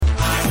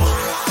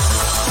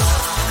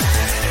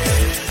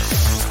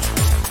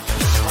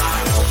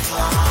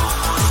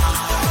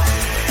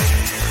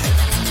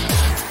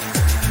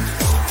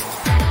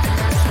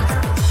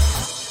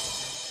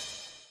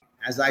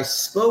As I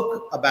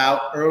spoke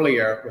about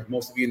earlier with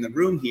most of you in the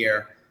room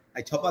here,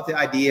 I talked about the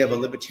idea of a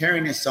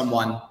libertarian as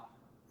someone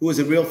who is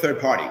a real third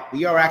party.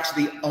 We are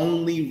actually the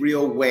only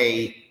real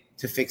way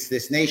to fix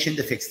this nation,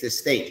 to fix this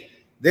state.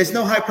 There's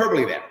no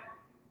hyperbole there.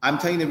 I'm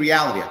telling you the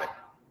reality of it.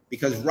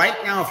 Because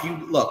right now, if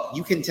you look,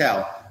 you can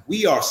tell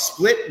we are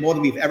split more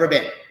than we've ever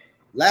been.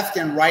 Left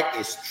and right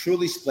is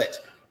truly split.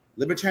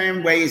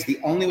 Libertarian way is the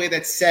only way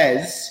that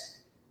says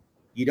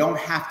you don't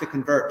have to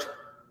convert.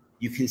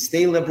 You can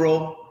stay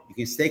liberal, you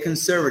can stay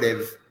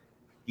conservative.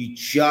 You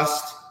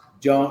just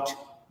don't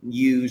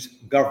use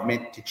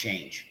government to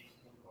change.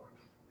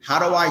 How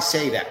do I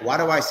say that? Why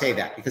do I say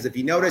that? Because if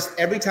you notice,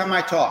 every time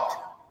I talked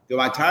through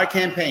my entire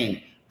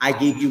campaign, I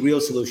gave you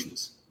real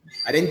solutions.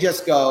 I didn't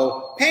just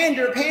go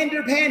pander,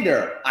 pander,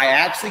 pander. I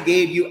actually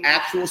gave you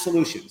actual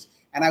solutions.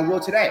 And I will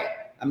today.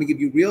 I'm gonna give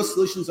you real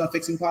solutions on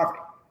fixing poverty.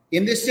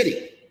 In this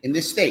city, in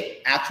this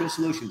state, actual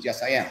solutions.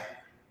 Yes, I am.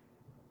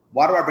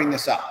 Why do I bring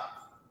this up?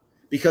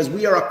 Because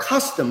we are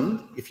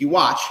accustomed, if you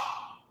watch,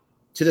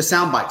 to the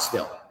soundbite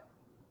still.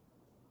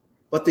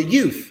 But the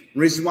youth, the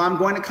reason why I'm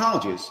going to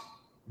colleges,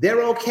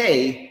 they're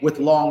okay with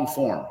long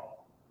form.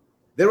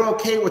 They're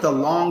okay with a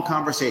long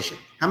conversation.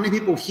 How many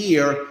people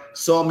here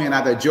saw me on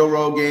either Joe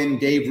Rogan,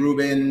 Dave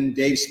Rubin,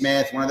 Dave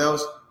Smith, one of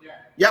those? Yeah.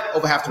 Yep,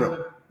 over half the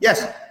room.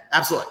 Yes,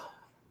 absolutely.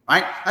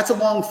 Right? That's a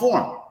long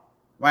form.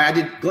 Right? I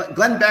did.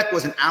 Glenn Beck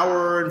was an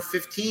hour and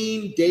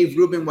 15. Dave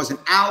Rubin was an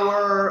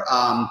hour.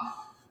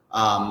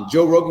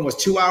 Joe Rogan was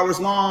 2 hours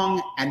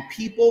long, and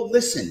people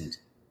listened.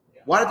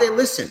 Why did they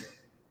listen?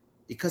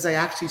 Because I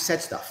actually said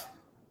stuff.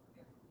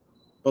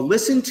 But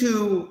listen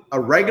to a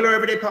regular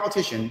everyday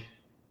politician,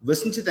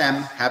 listen to them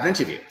have an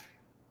interview.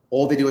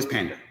 All they do is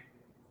pander.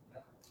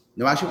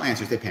 No actual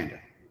answers, they pander.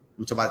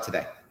 We'll talk about it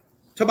today.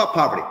 Talk about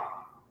poverty.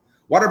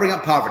 Why do I bring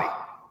up poverty?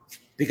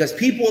 Because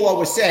people will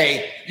always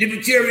say,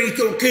 libertarians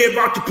don't care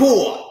about the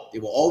poor. They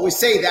will always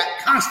say that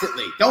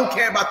constantly, don't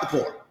care about the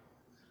poor.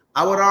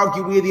 I would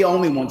argue we're the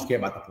only ones who care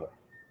about the poor.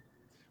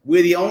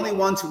 We're the only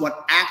ones who want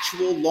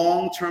actual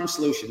long-term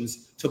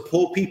solutions to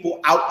pull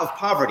people out of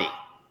poverty,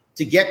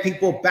 to get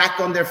people back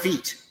on their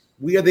feet.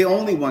 We are the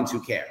only ones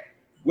who care.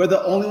 We're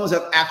the only ones who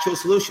have actual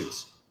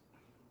solutions.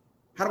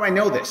 How do I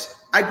know this?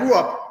 I grew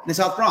up in the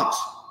South Bronx.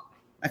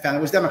 My family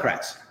was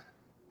Democrats.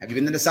 Have you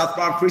been to the South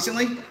Bronx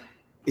recently?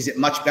 Is it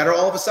much better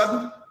all of a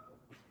sudden?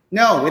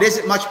 No, it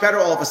isn't much better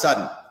all of a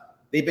sudden.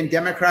 They've been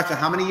Democrats for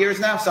how many years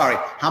now? Sorry,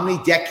 how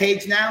many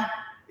decades now?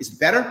 Is it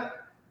better?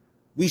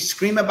 We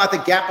scream about the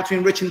gap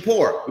between rich and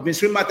poor. We've been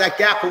screaming about that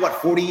gap for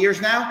what, 40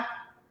 years now?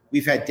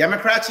 We've had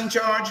Democrats in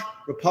charge,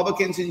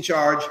 Republicans in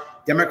charge,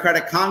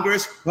 Democratic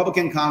Congress,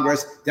 Republican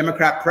Congress,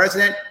 Democrat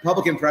president,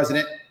 Republican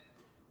president,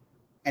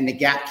 and the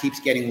gap keeps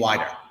getting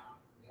wider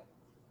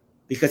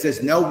because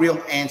there's no real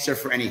answer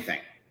for anything.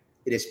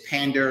 It is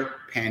pander,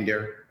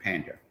 pander,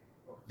 pander.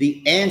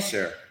 The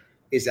answer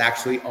is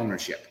actually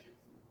ownership.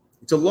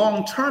 It's a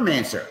long-term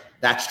answer.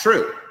 That's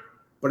true,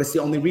 but it's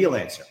the only real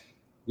answer.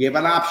 We have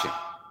an option,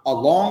 a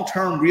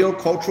long-term real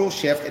cultural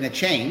shift and a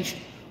change,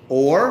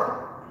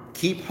 or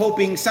keep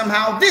hoping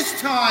somehow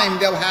this time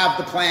they'll have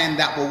the plan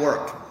that will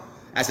work.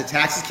 As the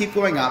taxes keep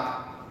going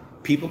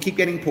up, people keep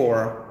getting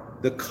poorer,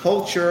 the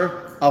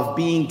culture of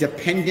being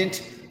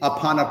dependent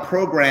upon a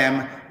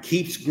program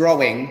keeps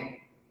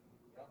growing,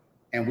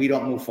 and we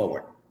don't move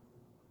forward.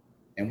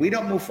 And we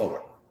don't move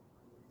forward.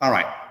 All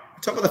right,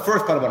 talk about the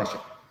first part of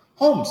ownership.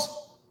 Homes,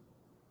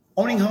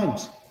 owning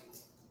homes.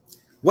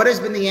 What has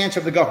been the answer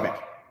of the government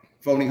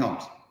for owning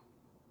homes?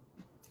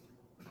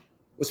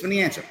 What's been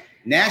the answer?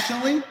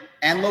 Nationally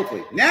and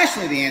locally.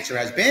 Nationally, the answer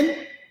has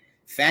been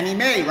Fannie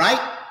Mae, right?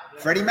 Yeah.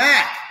 Freddie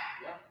Mac.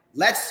 Yeah.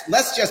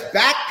 Let's just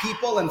back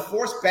people and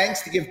force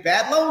banks to give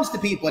bad loans to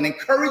people and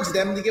encourage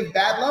them to give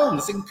bad loans.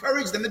 Let's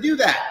encourage them to do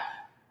that.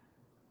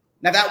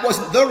 Now, that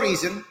wasn't the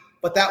reason,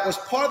 but that was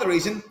part of the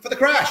reason for the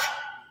crash.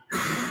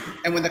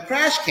 And when the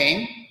crash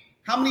came,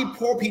 how many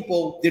poor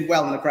people did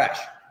well in the crash?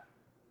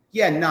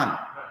 Yeah, none.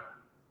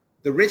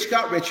 The rich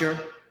got richer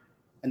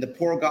and the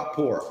poor got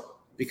poorer.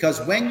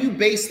 Because when you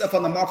base stuff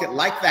on the market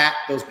like that,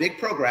 those big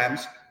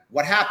programs,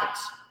 what happens?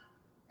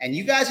 And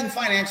you guys in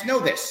finance know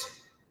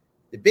this.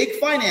 The big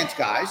finance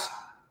guys,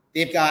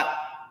 they've got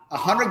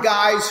 100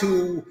 guys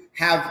who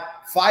have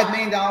 $5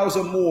 million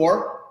or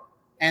more,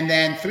 and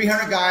then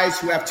 300 guys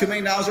who have $2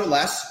 million or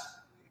less.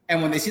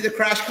 And when they see the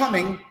crash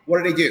coming,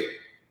 what do?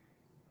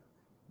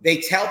 They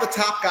tell the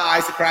top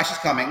guys the crash is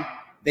coming.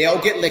 They all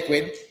get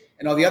liquid,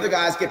 and all the other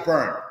guys get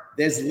burned.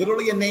 There's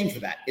literally a name for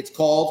that. It's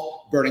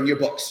called burning your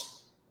books.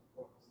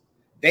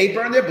 They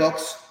burn their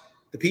books.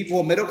 The people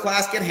who are middle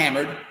class get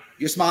hammered.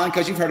 You're smiling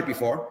because you've heard it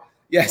before.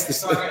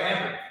 Yes.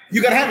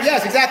 You got hammered.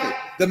 Yes, exactly.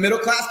 The middle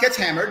class gets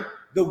hammered.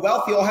 The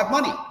wealthy all have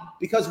money.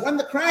 Because when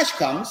the crash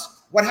comes,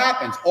 what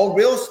happens? All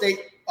real estate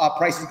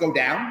prices go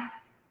down.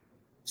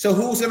 So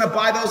who's going to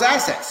buy those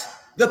assets?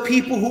 The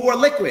people who are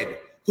liquid.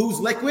 Who's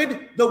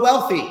liquid? The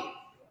wealthy.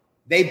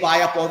 They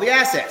buy up all the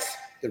assets.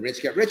 The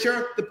rich get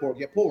richer. The poor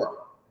get poorer.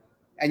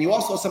 And you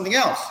also have something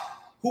else.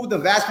 Who are the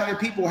vast majority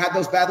of people who had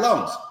those bad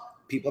loans?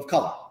 People of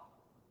color.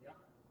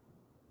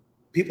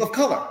 People of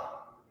color.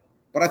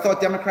 But I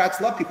thought Democrats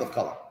love people of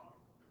color.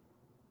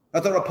 I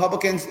thought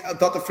Republicans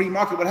thought the free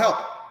market would help.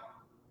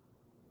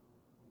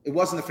 It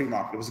wasn't the free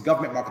market. It was a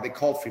government market they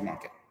called free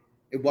market.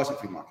 It wasn't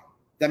free market.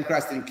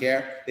 Democrats didn't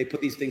care. They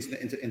put these things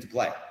into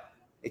play.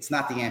 It's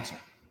not the answer.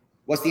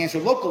 What's the answer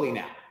locally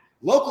now?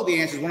 Locally,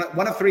 the answer is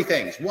one of three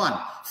things. One,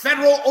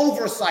 federal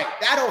oversight.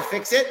 That'll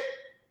fix it.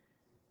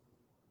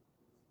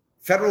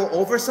 Federal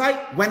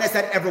oversight? When has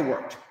that ever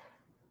worked?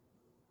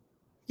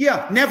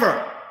 Yeah, never.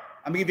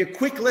 I'm going to give you a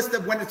quick list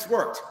of when it's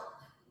worked.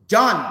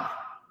 Done.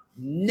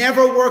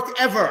 Never worked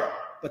ever.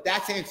 But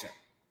that's the answer.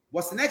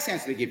 What's the next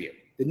answer to give you?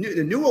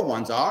 The newer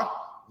ones are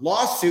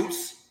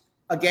lawsuits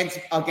against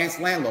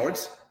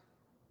landlords.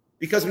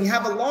 Because when you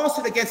have a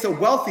lawsuit against a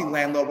wealthy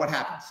landlord, what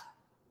happens?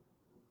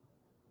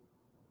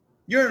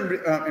 You're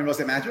in real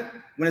estate management.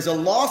 When there's a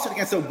lawsuit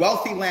against a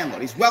wealthy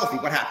landlord, he's wealthy,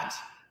 what happens?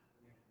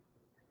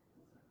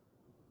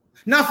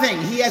 Nothing.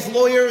 He has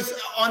lawyers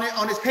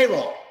on his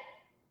payroll.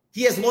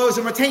 He has lawyers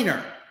on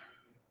retainer.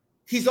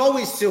 He's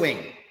always suing.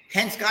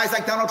 Hence guys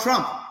like Donald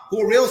Trump,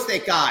 who are real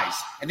estate guys.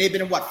 And they've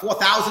been in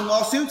 4,000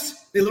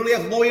 lawsuits? They literally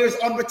have lawyers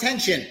on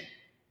retention.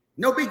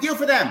 No big deal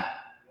for them.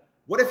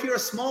 What if you're a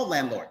small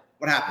landlord?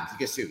 What happens? You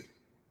get sued.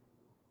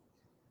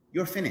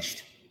 You're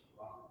finished.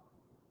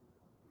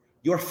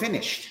 You're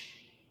finished.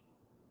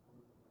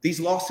 These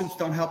lawsuits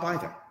don't help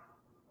either.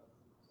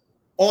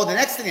 Or the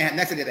next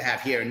idea to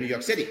have here in New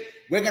York City,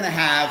 we're going to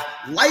have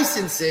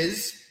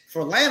licenses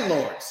for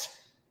landlords.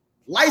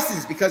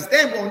 License, because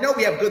then we'll know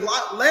we have good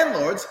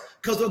landlords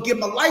because we'll give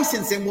them a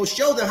license and we'll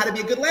show them how to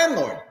be a good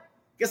landlord.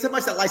 Guess how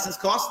much that license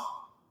costs?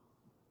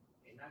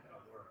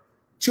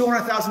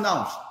 $200,000.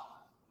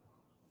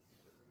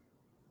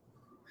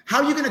 How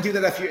are you going to do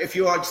that if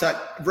you are just a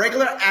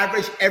regular,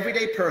 average,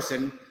 everyday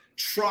person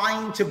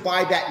trying to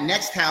buy that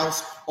next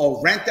house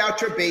or rent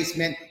out your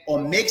basement or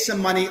make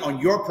some money on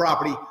your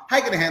property? How are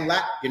you going to handle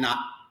that? You're not.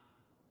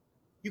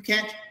 You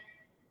can't.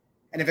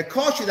 And if it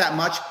costs you that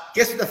much,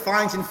 guess what the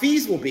fines and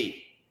fees will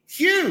be?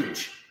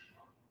 Huge.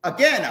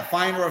 Again, a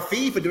fine or a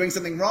fee for doing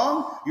something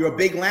wrong. You're a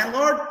big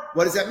landlord.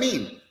 What does that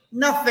mean?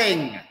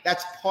 Nothing.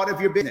 That's part of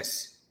your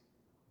business.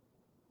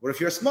 What if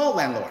you're a small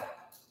landlord?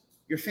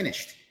 You're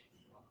finished.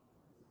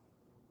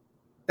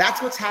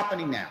 That's what's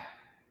happening now.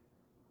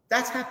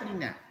 That's happening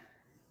now.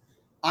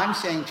 I'm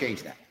saying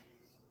change that.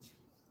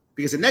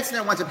 Because the next thing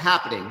that winds up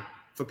happening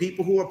for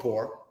people who are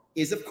poor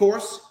is, of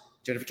course,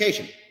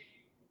 gentrification.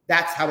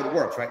 That's how it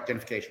works, right?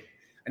 Gentrification.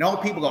 And all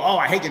people go, oh,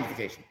 I hate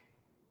gentrification.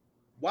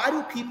 Why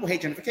do people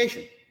hate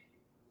gentrification?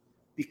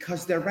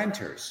 Because they're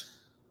renters.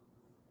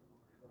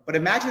 But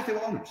imagine if they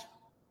were owners.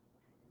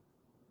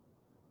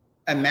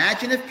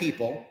 Imagine if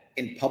people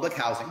in public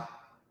housing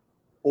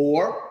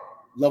or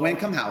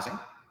low-income housing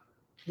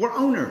were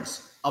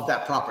owners of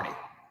that property.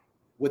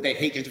 Would they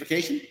hate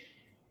gentrification?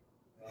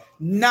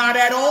 Not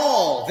at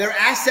all. Their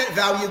asset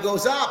value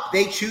goes up.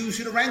 They choose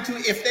who to rent to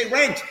if they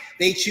rent.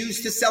 They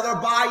choose to sell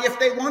or buy if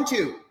they want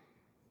to.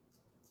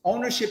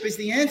 Ownership is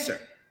the answer.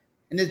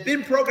 And there's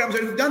been programs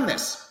that have done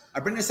this. I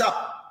bring this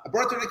up. I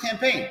brought it through the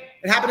campaign.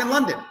 It happened in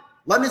London.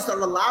 London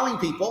started allowing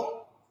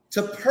people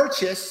to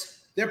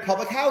purchase their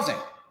public housing.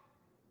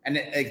 And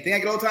the thing I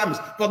get all the time is,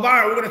 but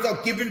Mario, we're going to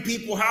start giving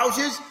people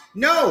houses?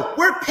 No,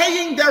 we're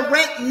paying their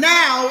rent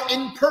now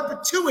in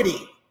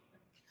perpetuity.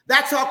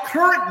 That's our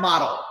current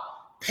model.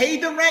 Pay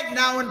the rent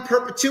now in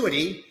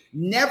perpetuity.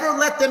 Never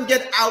let them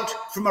get out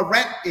from a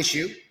rent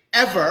issue,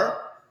 ever.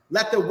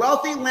 Let the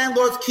wealthy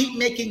landlords keep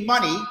making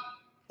money,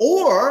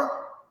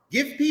 or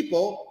give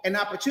people an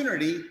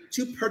opportunity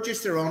to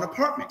purchase their own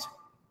apartment.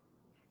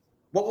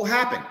 What will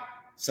happen?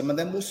 Some of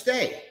them will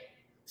stay.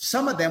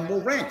 Some of them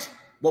will rent.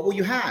 What will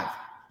you have?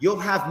 You'll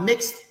have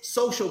mixed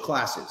social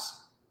classes.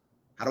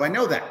 How do I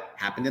know that?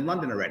 Happened in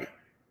London already.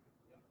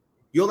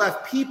 You'll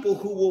have people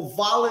who will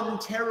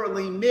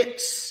voluntarily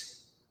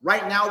mix.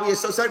 Right now, we are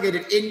so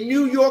segregated. In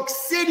New York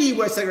City,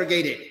 we're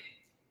segregated.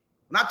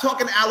 We're not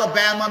talking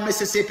Alabama,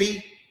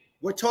 Mississippi.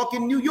 We're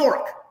talking New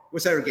York. We're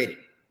segregated.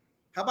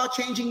 How about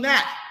changing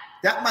that?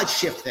 That might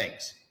shift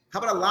things. How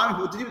about allowing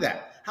people to do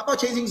that? How about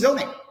changing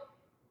zoning?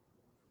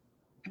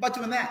 How about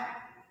doing that?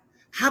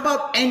 How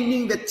about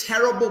ending the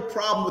terrible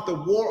problem with the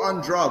war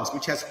on drugs,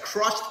 which has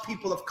crushed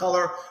people of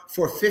color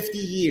for 50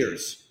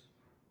 years?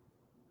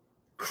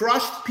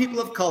 Crushed people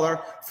of color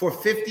for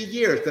 50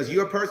 years because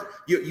you're a person,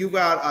 you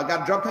got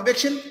a drug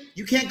conviction,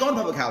 you can't go in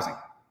public housing.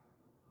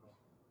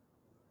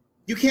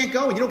 You can't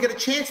go and you don't get a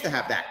chance to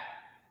have that.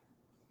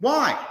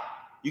 Why?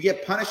 You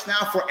get punished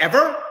now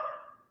forever?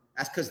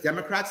 That's because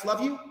Democrats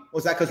love you? Or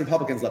is that because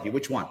Republicans love you?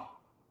 Which one?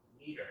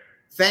 Neither.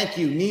 Thank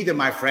you. Neither,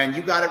 my friend.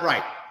 You got it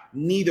right.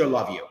 Neither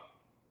love you.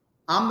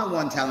 I'm the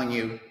one telling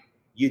you,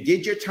 you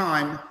did your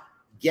time,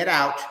 get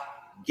out,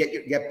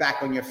 get back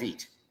on your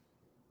feet.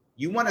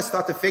 You want to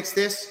start to fix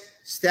this?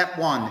 Step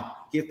one,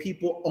 give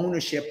people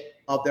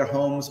ownership of their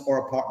homes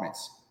or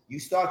apartments. You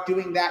start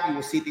doing that, you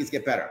will see things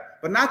get better.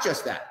 But not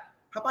just that.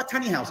 How about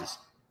tiny houses?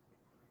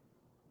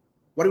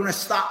 What do we want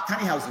to stop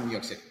tiny houses in New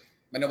York City?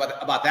 I know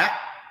about that?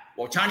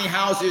 Well, tiny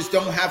houses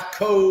don't have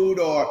code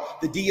or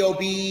the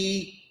DOB.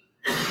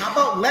 How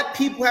about let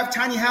people have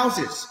tiny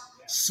houses,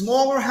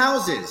 smaller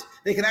houses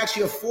they can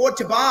actually afford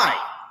to buy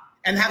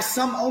and have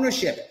some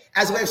ownership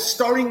as a way of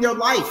starting their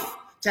life,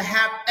 to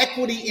have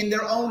equity in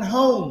their own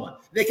home.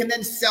 They can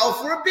then sell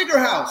for a bigger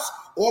house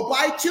or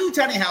buy 2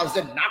 tiny houses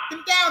and knock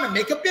them down and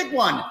make a big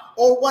one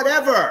or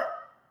whatever.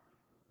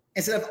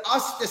 Instead of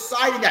us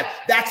deciding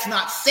that that's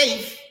not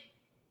safe,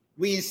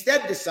 we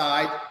instead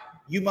decide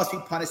you must be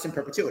punished in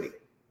perpetuity.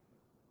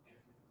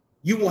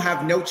 You will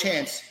have no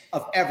chance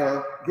of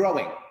ever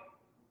growing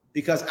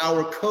because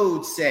our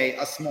codes say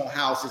a small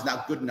house is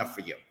not good enough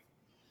for you.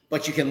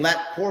 But you can let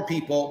you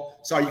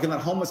can let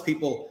homeless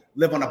people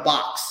live on a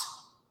box.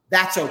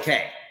 That's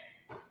okay.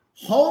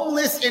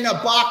 Homeless in a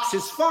box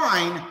is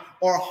fine,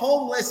 or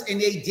homeless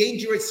in a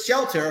dangerous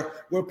shelter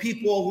where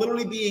people are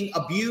literally being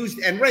abused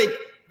and raped.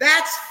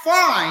 That's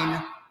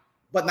fine,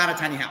 but not a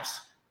tiny house.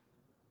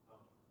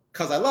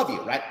 Because I love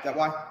you, right? Is that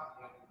why?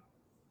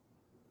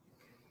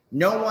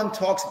 No one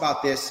talks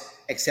about this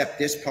except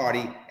this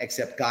party,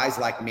 except guys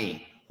like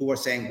me who are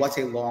saying, what's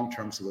a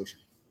long-term solution?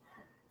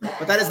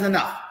 But that isn't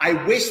enough. I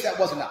wish that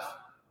was enough.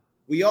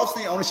 We also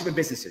need ownership in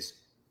businesses.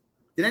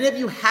 Did any of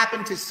you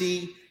happen to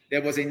see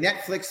there was a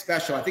Netflix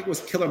special, I think it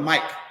was Killer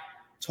Mike,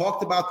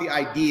 talked about the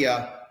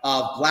idea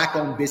of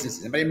Black-owned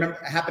businesses. Anybody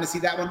happen to see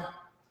that one?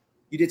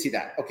 You did see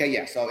that. Okay,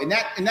 yeah. So in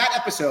that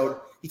episode,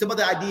 he talked about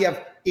the idea of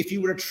if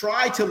you were to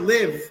try to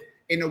live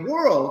in a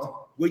world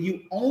where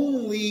you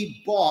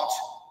only bought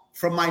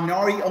from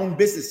minority-owned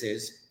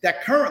businesses,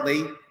 that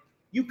currently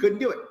you couldn't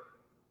do it.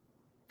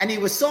 And he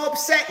was so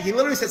upset, he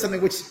literally said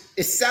something which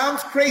it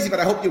sounds crazy, but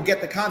I hope you'll get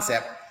the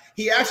concept.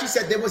 He actually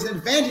said there was an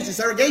advantage in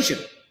segregation.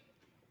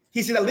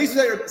 He said at least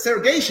with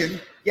segregation,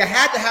 you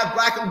had to have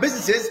Black-owned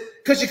businesses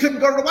because you couldn't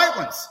go to the white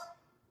ones.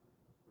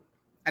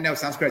 I know it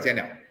sounds crazy, I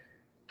know.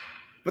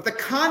 But the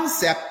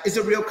concept is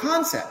a real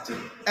concept.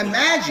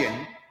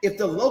 Imagine if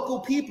the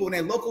local people in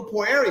a local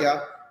poor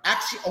area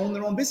actually own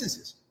their own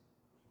businesses.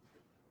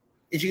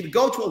 If you could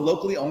go to a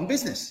locally owned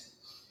business.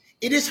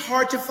 It is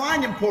hard to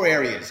find in poor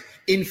areas,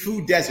 in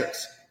food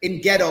deserts,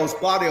 in ghettos,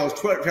 barrios,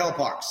 trailer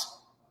parks.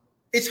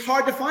 It's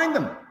hard to find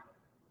them.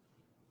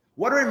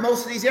 What are in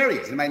most of these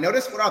areas? Anybody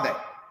notice? What are they?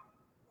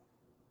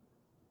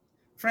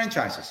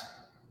 Franchises,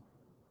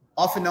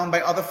 often known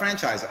by other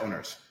franchise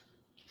owners,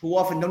 who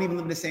often don't even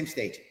live in the same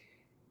state.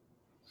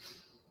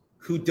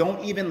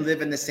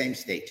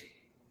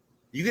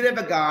 You could have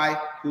a guy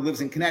who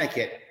lives in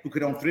Connecticut who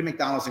could own 3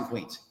 McDonald's in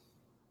Queens.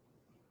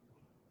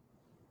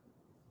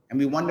 And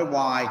we wonder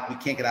why we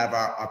can't get out of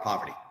our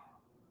poverty.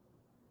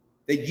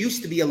 There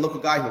used to be a local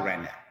guy who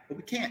ran that, but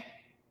we can't.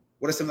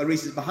 What are some of the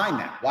reasons behind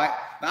that? Why?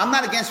 Now, I'm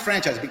not against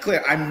franchises. Be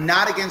clear, I'm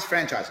not against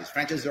franchises.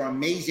 Franchises are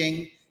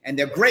amazing and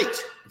they're great.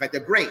 In fact,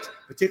 they're great,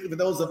 particularly for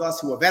those of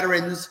us who are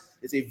veterans.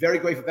 It's a very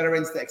great for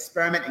veterans to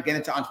experiment and get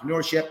into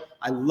entrepreneurship.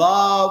 I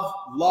love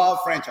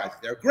franchises.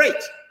 They're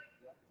great.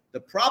 The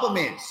problem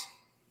is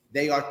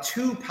they are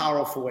too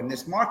powerful in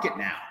this market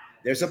now.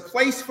 There's a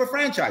place for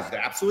franchises.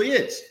 There absolutely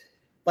is.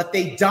 But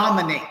they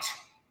dominate.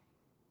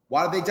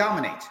 Why do they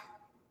dominate?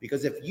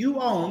 Because if you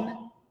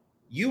own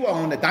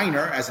a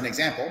diner, as an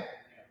example,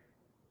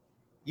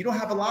 you don't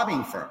have a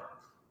lobbying firm.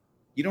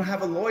 You don't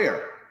have a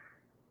lawyer.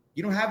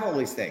 You don't have all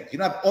these things. You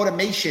don't have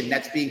automation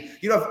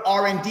you don't have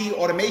R&D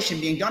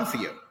automation being done for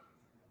you.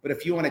 But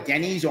if you own a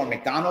Denny's or a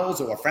McDonald's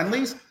or a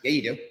Friendly's, yeah,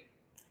 you do.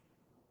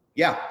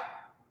 Yeah,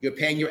 you're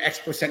paying your X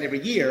percent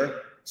every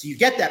year, so you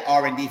get that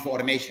R&D for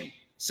automation.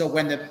 So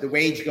when the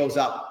wage goes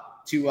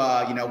up to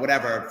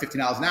whatever,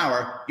 $15 an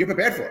hour, you're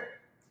prepared for it.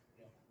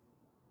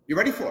 You're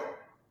ready for it.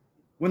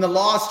 When the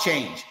laws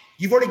change,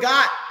 you've already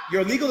got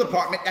your legal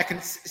department that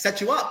can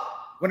set you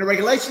up. When the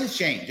regulations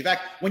change, in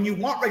fact, when you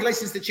want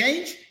regulations to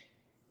change,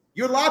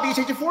 your lobby will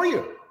change it for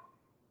you.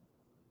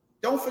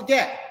 Don't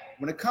forget,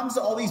 when it comes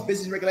to all these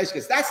business regulations,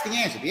 because that's the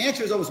answer. The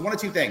answer is always one of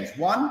 2 things.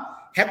 1,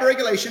 heavy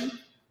regulation,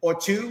 or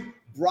 2,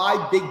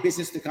 bribe big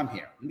business to come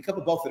here. Let me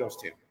cover both of those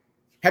 2.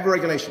 Heavy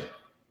regulation.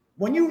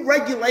 When you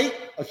regulate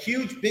a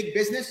huge, big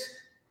business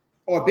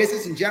or a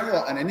business in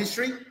general, an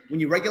industry, when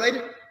you regulate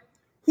it,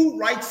 who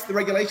writes the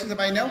regulations, if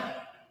I know?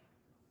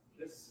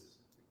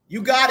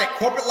 You got it.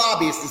 Corporate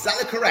lobbyists. Is that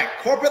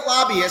correct? Corporate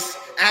lobbyists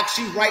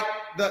actually write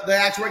the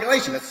actual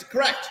regulation. That's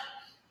correct.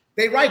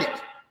 They write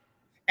it.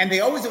 And they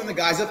always do it in the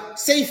guise of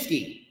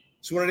safety.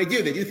 So what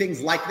do? They do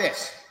things like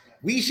this.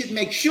 We should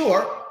make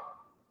sure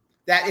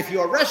that if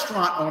you're a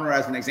restaurant owner,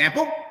 as an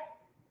example,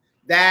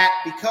 that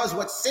because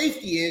what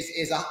safety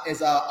is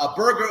a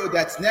burger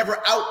that's never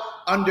out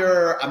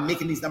under, I'm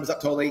making these numbers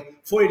up totally,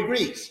 40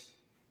 degrees.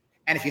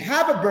 And if you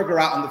have a burger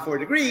out under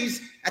 40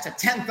 degrees, that's a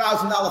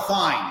 $10,000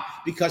 fine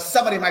because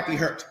somebody might be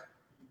hurt.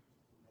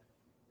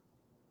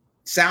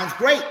 Sounds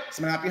great.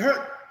 Somebody might be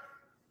hurt.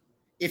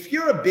 If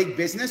you're a big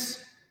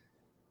business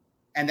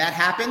and that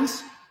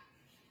happens,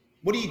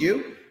 what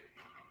do?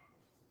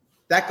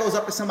 That goes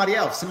up to somebody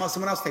else.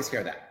 Someone else takes care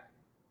of that.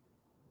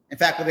 In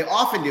fact, what they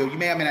often do, you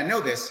may or may not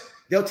know this,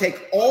 they'll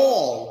take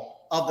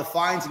all of the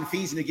fines and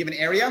fees in a given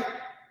area,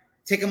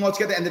 take them all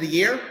together at the end of the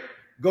year,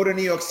 go to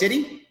New York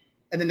City,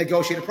 and then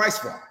negotiate a price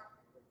for them.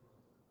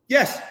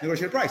 Yes,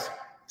 negotiate a price.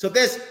 So if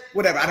there's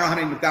whatever, I don't know how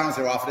many McDonald's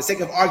there are. For the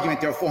sake of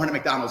argument, there are 400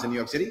 McDonald's in New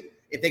York City.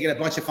 If they get a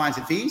bunch of fines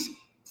and fees,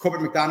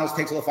 corporate McDonald's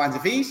takes all the fines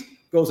and fees,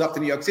 goes up to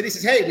New York City,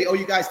 says, hey, we owe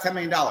you guys $10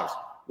 million.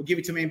 We'll give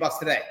you $2 million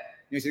today.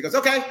 New York City goes,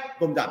 okay,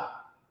 boom, done.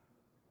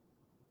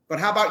 But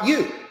how about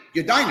you,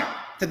 your diner,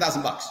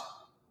 $10,000?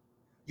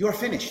 You're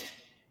finished.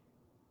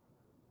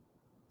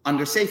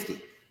 Under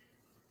safety.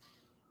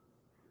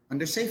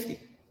 Under safety.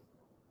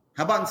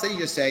 How about instead you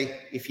just say,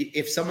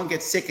 if someone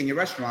gets sick in your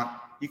restaurant,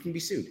 you can be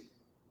sued.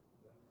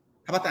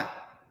 How about that?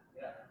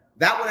 Yeah.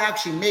 That would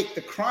actually make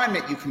the crime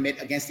that you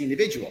commit against the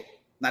individual,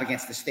 not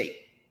against the state.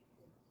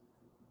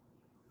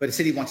 But the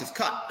city wants its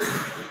cut.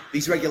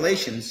 These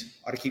regulations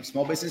are to keep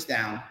small business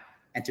down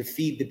and to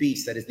feed the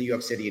beast that is New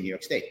York City and New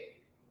York State.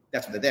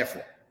 That's what they're there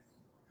for.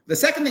 The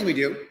second thing we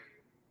do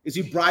is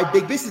we bribe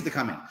big business to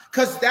come in,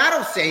 because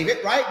that'll save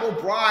it, right?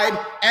 We'll bribe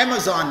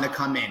Amazon to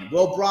come in.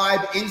 We'll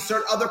bribe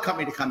insert other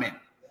company to come in.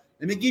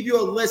 Let me give you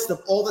a list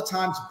of all the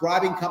times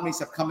bribing companies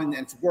have come in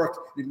and it's worked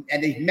and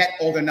they've met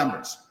all their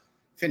numbers.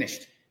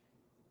 Finished.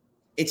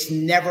 It's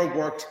never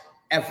worked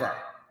ever.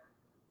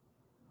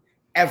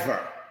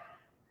 Ever.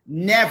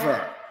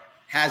 Never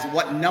has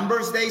what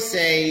numbers they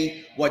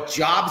say, what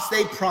jobs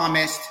they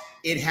promised,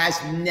 it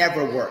has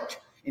never worked.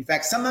 In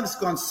fact, sometimes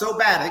it's gone so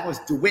bad, I think it was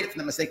DeWitt, if I'm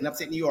not mistaken,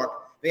 upstate New York,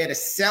 they had to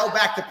sell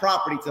back the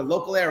property to the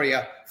local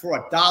area for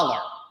 $1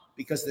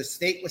 because the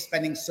state was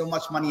spending so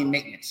much money in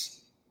maintenance.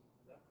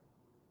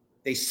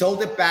 They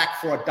sold it back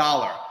for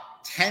 $1.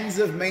 Tens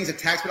of millions of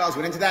taxpayer dollars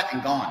went into that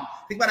and gone.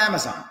 Think about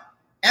Amazon.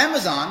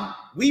 Amazon,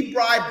 we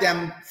bribed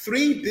them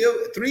 $3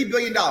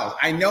 billion.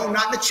 I know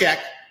not in a check,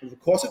 but over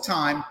the course of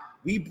time,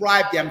 we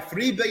bribed them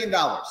 $3 billion.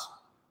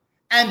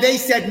 And they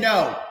said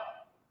no.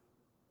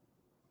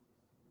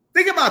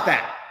 Think about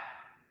that.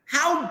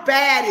 How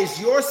bad is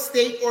your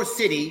state or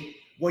city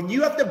when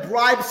you have to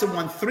bribe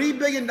someone $3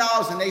 billion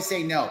and they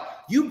say no?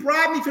 You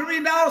bribe me $3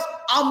 billion,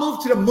 I'll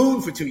move to the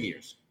moon for 2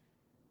 years.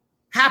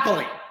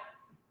 Happily.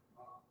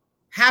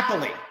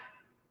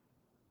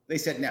 They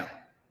said no.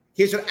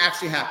 Here's what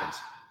actually happens.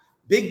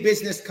 Big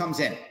business comes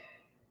in.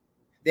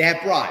 They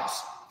have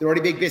bribes. They're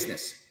already big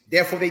business.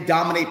 Therefore, they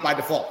dominate by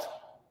default.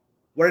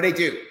 What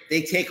do?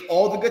 They take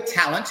all the good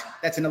talent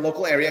that's in the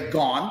local area,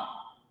 gone.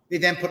 They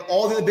then put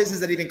all the business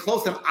that even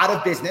close to them out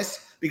of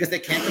business because they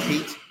can't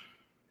compete.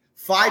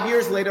 5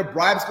 years later,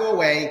 bribes go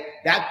away.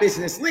 That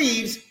business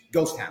leaves,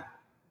 ghost town.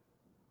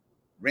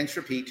 Rinse,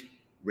 repeat,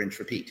 rinse,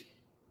 repeat.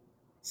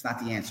 It's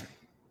not the answer.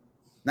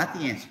 Not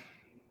the answer.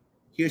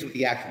 Here's what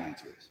the actual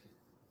answer is.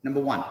 Number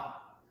one,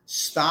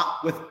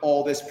 stop with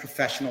all this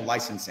professional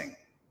licensing.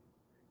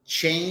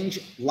 Change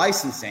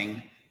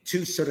licensing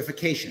to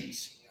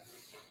certifications.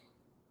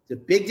 It's a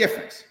big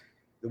difference.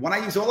 The one I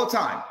use all the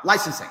time,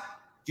 licensing.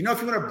 Do you know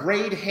if you want to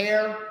braid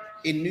hair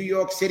in New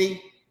York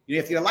City, you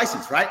have to get a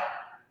license, right?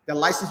 The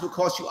license will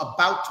cost you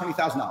about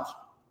 $20,000.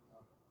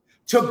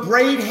 To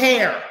braid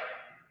hair.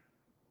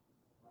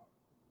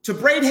 To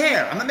braid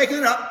hair. I'm not making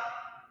it up.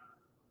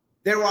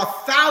 There are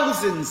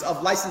thousands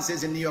of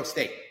licenses in New York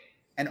State,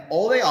 and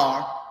all they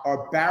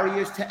are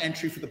barriers to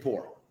entry for the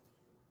poor.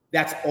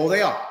 That's all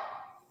they are.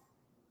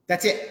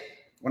 That's it.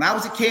 When I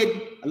was a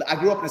kid, I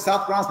grew up in the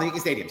South Bronx, Yankee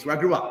Stadiums, where I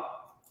grew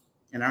up.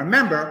 And I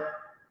remember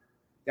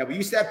that we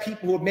used to have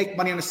people who would make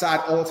money on the side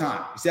all the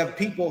time. We used to have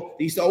people,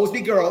 there used to always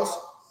be girls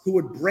who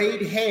would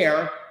braid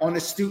hair on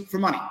the stoop for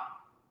money.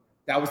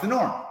 That was the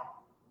norm.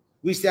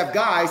 We used to have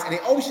guys, and they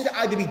always used to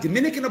either be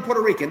Dominican or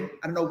Puerto Rican.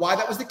 I don't know why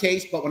that was the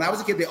case, but when I was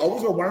a kid, they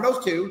always were one of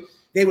those two.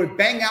 They would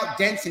bang out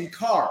dents in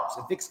cars,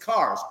 and fix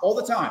cars all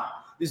the time.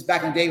 This is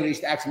back in the day when they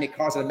used to actually make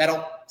cars out of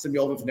metal. Some of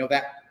you old ones know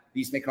that. They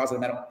used to make cars out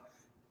of metal.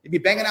 They'd be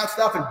banging out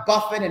stuff and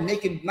buffing and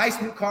making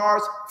nice new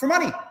cars for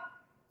money.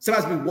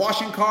 Sometimes we'd be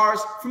washing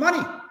cars for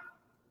money.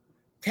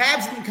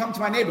 Cabs didn't come to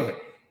my neighborhood.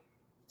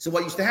 So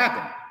what used to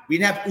happen? We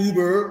didn't have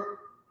Uber.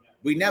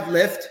 We didn't have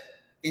Lyft.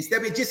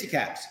 Instead, we had gypsy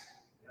cabs.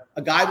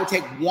 A guy would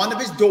take one of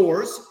his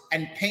doors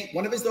and paint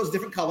one of his doors a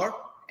different color,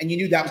 and you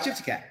knew that was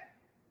gypsy cab.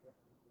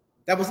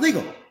 That was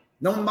legal.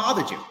 No one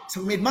bothered you.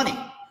 So we made money.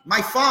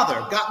 My father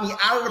got me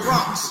out of the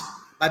Bronx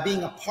by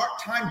being a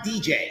part-time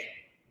DJ.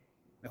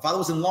 My father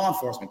was in law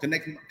enforcement.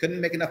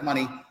 Couldn't make enough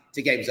money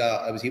to get.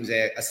 He was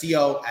a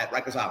CO at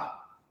Rikers Island.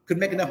 Couldn't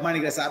make enough money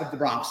to get us out of the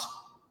Bronx.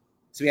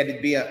 So he had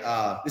to be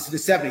this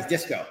is the 70s,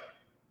 disco.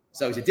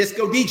 So he's a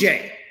disco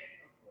DJ.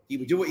 He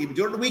would do it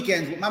on the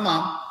weekends with my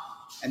mom,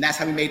 and that's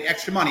how we made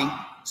extra money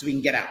so we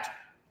can get out.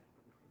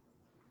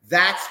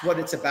 That's what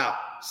it's about,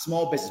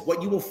 small business.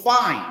 What you will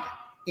find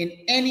in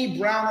any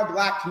brown or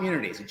black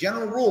community, as a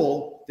general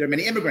rule, there are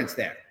many immigrants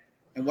there.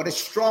 And what is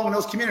strong in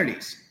those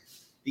communities?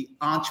 The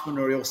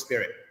entrepreneurial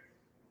spirit.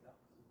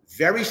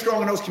 Very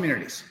strong in those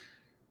communities.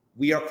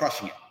 We are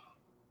crushing it.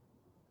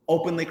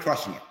 Openly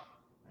crushing it.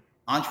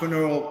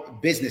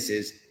 Entrepreneurial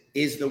businesses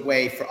is the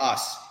way for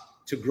us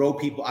to grow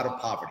people out of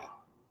poverty.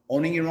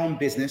 Owning your own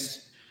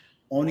business,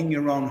 owning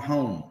your own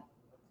home.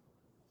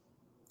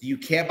 Do you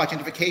care about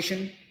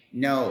gentrification?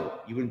 No,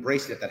 you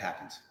embrace it if that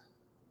happens.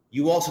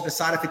 You also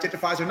decide if it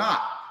gentrifies or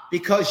not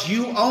because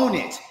you own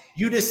it.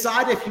 You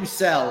decide if you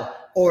sell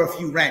or if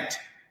you rent.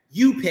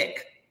 You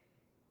pick.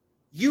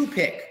 You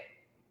pick.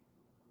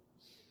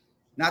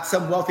 Not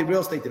some wealthy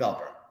real estate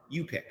developer.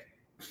 You pick.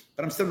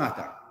 But I'm still not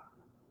done.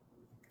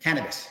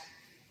 Cannabis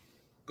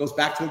goes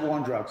back to the war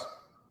on drugs.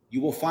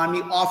 You will find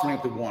me offering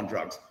up the war on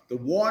drugs. The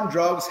war on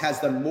drugs has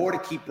done more to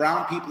keep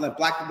brown people and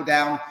black people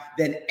down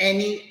than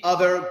any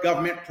other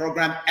government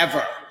program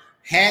ever.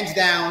 Hands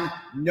down,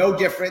 no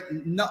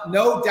different,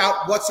 no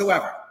doubt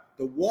whatsoever.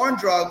 The war on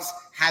drugs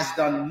has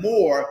done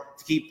more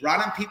to keep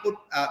brown and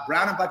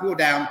black people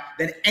down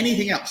than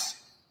anything else.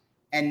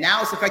 And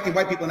now it's affecting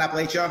white people in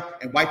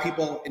Appalachia and white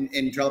people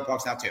in trailer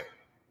parks now too,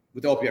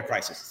 with the opioid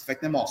crisis. It's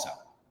affecting them also.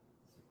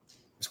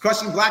 It's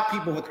crushing black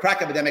people with the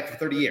crack epidemic for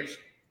 30 years.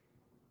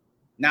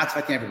 Now it's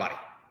affecting everybody.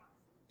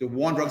 The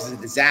war on drugs is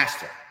a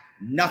disaster.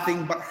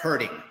 Nothing but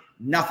hurting.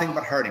 Nothing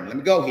but hurting. Let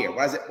me go here.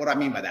 What do I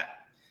mean by that?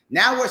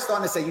 Now we're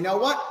starting to say, you know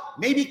what?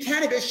 Maybe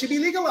cannabis should be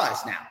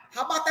legalized now.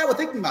 How about that? We're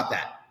thinking about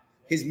that.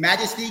 His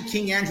Majesty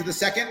King Andrew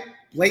II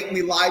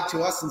blatantly lied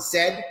to us and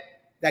said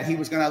that he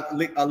was going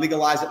to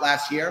legalize it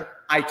last year.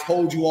 I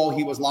told you all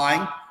he was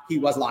lying. He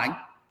was lying.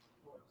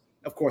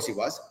 Of course he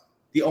was.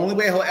 The only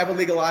way he'll ever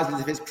legalize it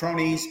is if his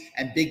cronies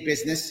and big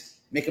business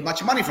make a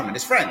bunch of money from it,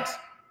 his friends,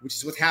 which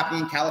is what's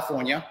happening in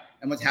California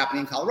and what's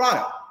happening in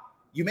Colorado.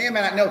 You may or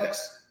may not know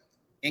this.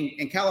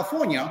 In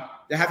California,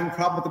 they're having a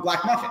problem with the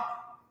black market.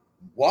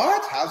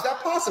 What? How's that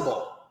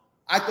possible?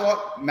 I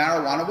thought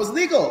marijuana was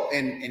legal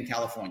in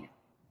California.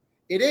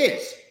 It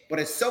is, but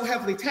it's so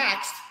heavily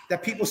taxed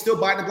that people still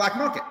buy it in the black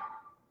market.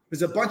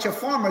 There's a bunch of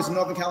farmers in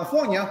Northern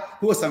California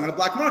who are selling in the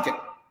black market.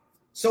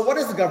 So what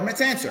is the government's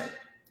answer?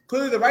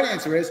 Clearly the right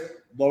answer is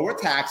lower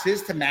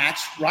taxes to match,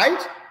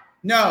 right?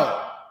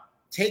 No.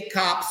 Take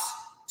cops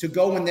to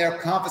go in there,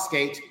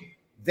 confiscate,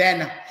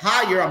 then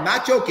hire, I'm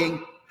not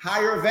joking,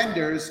 hire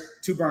vendors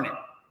to burn it.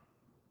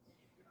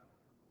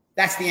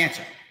 That's the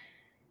answer.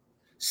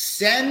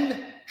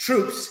 Send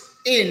troops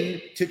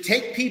in to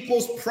take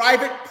people's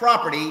private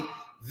property,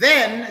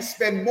 then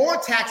spend more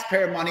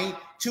taxpayer money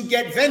to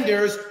get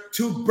vendors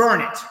to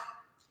burn it.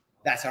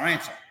 That's our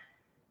answer.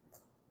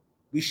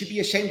 We should be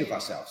ashamed of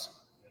ourselves.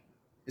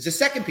 There's a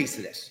second piece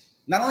to this.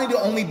 Not only do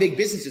only big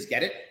businesses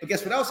get it, but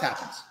guess what else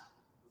happens?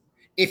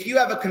 If you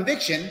have a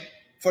conviction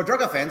for a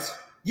drug offense,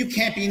 you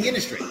can't be in the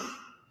industry.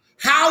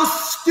 How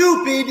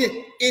stupid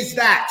is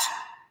that?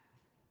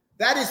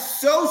 That is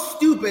so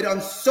stupid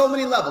on so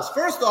many levels.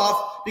 First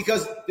off,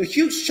 because the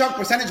huge chunk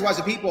percentage-wise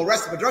of people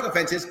arrested for drug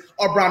offenses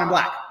are brown and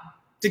black.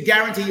 To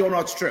guarantee you all know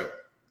it's true.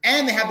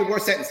 And they have the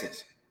worst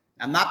sentences.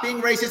 I'm not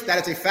being racist.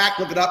 That is a fact.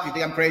 Look it up. You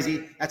think I'm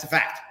crazy? That's a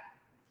fact.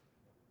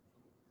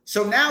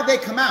 So now they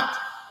come out.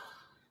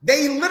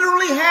 They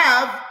literally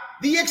have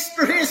the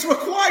experience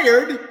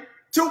required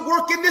to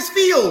work in this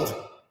field.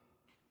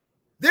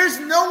 There's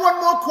no one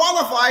more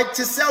qualified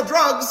to sell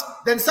drugs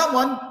than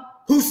someone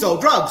who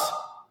sold drugs.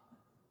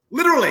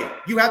 Literally,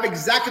 you have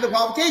exactly the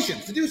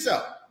qualifications to do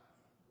so.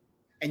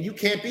 And you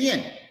can't be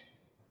in.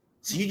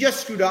 So you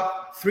just screwed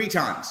up 3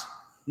 times.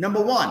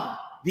 Number one,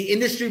 the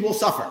industry will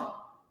suffer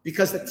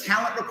because the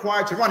talent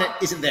required to run it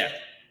isn't there.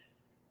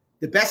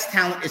 The best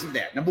talent isn't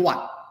there, number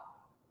one.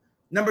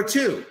 Number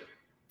two,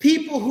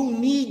 people who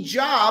need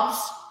jobs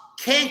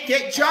can't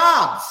get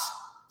jobs.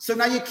 So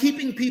now you're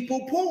keeping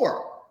people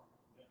poor.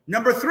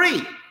 Number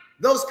three,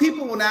 those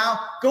people will now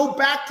go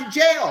back to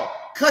jail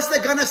because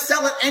they're going to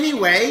sell it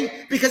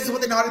anyway because it's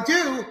what they know how to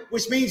do,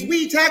 which means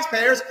we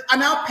taxpayers are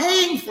now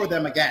paying for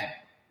them again.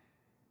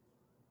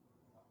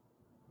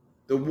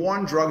 The war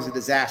on drugs is a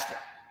disaster.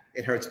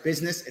 It hurts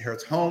business, it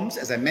hurts homes,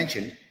 as I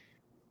mentioned.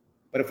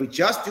 But if we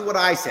just do what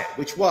I said,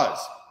 which was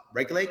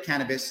regulate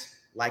cannabis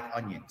like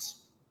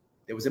onions.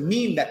 There was a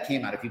meme that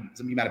came out,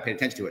 some of you might have paid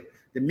attention to it.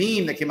 The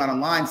meme that came out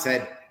online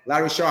said,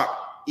 Larry Sharpe,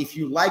 if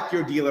you like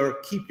your dealer,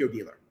 keep your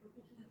dealer.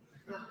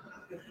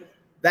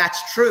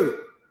 That's true.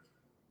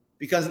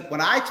 Because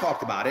when I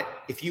talked about it,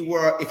 if you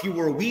were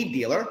a weed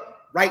dealer,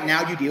 right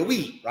now you deal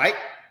weed, right?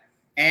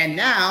 And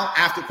now,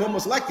 after Cuomo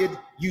was elected,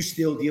 you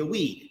still deal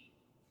weed.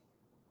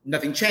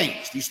 Nothing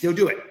changed. You still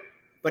do it.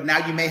 But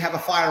now you may have a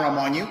firearm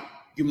on you.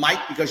 You might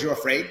because you're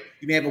afraid.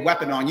 You may have a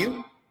weapon on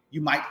you.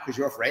 You might because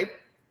you're afraid.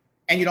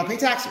 And you don't pay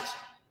taxes.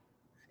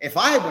 If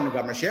I had won the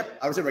governorship,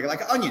 I was a regular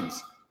like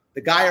onions.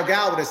 The guy or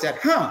gal would have said,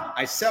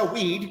 I sell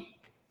weed.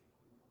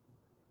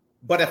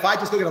 But if I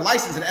just look at a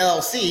license, an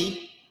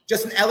LLC,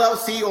 just an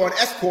LLC or an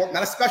S Corp,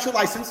 not a special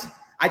license,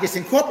 I just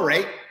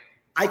incorporate,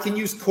 I can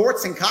use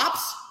courts and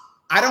cops.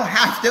 I don't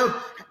have to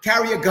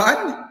carry a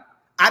gun.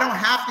 I don't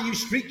have to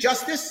use street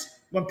justice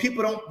when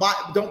people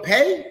don't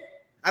pay.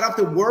 I don't have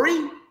to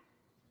worry.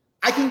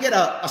 I can get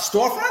a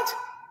storefront.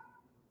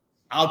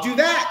 I'll do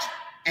that.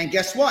 And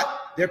guess what?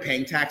 They're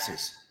paying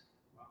taxes.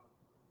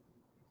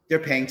 They're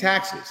paying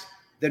taxes.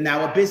 They're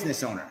now a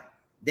business owner.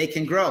 They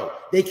can grow.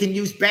 They can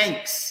use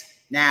banks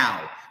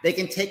now. They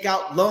can take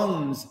out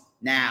loans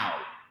now.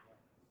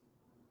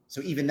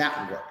 So even that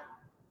would work.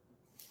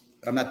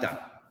 But I'm not done.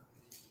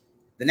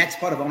 The next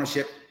part of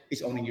ownership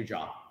is owning your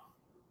job.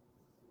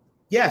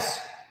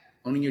 Yes,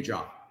 owning your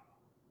job.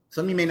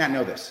 Some of you may not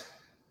know this,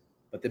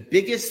 but the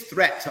biggest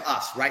threat to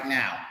us right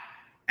now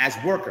as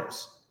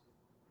workers.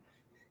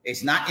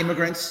 It's not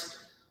immigrants.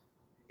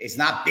 It's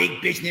not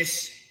big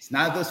business. It's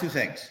none of those two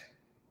things.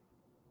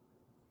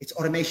 It's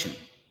automation.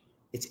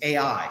 It's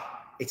AI.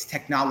 It's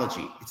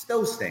technology. It's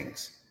those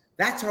things.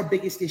 That's our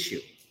biggest issue.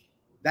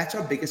 That's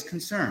our biggest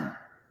concern.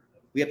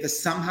 We have to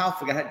somehow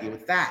figure out how to deal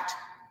with that.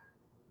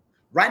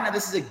 Right now,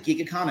 this is a gig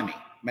economy.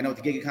 You know what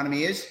the gig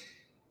economy is?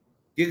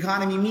 Gig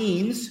economy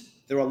means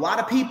there are a lot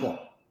of people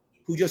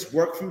who just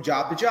work from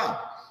job to job.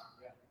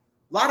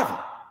 A lot of them.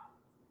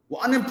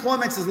 Well,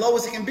 unemployment's as low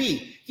as it can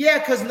be. Yeah,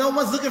 because no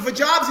one's looking for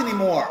jobs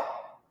anymore.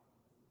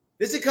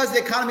 This is because the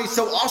economy is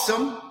so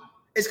awesome.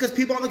 It's because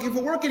people aren't looking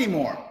for work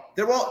anymore.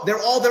 They're all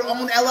their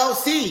own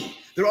LLC.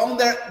 They're all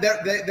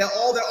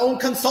their own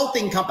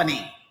consulting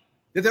company.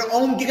 They're their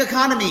own gig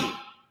economy.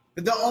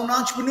 They're their own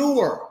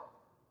entrepreneur.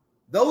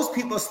 Those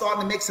people are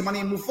starting to make some money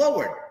and move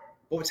forward.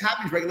 But what's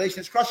happening is regulation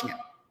is crushing it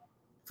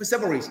for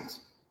several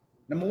reasons.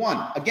 Number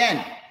one,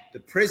 again, the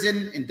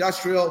prison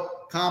industrial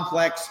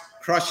complex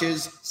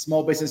crushes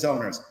small business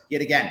owners.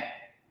 Yet again,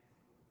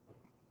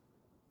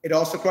 it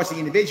also crushes the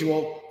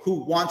individual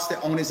who wants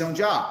to own his own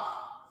job.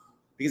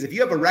 Because if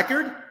you have a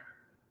record,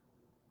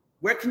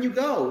 where can you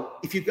go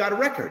if you've got a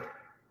record?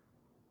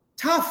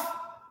 Tough.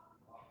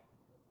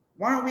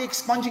 Why aren't we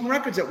expunging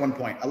records at one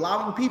point,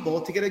 allowing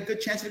people to get a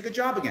good chance at a good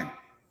job again?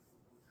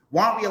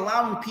 Why aren't we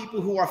allowing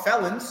people who are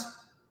felons,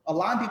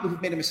 allowing people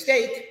who've made a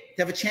mistake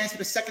to have a chance at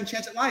a second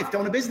chance at life, to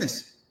own a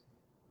business?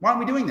 Why aren't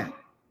we doing that?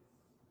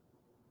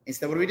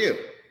 Instead, what do?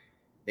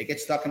 They get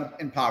stuck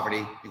in poverty.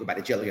 You go back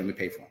to jail again, we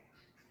pay for them.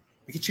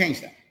 We can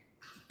change that.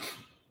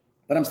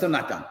 But I'm still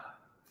not done.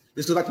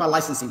 This goes back to my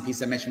licensing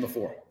piece I mentioned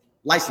before.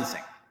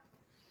 Licensing.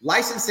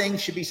 Licensing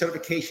should be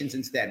certifications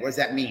instead. What does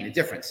that mean? A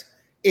difference.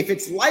 If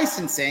it's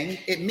licensing,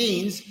 it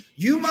means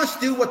you must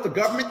do what the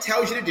government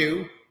tells you to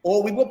do,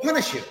 or we will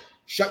punish you,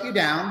 shut you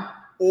down,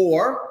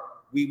 or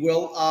we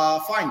will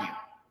fine you.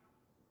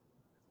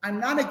 I'm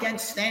not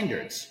against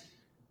standards.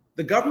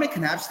 The government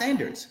can have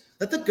standards.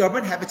 Let the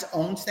government have its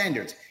own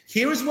standards.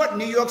 Here's what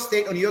New York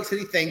State or New York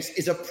City thinks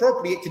is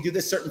appropriate to do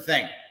this certain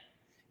thing.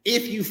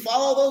 If you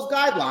follow those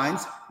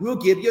guidelines, we'll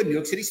give you a New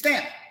York City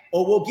stamp,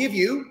 or we'll give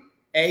you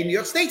a New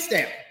York State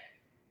stamp.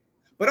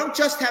 But don't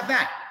just have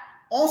that.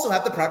 Also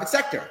have the private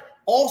sector.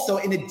 Also,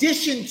 in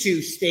addition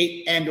to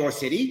state and or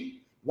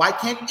city, why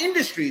can't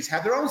industries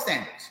have their own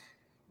standards?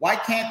 Why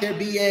can't there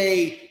be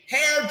a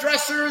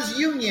hairdressers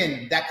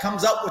union that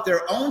comes up with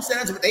their own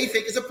standards of what they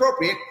think is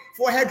appropriate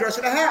for a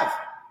hairdresser to have?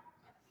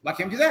 Why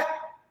can't we do that?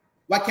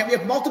 Why can't we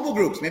have multiple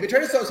groups? Maybe a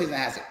trade association that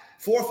has it.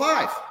 4 or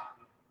 5.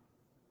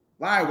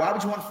 Why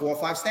would you want 4 or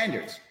 5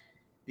 standards?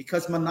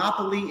 Because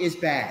monopoly is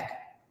bad.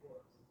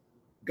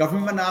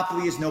 Government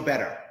monopoly is no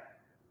better.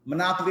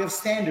 Monopoly of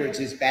standards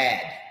is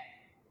bad.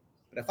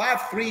 But if I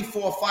have 3,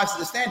 4, 5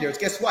 sets of standards,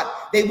 guess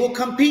what? They will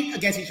compete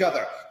against each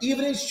other.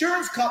 Even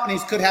insurance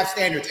companies could have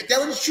standards. If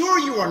they'll insure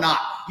you or not,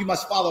 you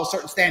must follow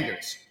certain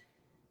standards.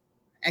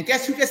 And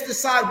guess who gets to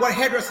decide what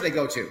hairdresser they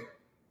go to?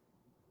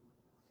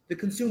 The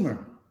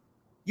consumer.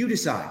 You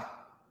decide.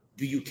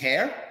 Do you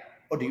care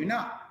or do you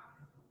not?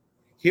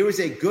 Here is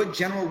a good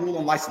general rule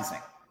on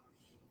licensing.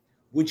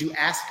 Would you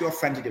ask your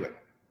friend to do it?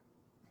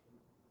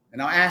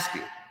 And I'll ask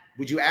you,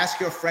 would you ask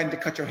your friend to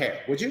cut your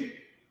hair? Would you?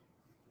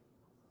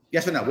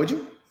 Yes or no? Would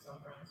you?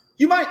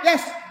 You might,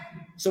 yes.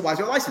 So why's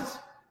your license?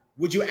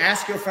 Would you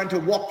ask your friend to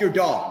walk your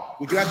dog?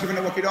 Would you ask your friend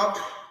to walk your dog?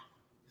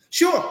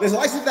 Sure, there's a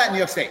license for that in New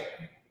York State.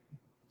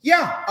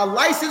 Yeah, a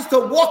license to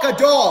walk a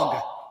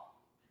dog.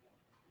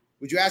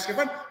 Would you ask your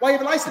friend? Why do you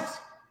have a license?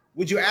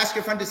 Would you ask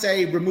your friend to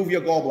say, remove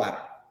your gallbladder?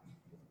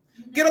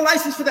 Get a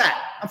license for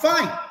that. I'm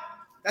fine.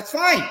 That's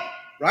fine,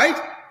 right?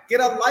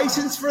 Get a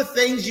license for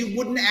things you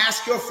wouldn't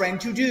ask your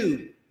friend to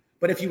do.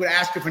 But if you would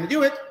ask your friend to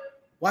do it,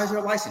 why is there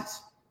a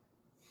license?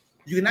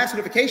 You can have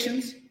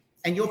certifications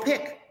and you'll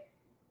pick.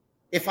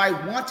 If I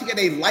want to get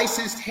a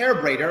licensed hair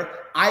braider,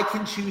 I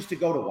can choose to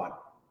go to one.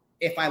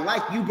 If I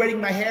like you braiding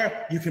my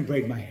hair, you can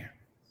braid my hair.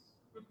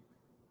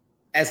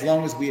 As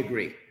long as we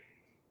agree.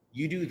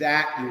 You do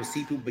that, you will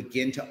see people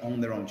begin to own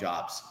their own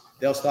jobs.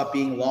 They'll stop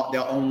being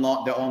their own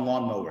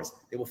lawn mowers.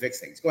 They will fix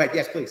things. Go ahead.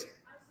 Yes, please.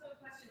 Also a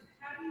question.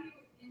 How do you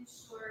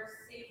ensure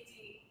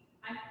safety?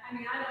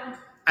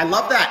 I I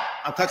love that.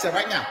 I'll touch that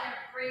right now.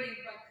 Braiding,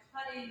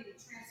 but cutting, the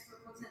transfer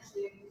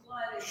potentially of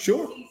blood and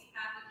sure. disease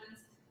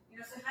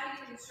pathogens. So how do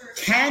you ensure?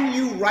 Can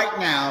you right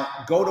now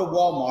go to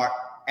Walmart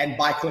and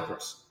buy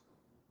clippers?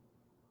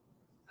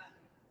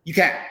 You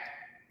can.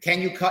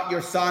 Can you cut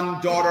your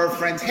son, daughter,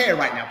 friend's hair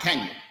right now?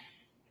 Can you?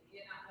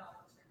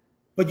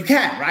 But you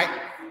can, right?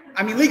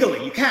 I mean,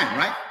 legally, you can,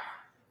 right?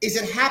 Is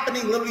it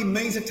happening literally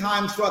millions of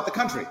times throughout the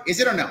country? Is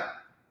it or no?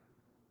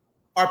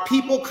 Are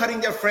people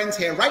cutting their friends'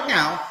 hair right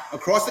now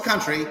across the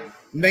country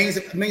millions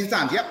of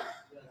times? Yep.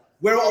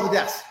 Where are all the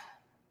deaths?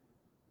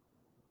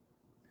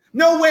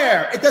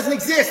 Nowhere. It doesn't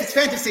exist. It's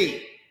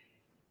fantasy.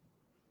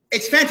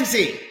 It's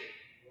fantasy.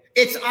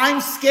 It's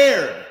I'm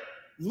scared.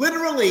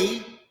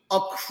 Literally,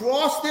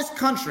 across this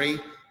country,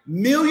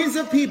 millions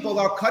of people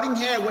are cutting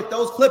hair with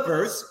those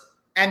clippers,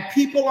 and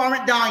people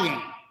aren't dying.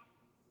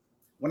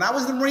 When I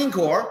was in the Marine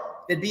Corps,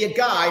 there'd be a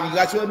guy, and you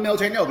guys who are in the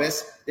military know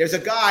this, there's a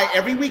guy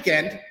every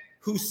weekend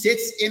who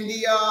sits in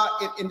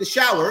the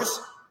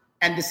showers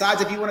and decides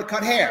if you want to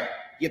cut hair.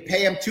 You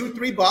pay him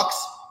 $2-3.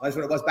 That's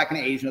what it was back in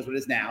the 80s, that's what it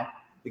is now.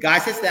 The guy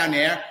sits down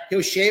there,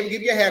 he'll shave and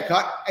give you a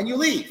haircut, and you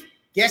leave.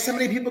 Guess how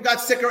many people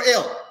got sick or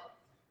ill?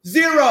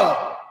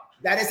 0.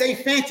 That is a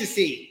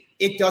fantasy.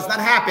 It does not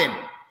happen.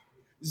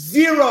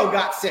 0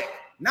 got sick.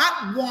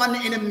 Not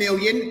 1 in a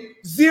million.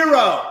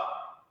 0.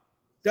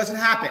 Doesn't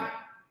happen.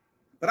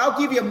 But I'll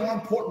give you a more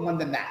important one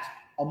than that.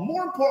 A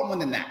more important one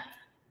than that.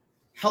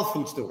 Health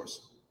food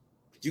stores.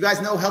 Do you guys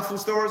know health food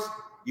stores?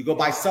 You go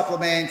buy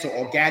supplements or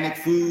organic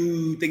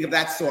food, think of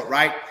that sort,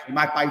 right? You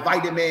might buy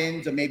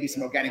vitamins or maybe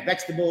some organic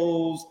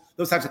vegetables,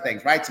 those types of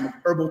things, right? Some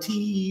herbal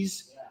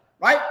teas,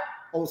 right?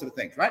 All those sort of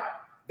things, right?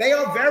 They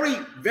are very,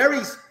 very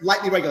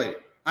lightly regulated.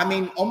 I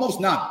mean, almost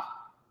none.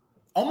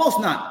 Almost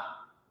none.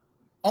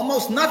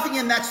 Almost nothing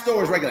in that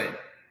store is regulated.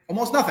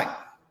 Almost nothing.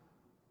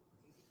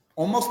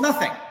 Almost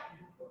nothing.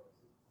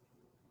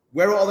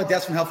 Where are all the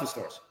deaths from health food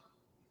stores?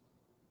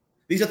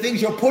 These are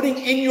things you're putting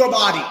in your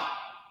body.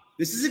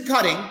 This isn't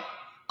cutting.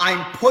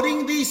 I'm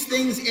putting these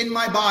things in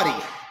my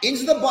body,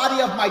 into the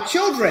body of my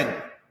children.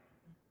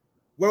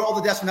 Where are all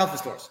the deaths from health food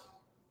stores?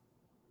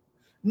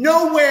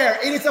 Nowhere.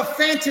 It is a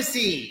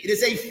fantasy. It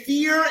is a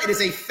fear. It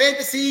is a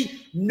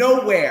fantasy.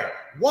 Nowhere.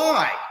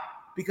 Why?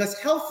 Because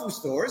health food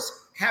stores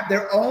have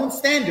their own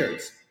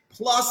standards.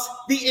 Plus,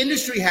 the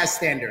industry has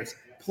standards.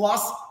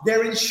 Plus,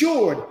 they're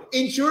insured.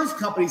 Insurance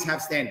companies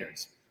have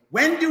standards.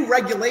 When do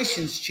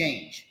regulations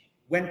change?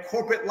 When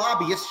corporate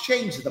lobbyists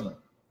change them.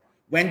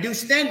 When do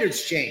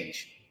standards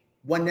change?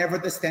 Whenever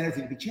the standards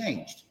need to be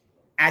changed,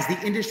 as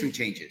the industry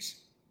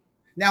changes.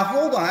 Now,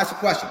 hold on, ask a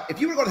question.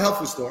 If you were to go to a health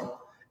food store,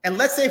 and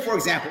let's say, for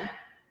example,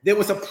 there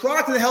was a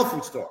product in the health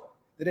food store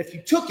that if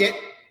you took it,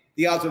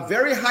 the odds are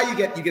very high you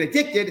get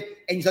addicted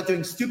and you start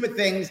doing stupid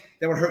things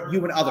that would hurt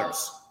you and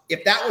others.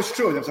 If that was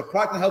true, there was a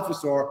product in the health food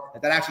store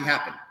that actually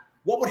happened,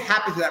 what would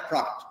happen to that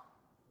product?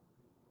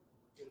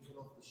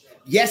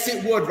 Yes,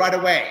 it would right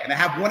away. And I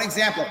have one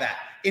example of that.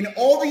 In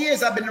all the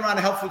years I've been around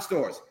the health food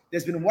stores,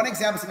 there's been one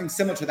example of something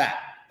similar to that.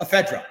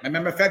 Ephedra.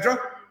 Remember ephedra?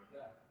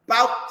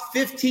 About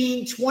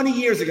 15, 20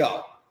 years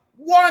ago.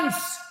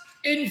 Once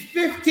in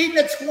 15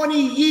 to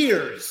 20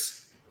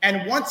 years.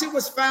 And once it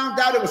was found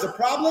out it was a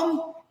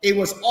problem, it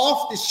was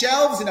off the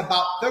shelves in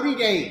about 30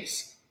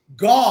 days.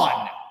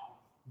 Gone.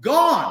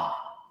 Gone.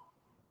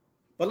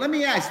 But let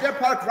me ask, is there a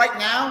product right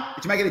now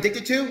that you might get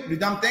addicted to, do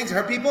dumb things,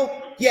 hurt people?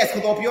 Yes,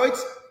 called opioids.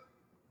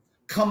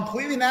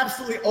 Completely and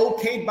absolutely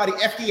okayed by the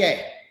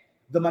FDA,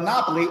 the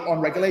monopoly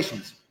on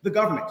regulations, the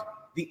government.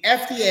 The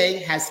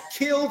FDA has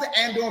killed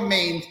and or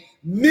maimed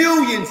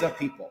millions of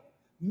people,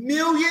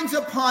 millions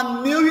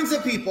upon millions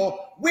of people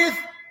with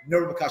no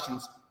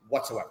repercussions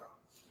whatsoever.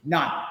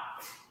 None.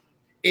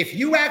 If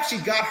you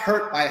actually got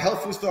hurt by a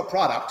health food store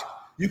product,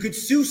 you could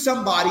sue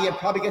somebody and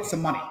probably get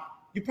some money.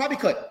 You probably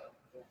could.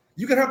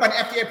 You get hurt by an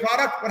FDA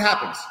product, what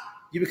happens?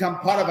 You become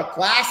part of a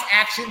class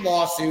action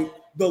lawsuit.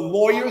 The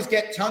lawyers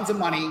get tons of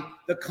money.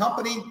 The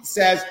company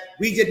says,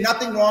 we did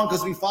nothing wrong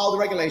because we followed the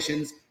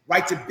regulations,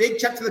 writes a big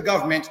check to the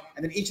government,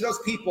 and then each of those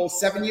people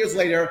 7 years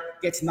later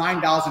gets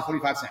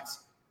 $9.45.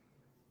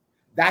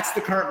 That's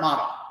the current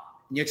model.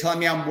 And you're telling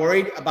me I'm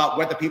worried about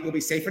whether people will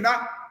be safe or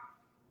not?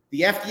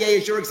 The FDA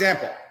is your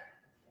example.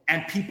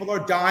 And people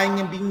are dying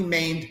and being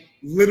maimed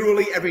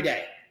literally every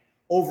day.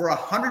 Over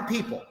 100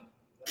 people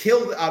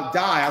kill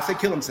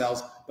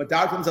themselves, but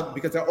die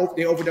because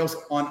they overdose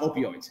on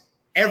opioids.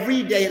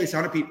 Every day, at least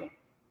 100 people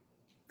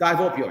die of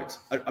opioids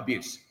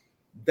abuse.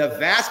 The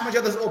vast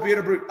majority of this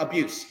opioid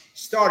abuse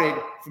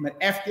started from an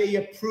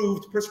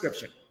FDA-approved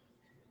prescription.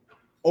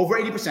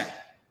 Over 80%.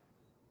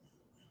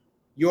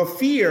 Your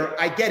fear,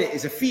 I get it,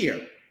 is a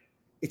fear.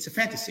 It's a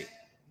fantasy.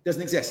 It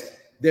doesn't exist.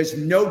 There's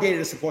no data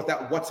to support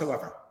that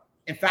whatsoever.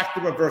 In fact,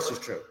 the reverse is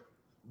true.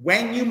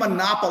 When you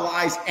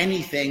monopolize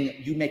anything,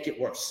 you make it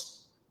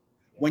worse.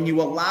 When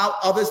you allow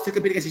others to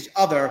compete against each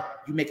other,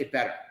 you make it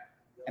better.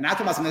 And I'm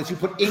talking about something that you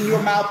put in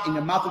your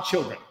mouth of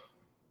children.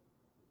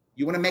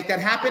 You want to make that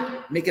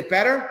happen, make it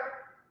better?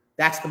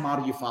 That's the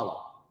model you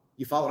follow.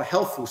 You follow the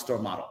health food store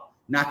model,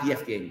 not the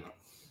FDA model.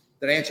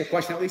 Did I answer your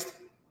question at least?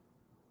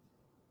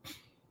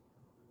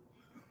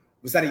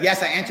 Was that a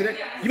yes? I answered it?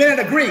 You may not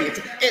agree.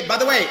 By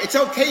the way, it's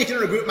okay if you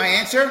don't agree with my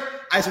answer.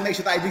 I just want to make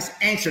sure that I at least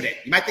answered it.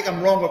 You might think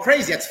I'm wrong or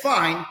crazy. That's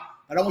fine.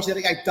 I don't want you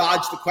to think I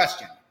dodged the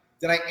question.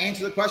 Did I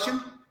answer the question?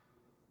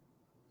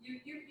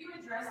 You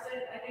addressed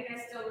it. I think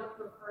I still would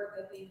prefer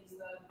that the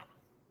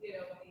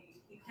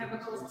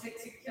chemicals to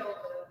kill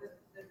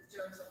the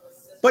germs of the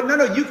system. But no,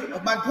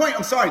 my point,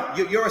 I'm sorry.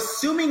 You're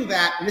assuming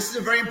that, and this is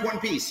a very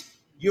important piece.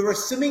 You're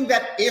assuming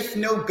that if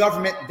no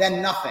government,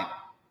 then nothing.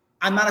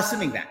 I'm not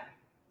assuming that.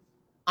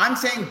 I'm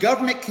saying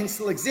government can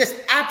still exist,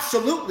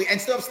 absolutely,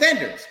 and still have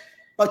standards,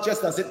 but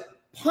just doesn't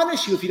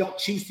punish you if you don't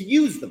choose to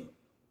use them.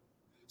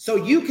 So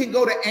you can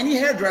go to any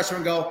hairdresser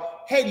and go,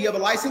 hey, do you have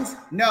a license?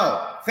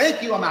 No.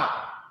 Thank you, I'm out.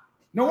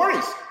 No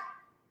worries.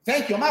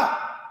 Thank you, I'm out.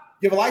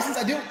 You have a license?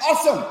 I do?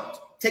 Awesome.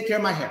 Take care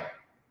of my hair.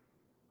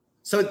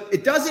 So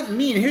it doesn't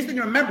mean, here's the thing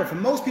to remember, for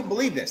most people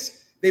believe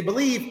this. They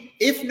believe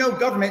if no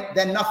government,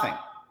 then nothing.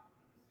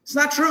 It's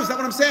not true. It's not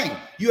what I'm saying.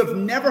 You have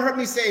never heard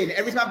me say, and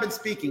every time I've been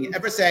speaking,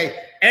 ever say,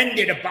 end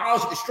it,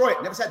 abolish it, destroy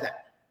it. Never said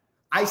that.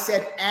 I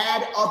said,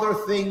 add other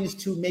things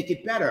to make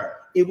it better.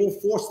 It will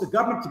force the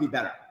government to be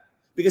better.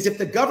 Because if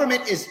the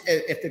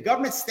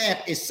government stamp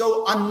is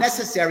so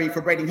unnecessary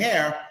for braiding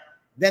hair,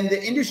 then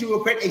the industry will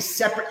create a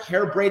separate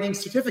hair braiding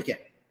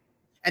certificate.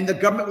 And the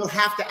government will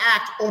have to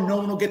act or no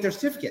one will get their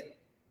certificate.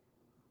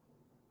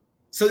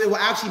 So they will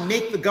actually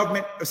make the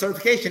government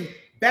certification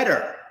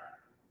better.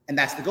 And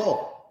that's the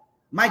goal.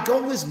 My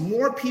goal is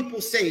more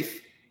people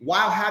safe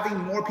while having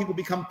more people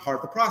become part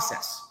of the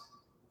process.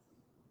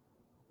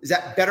 Is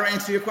that better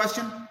answer your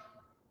question?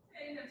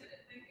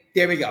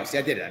 There we go. See,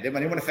 I did it. I didn't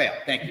want to fail.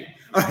 Thank you.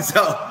 All right,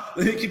 so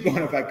let me keep going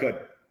if I could.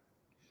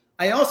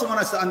 I also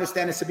want us to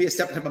understand this to be a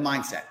separate type of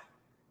mindset.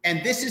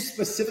 And this is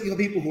specifically for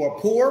people who are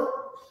poor,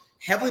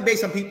 heavily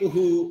based on people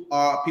who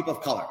are people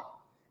of color.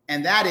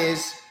 And that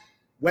is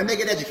when they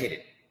get educated,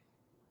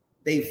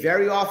 they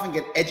very often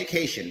get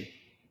education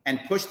and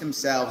push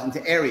themselves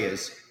into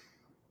areas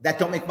that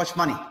don't make much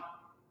money,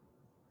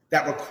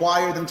 that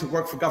require them to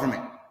work for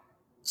government.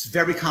 It's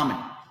very common.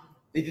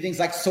 They do things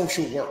like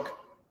social work.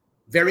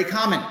 Very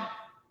common.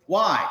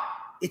 Why?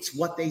 It's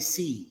what they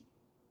see.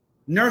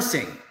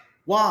 Nursing.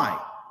 Why?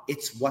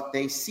 It's what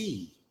they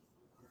see.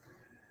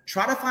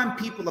 Try to find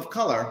people of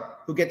color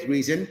who get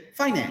degrees in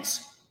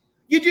finance.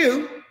 You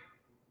do.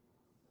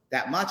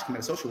 That much can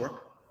be social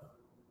work.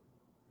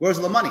 Where's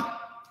the money?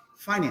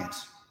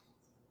 Finance.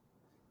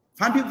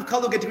 Find people of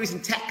color who get degrees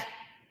in tech.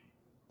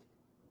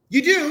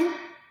 You do.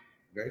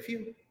 Very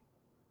few.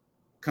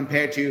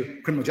 Compared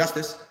to criminal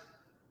justice.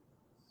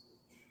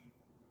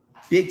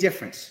 Big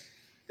difference.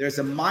 There's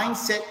a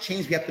mindset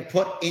change we have to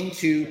put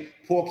into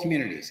poor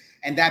communities.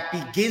 And that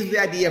begins with the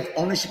idea of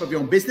ownership of your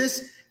own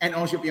business and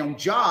ownership of your own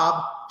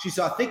job. So you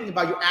start thinking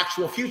about your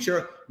actual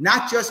future,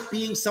 not just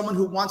being someone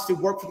who wants to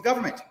work for the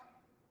government.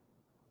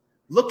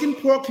 Look in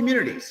poor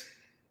communities.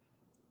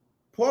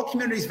 Poor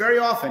communities very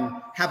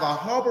often have a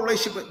horrible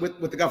relationship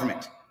with the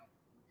government.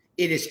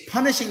 It is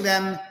punishing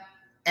them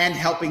and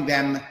helping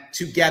them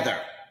together.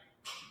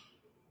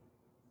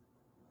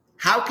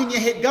 How can you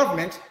hate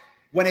government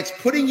when it's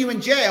putting you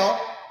in jail,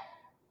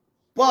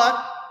 but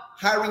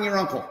hiring your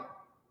uncle?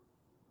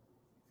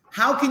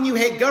 How can you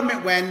hate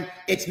government when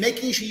it's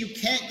making sure you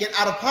can't get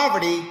out of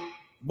poverty,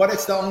 but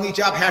it's the only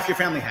job half your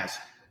family has?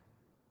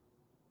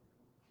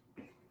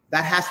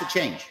 That has to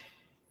change.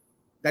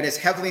 That is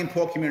heavily in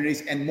poor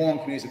communities and more in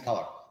communities of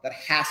color. That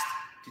has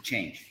to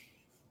change.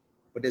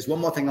 But there's one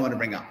more thing I want to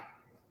bring up.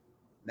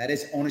 That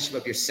is ownership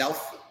of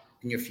yourself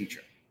and your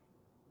future.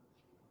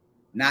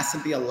 Not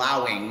simply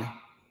allowing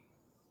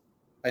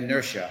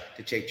inertia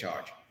to take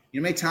charge. You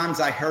know how many times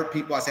I heard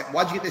people, I said,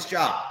 why'd you get this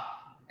job?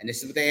 And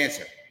this is what they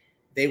answer.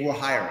 They were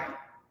hiring.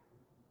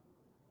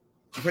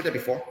 You've heard that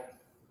before.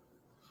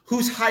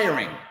 Who's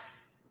hiring?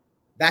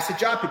 That's the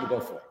job people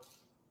go for.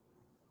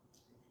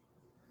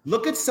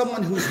 Look at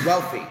someone who's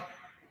wealthy.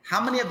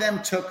 How many of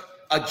them took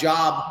a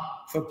job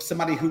for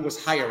somebody who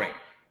was hiring?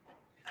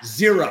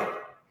 Zero.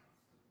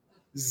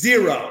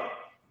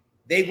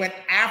 They went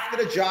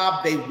after the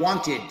job they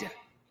wanted.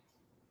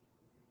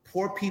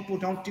 Poor people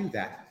don't do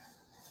that.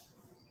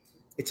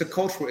 It's a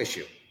cultural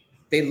issue.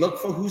 They look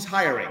for who's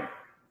hiring,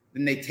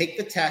 then they take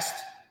the test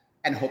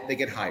and hope they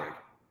get hired.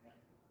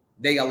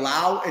 They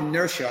allow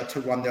inertia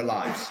to run their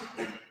lives.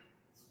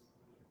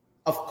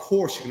 Of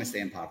course you're going to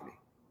stay in poverty.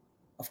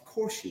 Of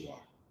course you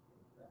are.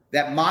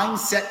 That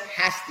mindset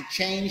has to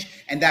change,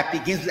 and that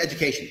begins with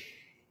education.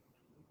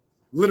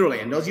 Literally,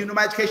 and those of you who know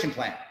my education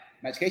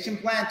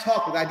plan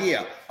talked with the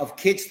idea of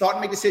kids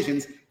starting to make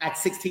decisions at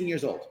 16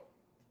 years old.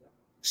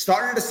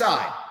 Starting to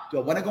decide, do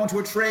I want to go into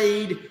a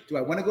trade? Do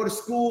I want to go to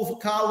school for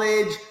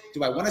college?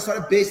 Do I want to start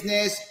a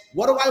business?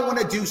 What do I want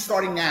to do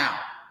starting now?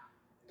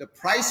 The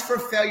price for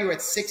failure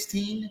at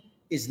 16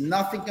 is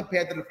nothing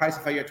compared to the price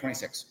of failure at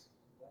 26.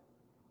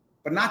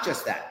 But not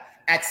just that.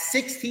 At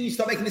 16, you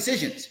start making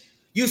decisions.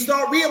 You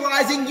start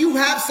realizing you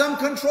have some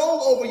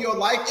control over your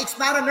life. It's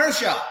not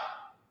inertia.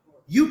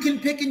 You can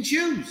pick and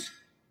choose.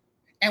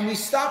 And we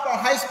stop our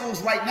high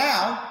schools right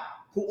now,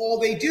 who all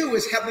they do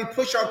is heavily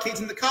push our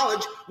kids into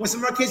college when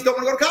some of our kids don't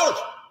want to go to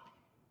college.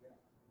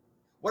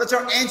 What is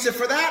our answer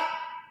for that?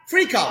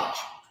 Free college.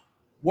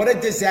 What a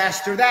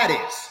disaster that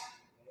is.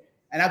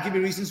 And I'll give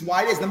you reasons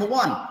why it is. Number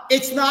one,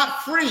 it's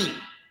not free.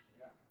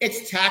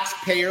 It's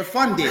taxpayer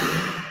funded.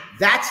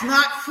 That's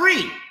not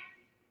free.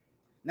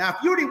 Now,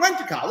 if you already went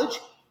to college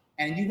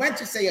and you went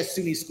to, say, a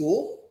SUNY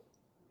school,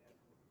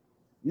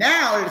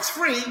 now that it's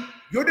free,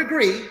 your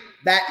degree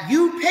that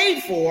you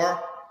paid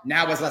for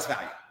now has less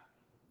value.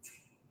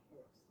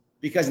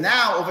 Because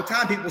now, over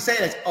time, people say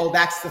that, oh,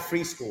 that's the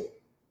free school.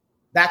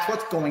 That's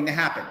what's going to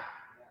happen.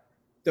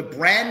 The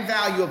brand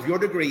value of your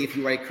degree, if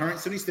you are a current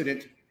SUNY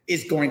student,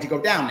 is going to go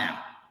down now.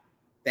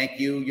 Thank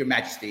you, Your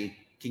Majesty,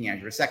 King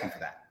Andrew II, for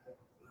that.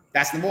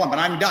 That's number one, but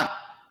I'm done.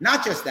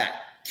 Not just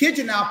that. Kids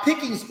are now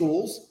picking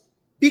schools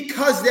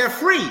because they're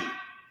free.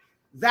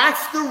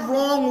 That's the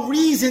wrong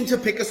reason to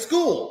pick a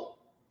school.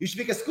 You should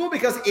pick a school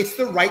because it's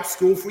the right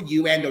school for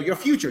you and or your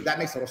future. That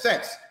makes total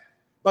sense.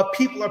 But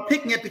people are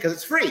picking it because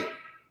it's free.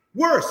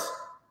 Worse,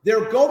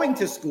 they're going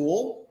to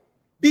school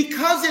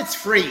because it's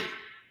free,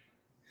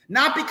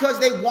 not because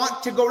they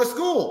want to go to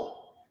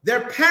school.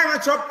 Their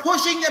parents are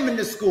pushing them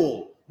into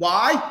school.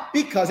 Why?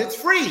 Because it's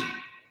free.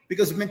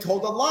 Because we've been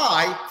told a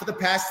lie for the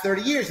past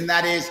 30 years, and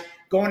that is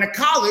going to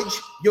college,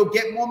 you'll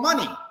get more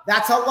money.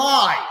 That's a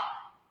lie.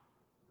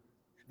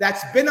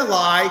 That's been a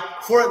lie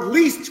for at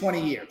least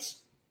 20 years.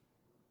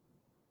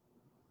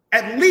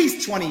 At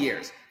least 20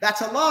 years.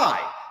 That's a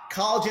lie.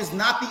 College is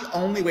not the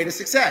only way to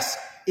success.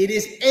 It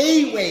is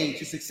a way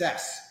to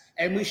success.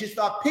 And we should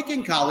stop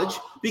picking college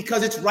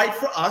because it's right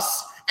for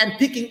us and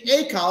picking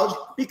a college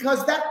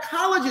because that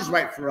college is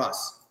right for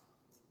us.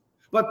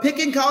 But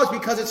picking college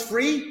because it's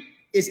free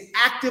is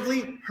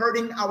actively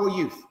hurting our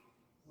youth.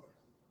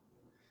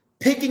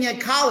 Picking a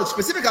college,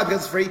 specific college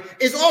because it's free,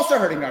 is also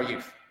hurting our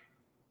youth.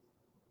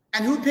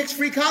 And who picks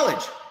free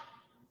college?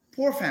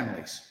 Poor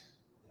families.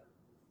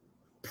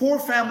 Poor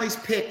families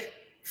pick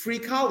free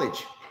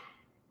college.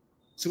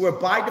 So we're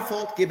by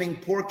default giving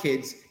poor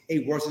kids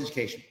a worse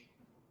education.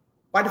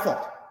 By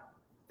default.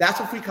 That's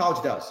what free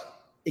college does.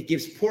 It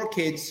gives poor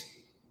kids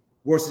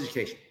worse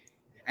education.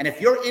 And if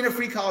you're in a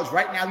free college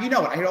right now, you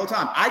know it. I hear it all the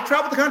time. I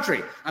travel the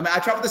country. I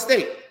travel the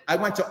state. I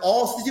went to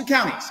all 62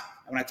 counties.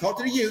 And when I talk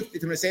to the youth, they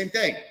tell me the same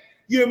thing.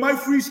 Yeah, my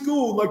free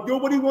school, like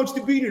nobody wants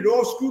to be there. They're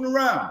all screwing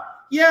around.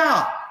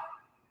 Yeah.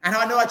 And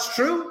how I know that's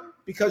true?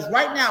 Because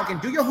right now, you can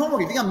do your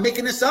homework. You think I'm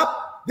making this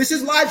up? This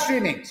is live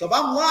streaming. So if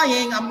I'm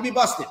lying, I'm going to be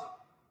busted.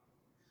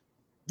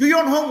 Do your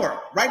own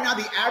homework. Right now,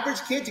 the average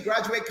kid to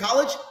graduate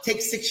college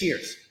takes 6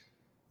 years.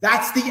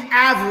 That's the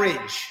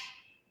average.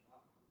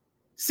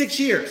 6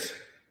 years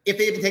if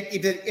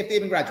they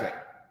even graduate.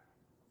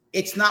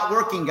 It's not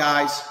working,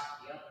 guys.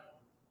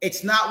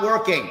 It's not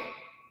working.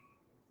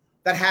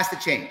 That has to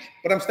change.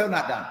 But I'm still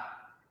not done.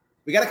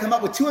 We got to come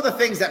up with two other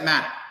things that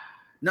matter.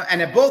 No,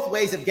 and they're both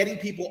ways of getting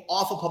people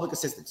off of public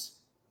assistance.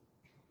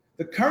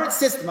 The current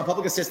system of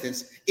public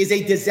assistance is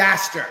a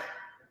disaster.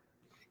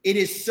 It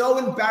is so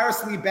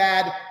embarrassingly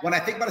bad. When I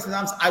think about it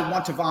sometimes, I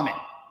want to vomit.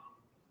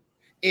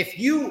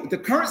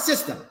 The current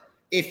system,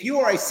 if you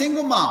are a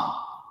single mom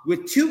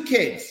with 2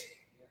 kids,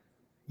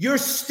 you're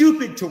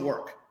stupid to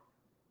work.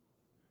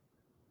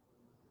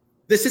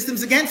 The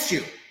system's against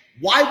you.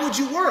 Why would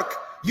you work?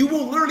 You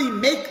will literally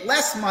make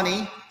less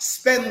money,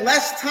 spend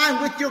less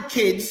time with your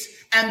kids,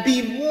 and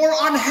be more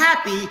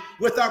unhappy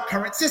with our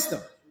current system.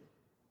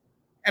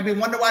 And we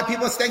wonder why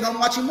people are staying home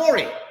watching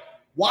Maury.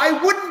 Why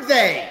wouldn't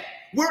they?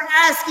 We're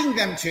asking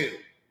them to.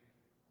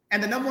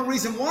 And the number one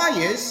reason why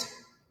is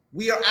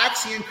we are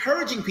actually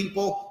encouraging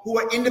people who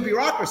are in the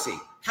bureaucracy.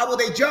 How are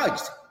they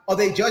judged? Are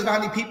they judged by how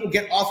many people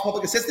get off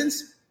public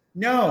assistance?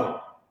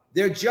 No.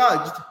 They're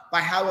judged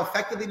by how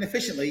effectively and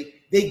efficiently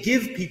they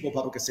give people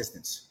public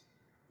assistance.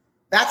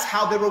 That's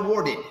how they're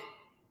rewarded.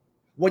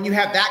 When you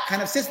have that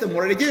kind of system,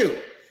 what do they do?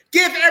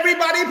 Give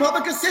everybody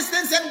public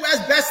assistance and as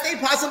best they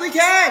possibly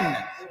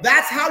can.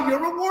 That's how you're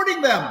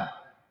rewarding them.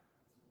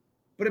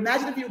 But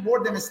imagine if you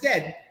reward them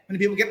instead when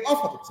people get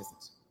off public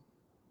assistance.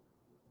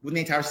 Wouldn't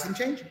the entire system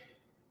change?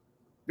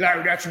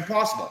 That's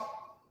impossible.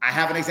 I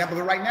have an example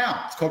of it right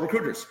now. It's called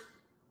recruiters.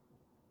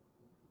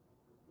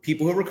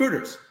 People who are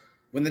recruiters.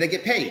 When do they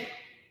get paid?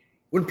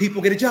 When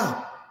people get a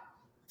job.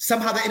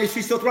 Somehow the industry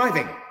is still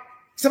thriving.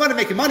 Somehow they're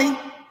making money.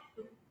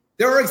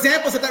 There are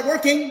examples of that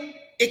working.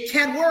 It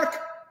can work.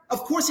 Of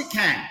course it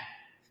can.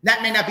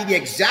 That may not be the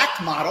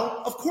exact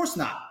model. Of course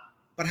not.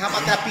 But how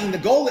about that being the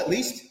goal at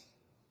least?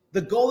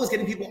 The goal is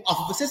getting people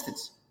off of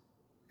assistance.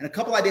 And a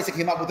couple ideas that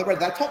came up with the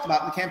that I talked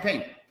about in the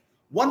campaign.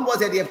 One was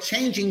the idea of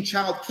changing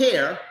child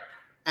care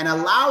and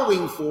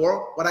allowing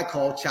for what I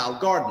call child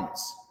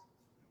gardens.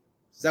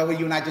 Is that what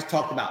you and I just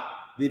talked about?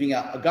 Leaving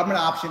a government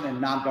option and a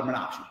non-government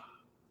option.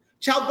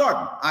 Child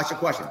garden. I'll ask you a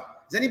question.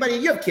 Does anybody,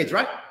 you have kids,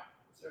 right?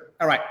 Sure.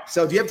 All right.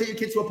 So do you ever take your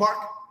kids to a park?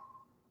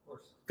 Of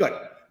course. Good.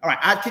 All right.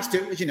 I have kids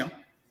too, as you know.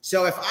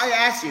 So if I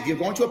asked you, if you're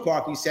going to a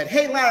park and you said,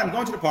 hey, Larry, I'm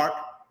going to the park.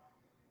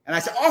 And I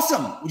said,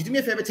 awesome. Would you do me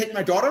a favor, take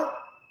my daughter?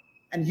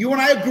 And you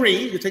and I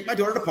agree, you take my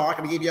daughter to the park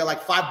and I give you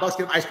like $5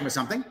 to get ice cream or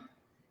something.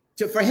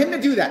 For him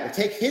to do that,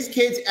 to take his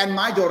kids and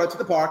my daughter to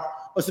the park,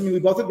 assuming we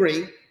both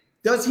agree,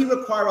 does he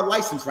require a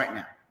license right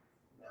now?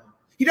 No.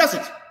 He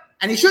doesn't.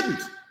 And he shouldn't,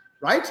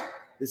 right?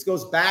 This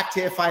goes back to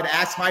if I'd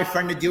asked my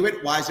friend to do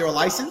it, why is there a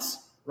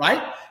license,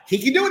 right? He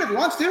can do it if he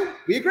wants to.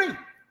 We agree.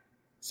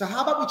 So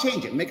how about we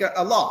change it, make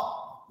a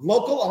law,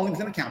 local only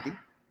within a county,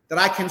 that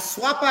I can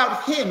swap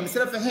out him,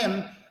 instead of for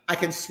him, I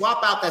can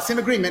swap out that same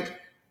agreement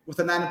with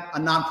a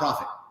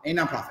nonprofit.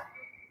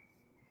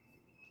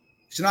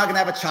 So now I'm going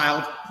to have a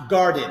child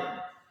garden.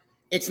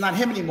 It's not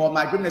him anymore.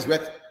 My agreement is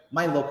with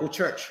my local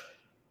church,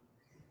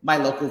 my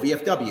local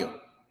VFW,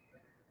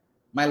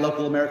 my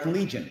local American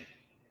Legion,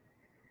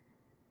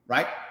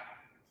 right?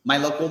 My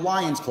local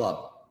Lions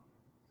Club,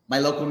 my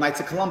local Knights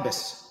of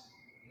Columbus,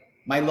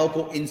 my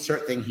local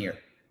insert thing here.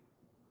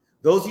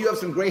 Those of you who have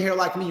some gray hair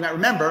like me, you might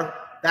remember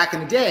back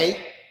in the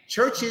day,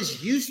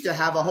 churches used to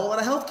have a whole lot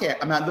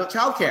of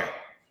child care.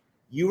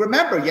 You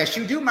remember, yes,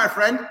 you do, my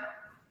friend.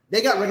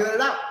 They got regulated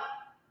out.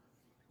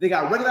 They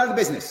got regulated out of the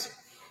business.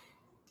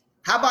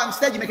 How about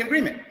instead you make an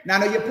agreement? Now I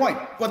know your point.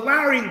 But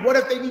Larry, what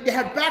if they need to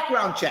have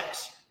background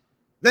checks?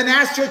 Then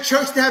ask your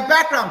church to have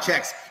background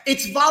checks.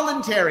 It's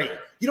voluntary.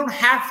 You don't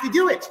have to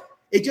do it.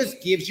 It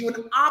just gives you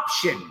an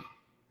option.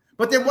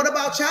 But then what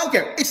about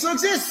childcare? It still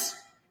exists.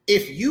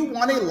 If you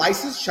want a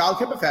licensed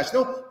childcare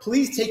professional,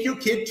 please take your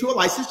kid to a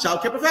licensed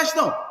childcare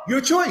professional.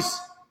 Your choice.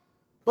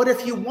 But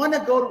if you want to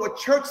go to a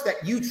church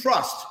that you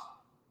trust,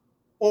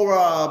 or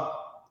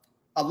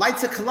a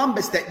Lights of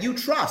Columbus that you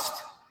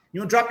trust, you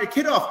want to drop your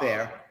kid off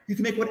there, you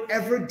can make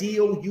whatever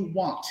deal you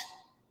want.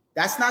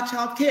 That's not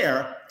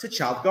childcare, it's a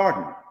child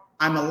garden.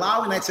 I'm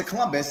allowing Knights of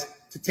Columbus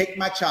to take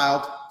my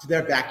child to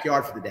their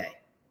backyard for the day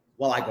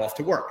while I go off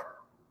to work.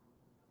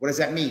 What does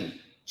that mean?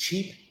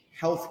 Cheap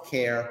health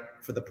care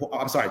for the poor.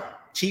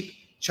 Cheap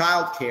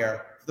child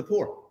care for the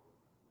poor.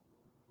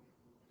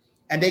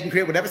 And they can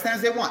create whatever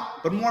standards they want.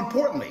 But more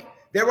importantly,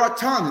 there are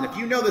tons, and if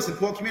you know this in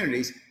poor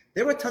communities,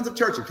 there are tons of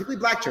churches, particularly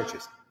black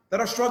churches, that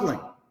are struggling.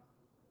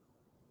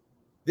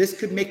 This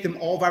could make them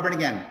all vibrant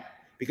again.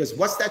 Because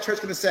what's that church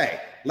going to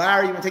say?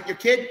 Larry, you want to take your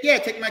kid? Yeah,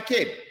 take my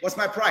kid. What's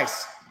my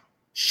price?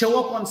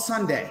 Show up on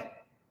Sunday.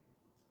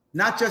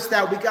 Not just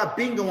that, we got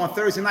bingo on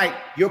Thursday night.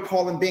 You're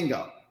calling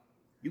bingo.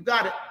 You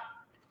got it.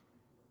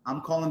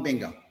 I'm calling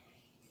bingo.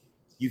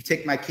 You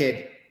take my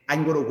kid. I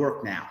can go to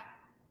work now.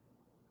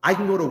 I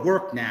can go to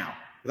work now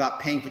without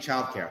paying for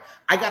childcare.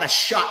 I got a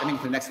shot at making it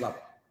to the next level.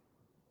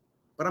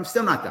 But I'm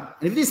still not done.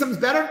 And if you think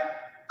something's better,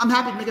 I'm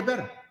happy to make it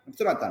better. I'm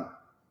still not done.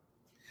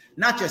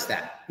 Not just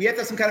that. We have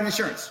to have some kind of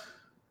insurance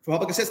for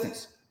public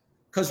assistance.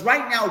 Because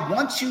right now,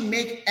 once you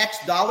make X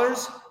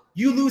dollars,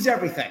 you lose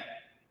everything.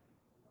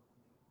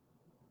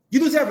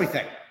 You lose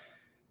everything.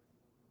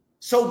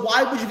 So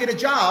why would you get a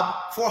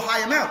job for a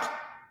high amount?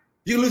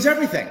 You lose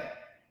everything.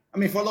 I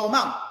mean, for a low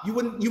amount. You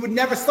would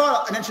never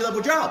start an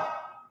entry-level job.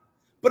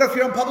 But if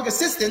you're on public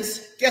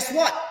assistance, guess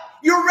what?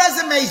 Your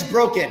resume's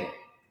broken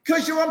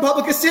because you're on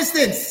public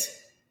assistance.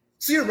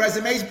 So your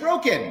resume's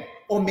broken.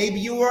 Or maybe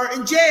you were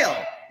in jail.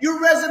 Your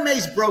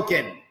resume's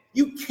broken.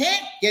 You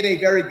can't get a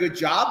very good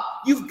job.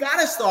 You've got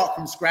to start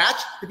from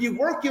scratch. If you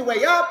work your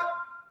way up,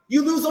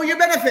 you lose all your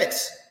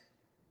benefits.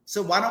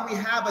 So why don't we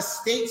have a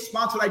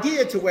state-sponsored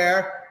idea to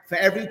where for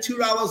every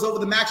 $2 over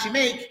the max you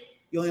make,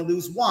 you only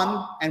lose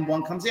one and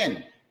one comes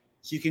in.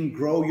 So you can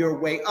grow your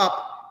way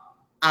up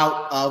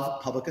out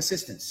of public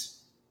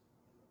assistance.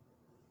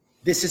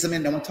 This is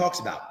something no one talks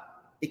about.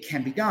 It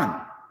can be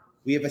done.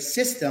 We have a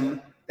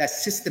system that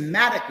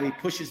systematically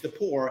pushes the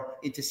poor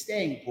into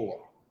staying poor.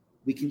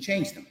 We can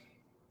change them.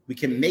 We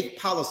can make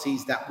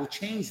policies that will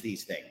change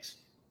these things.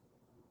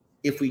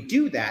 If we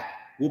do that,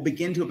 we'll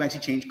begin to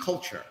eventually change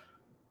culture.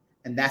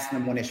 And that's the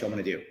number one issue I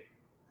want to do.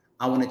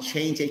 I want to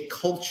change a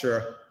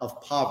culture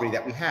of poverty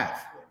that we have.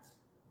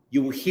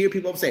 You will hear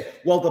people say,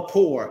 well, the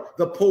poor,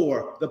 the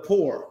poor, the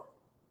poor,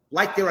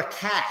 like they're a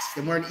caste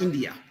and we're in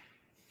India.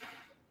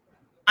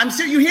 I'm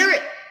sure you hear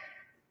it.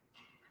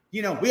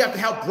 You know, we have to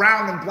help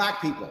brown and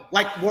black people,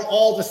 like we're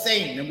all the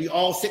same and we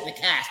all sit in a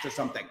caste or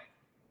something.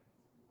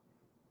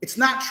 It's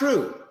not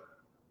true.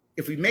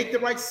 If we make the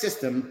right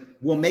system,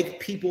 we'll make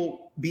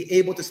people be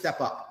able to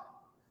step up.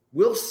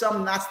 Will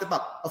some not step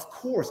up? Of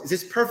course. Is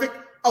this perfect?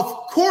 Of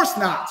course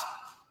not.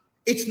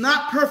 It's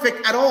not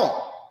perfect at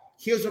all.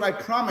 Here's what I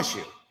promise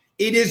you.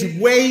 It is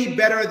way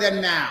better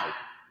than now.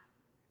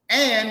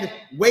 And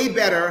way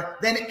better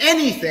than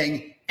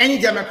anything any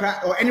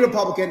Democrat or any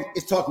Republican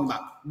is talking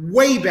about.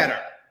 Way better.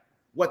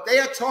 What they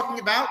are talking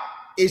about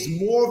is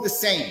more of the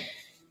same.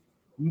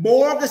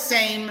 More of the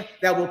same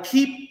that will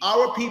keep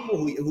our people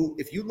who,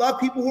 if you love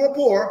people who are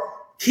poor,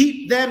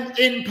 keep them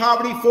in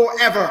poverty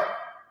forever.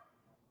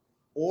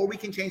 Or we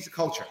can change the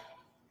culture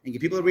and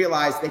get people to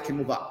realize they can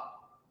move up.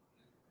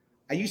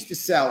 I used to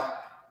sell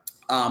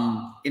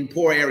in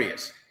poor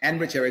areas and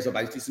rich areas, but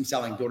I used to do some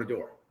selling door to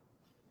door.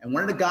 And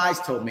one of the guys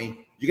told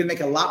me, you're going to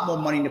make a lot more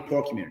money in the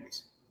poor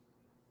communities.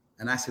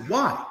 And I said,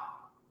 why?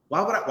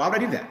 Why would I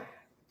do that?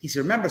 He said,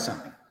 remember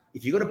something.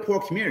 If you go to poor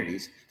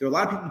communities, there are a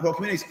lot of people in poor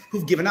communities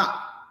who've given up.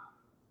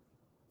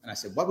 And I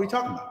said, what were you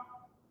talking about?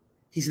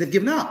 He said, they've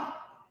given up.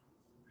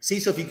 See,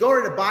 so if you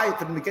go to buy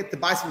for them to get to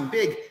buy something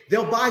big,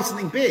 they'll buy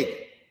something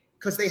big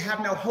because they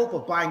have no hope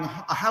of buying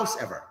a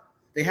house ever.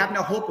 They have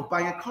no hope of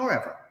buying a car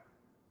ever.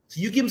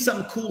 So you give them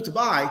something cool to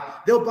buy,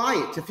 they'll buy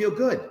it to feel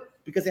good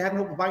because they have no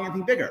hope of buying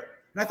anything bigger.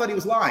 And I thought he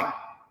was lying.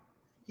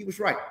 He was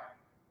right.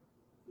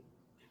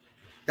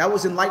 That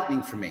was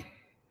enlightening for me.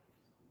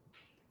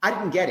 I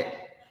didn't get it,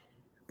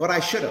 but I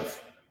should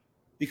have.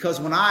 Because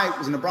when I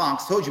was in the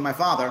Bronx, told you my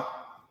father,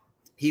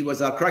 he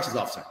was a corrections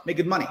officer, made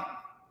good money.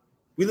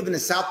 We lived in the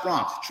South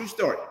Bronx, true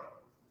story.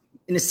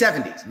 In the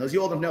 70s, and those of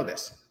you all don't know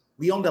this,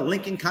 we owned a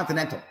Lincoln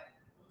Continental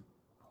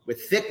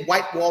with thick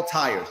white wall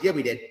tires. Yeah,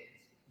 we did.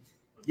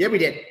 Yeah, we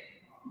did.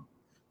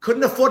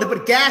 Couldn't afford to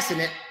put gas in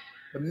it,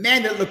 but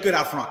man, did it look good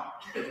out front.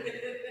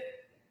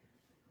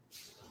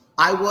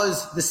 I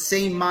was the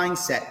same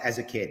mindset as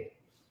a kid.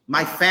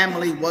 My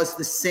family was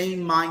the same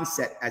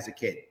mindset as a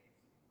kid.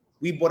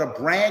 We bought a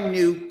brand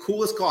new,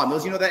 coolest car. And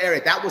those of you know that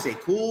area, that was a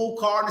cool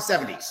car in the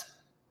 70s.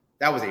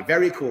 That was a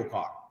very cool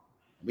car.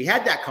 We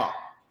had that car,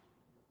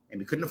 and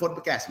we couldn't afford to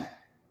put gas in it.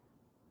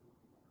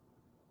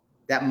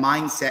 That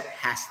mindset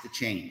has to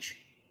change.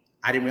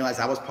 I didn't realize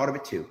I was part of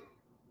it too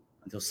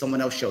until someone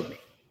else showed me.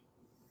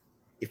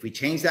 If we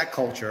change that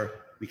culture,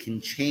 we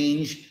can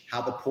change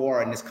how the poor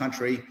are in this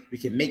country. We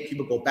can make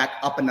people go back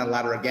up in the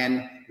ladder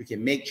again. We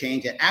can make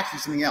change and actually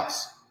something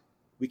else.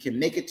 We can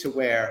make it to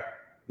where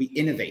we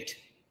innovate,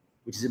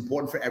 which is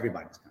important for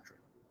everybody in this country.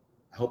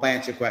 I hope I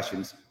answered your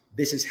questions.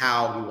 This is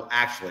how we will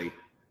actually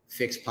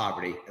fix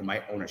poverty, and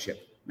my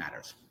ownership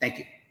matters. Thank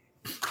you.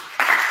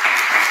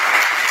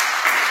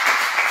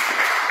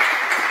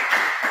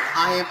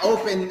 I am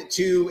open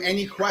to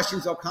any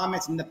questions or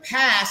comments. In the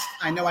past,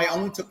 I know I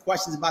only took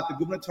questions about the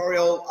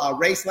gubernatorial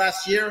race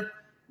last year.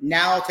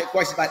 Now I'll take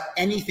questions about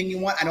anything you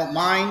want. I don't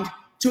mind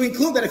to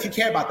include that if you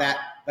care about that,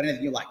 but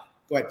anything you like.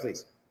 Go ahead,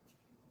 please.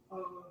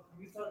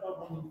 We thought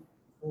about running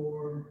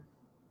for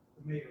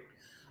the mayor.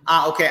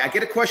 Okay, I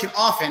get a question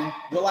often.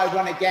 Will I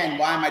run again?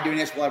 Why am I doing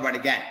this? Will I run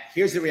again?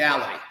 Here's the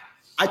reality.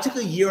 I took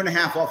a year and a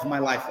half off of my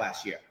life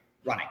last year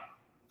running.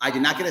 I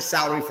did not get a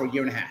salary for a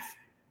year and a half.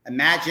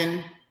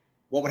 Imagine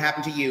what would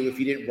happen to you if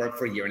you didn't work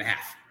for a year and a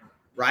half,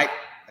 right?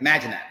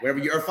 Imagine that. Wherever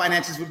your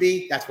finances would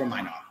be, that's where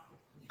mine are.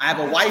 I have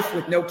a wife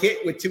with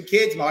with 2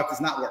 kids. My wife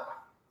does not work.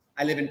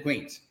 I live in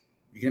Queens.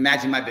 You can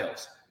imagine my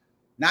bills.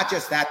 Not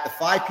just that, the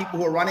 5 people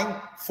who are running,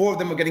 4 of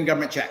them were getting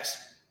government checks.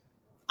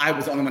 I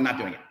was the only one not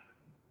doing it.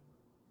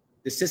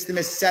 The system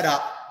is set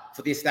up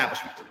for the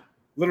establishment.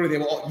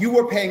 Literally, you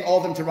were paying all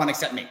of them to run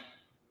except me.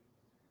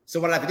 So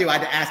what I had to do, I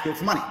had to ask people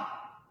for money.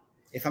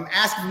 If I'm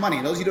asking for money,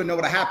 and those of you who don't know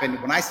what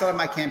happened, when I started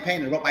my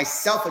campaign, I wrote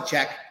myself a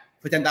check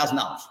for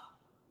 $10,000.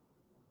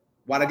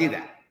 Why'd I do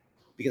that?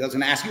 Because I was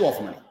going to ask you all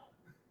for money.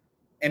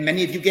 And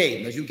many of you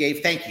gave. Those of you gave,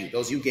 thank you.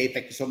 Those of you gave,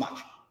 thank you so much.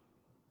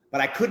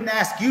 But I couldn't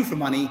ask you for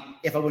money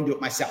if I wouldn't do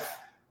it myself.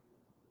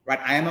 Right?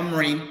 I am a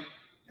Marine,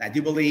 and I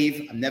do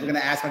believe I'm never going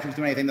to ask my troops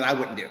to do anything that I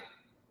wouldn't do.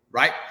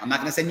 Right? I'm not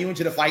going to send you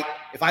into the fight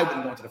if I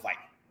wouldn't go into the fight.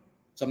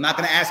 So I'm not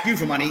going to ask you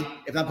for money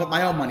if I put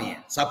my own money in.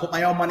 So I put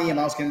my own money in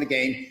my own skin in the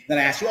game, then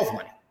I ask you all for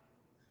money.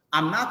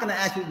 I'm not going to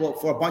ask you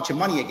for a bunch of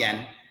money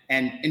again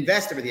and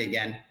invest everything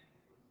again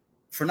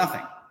for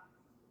nothing.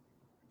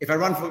 If I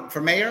run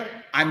for mayor,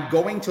 I'm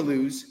going to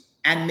lose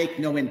and make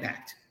no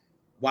impact.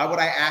 Why would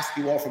I ask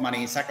you all for money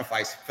and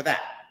sacrifice for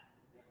that?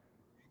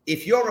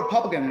 If you're a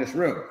Republican in this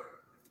room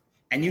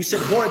and you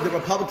supported the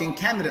Republican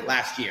candidate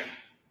last year,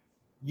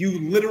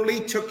 you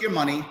literally took your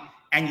money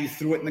and you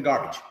threw it in the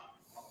garbage.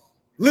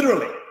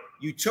 Literally,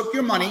 you took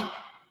your money,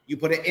 you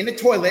put it in the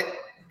toilet,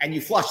 and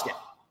you flushed it.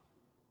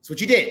 That's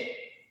what you did.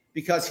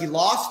 Because he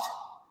lost,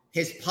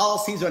 his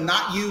policies are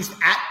not used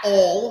at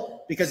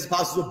all because his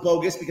policies were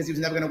bogus because he was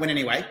never going to win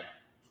anyway.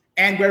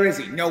 And where is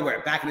he?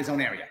 Nowhere, back in his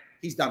own area.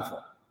 He's done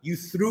for. You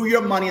threw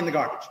your money in the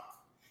garbage.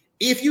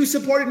 If you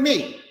supported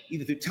me,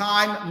 either through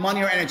time,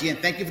 money, or energy, and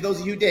thank you for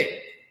those of you who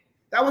did,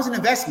 that was an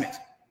investment.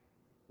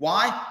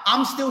 Why?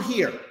 I'm still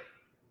here.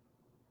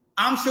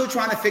 I'm still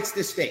trying to fix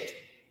this state.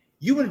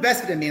 You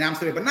invested in me and I'm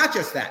still here, but not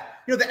just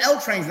that. You know, the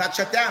L train's not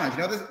shut down. Did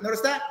you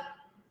notice that?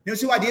 You know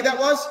whose idea that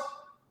was?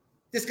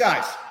 This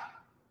guy's.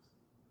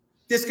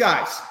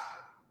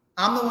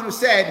 I'm the one who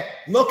said,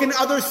 look in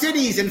other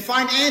cities and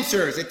find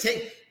answers.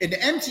 In the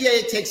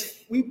MTA,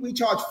 we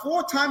charge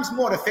 4 times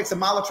more to fix a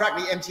mile of track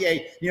in the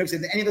MTA, New York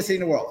City, than any other city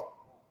in the world.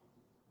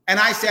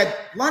 And I said,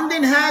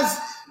 London has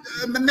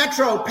a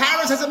metro,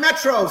 Paris has a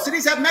metro,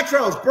 cities have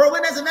metros,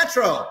 Berlin has a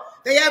metro.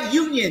 They have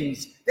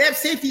unions, they have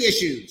safety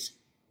issues.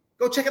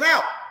 Go check it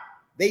out.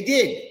 They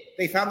did.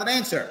 They found an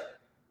answer.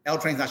 L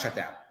train's not shut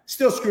down.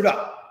 Still screwed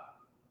up,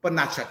 but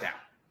not shut down.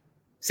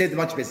 Saved a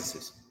bunch of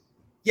businesses.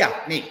 Yeah,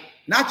 me.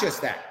 Not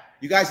just that.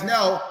 You guys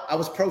know I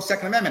was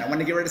pro-Second Amendment. I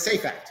wanted to get rid of the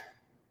SAFE Act.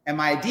 And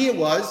my idea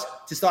was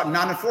to start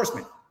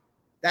non-enforcement.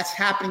 That's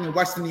happening in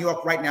Western New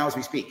York right now as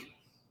we speak.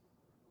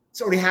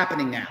 It's already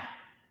happening now.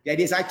 The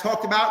ideas I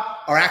talked about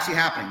are actually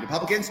happening.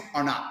 Republicans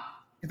are not.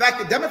 In fact,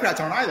 the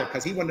Democrats aren't either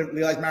because he wanted to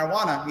legalize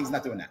marijuana. He's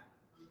not doing that.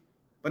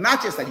 But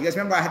not just that. You guys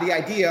remember I had the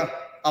idea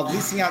of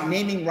leasing out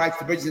naming rights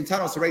to bridges and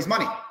tunnels to raise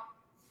money.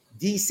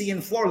 DC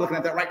and Florida are looking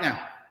at that right now.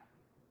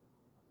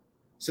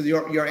 So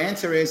your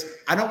answer is,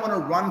 I don't want to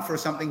run for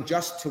something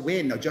just to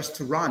win or just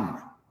to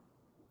run.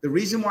 The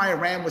reason why I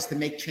ran was to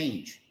make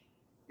change.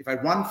 If I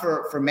run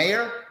for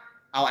mayor,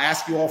 I'll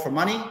ask you all for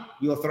money.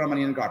 You'll throw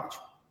money in the garbage.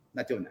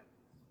 Not doing that.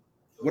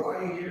 So why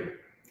are you here?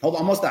 Hold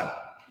on, almost done.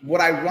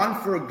 Would I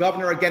run for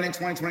governor again in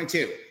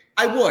 2022?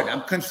 I would.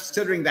 I'm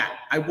considering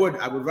that. I would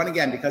run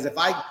again because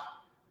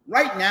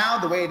right now,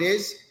 the way it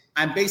is,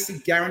 I'm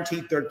basically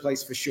guaranteed 3rd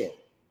place for sure.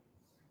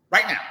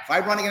 Right now, if I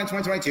run again in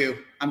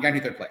 2022, I'm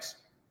guaranteed 3rd place.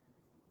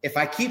 If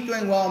I keep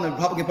doing well and the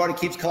Republican Party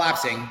keeps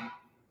collapsing,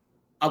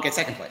 I'll get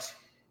 2nd place.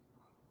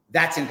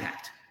 That's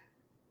impact.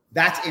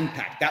 That's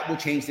impact. That will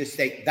change this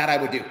state. That I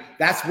would do.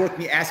 That's worth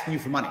me asking you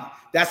for money.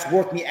 That's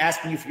worth me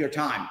asking you for your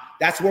time.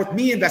 That's worth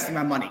me investing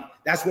my money.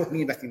 That's worth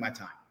me investing my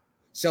time.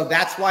 So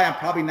that's why I'm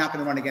probably not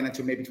going to run again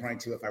until maybe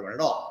 22 if I run at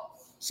all.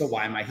 So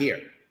why am I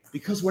here?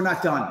 Because we're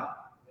not done.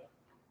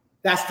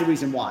 That's the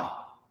reason why.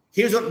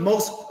 Here's what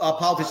most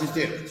politicians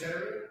do.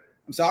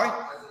 I'm sorry?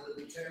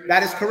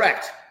 That is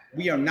correct.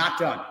 We are not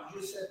done.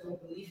 You just said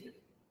don't believe it.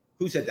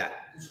 Who said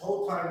that? This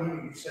whole time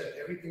here, you said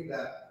everything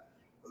that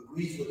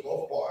agrees with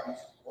both parties,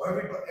 or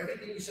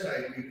everything you said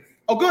I agree with.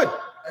 Oh, good.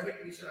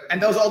 Everything you said I agree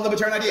And those are all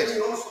libertarian with. ideas.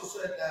 You also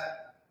said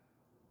that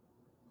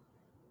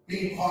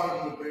being part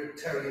of the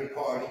Libertarian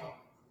Party,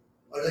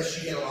 unless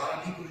you get a lot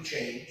of people to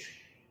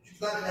change,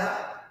 it's not going to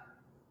happen.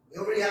 We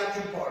already have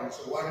two parties,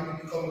 so why don't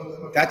you become a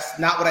Libertarian? That's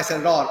not what I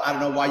said at all. I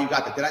don't know why you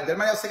got that. Did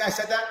anybody else think I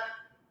said that?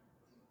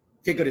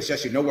 Okay, good. It's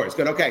just you. No worries.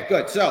 Good. Okay,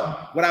 good. So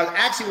what I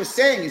actually was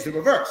saying is the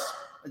reverse.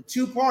 The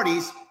two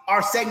parties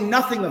are saying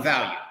nothing of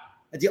value.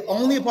 The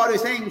only party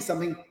who's saying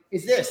something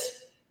is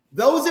this.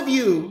 Those of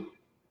you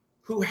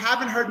who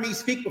haven't heard me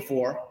speak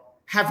before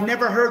have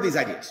never heard these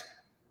ideas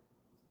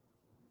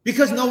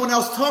because no one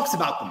else talks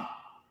about them.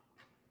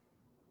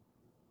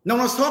 No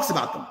one else talks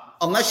about them.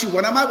 Unless you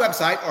went on my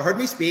website or heard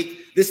me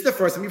speak, this is the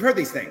first time you've heard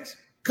these things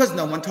because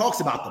no one talks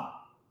about them.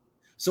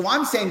 So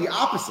I'm saying the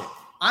opposite.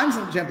 I'm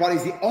saying the Libertarian Party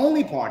is the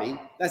only party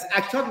that's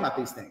actually talking about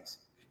these things.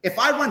 If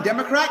I run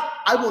Democrat,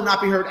 I will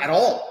not be heard at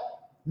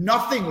all.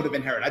 Nothing would have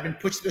been heard. I've been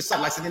pushed to the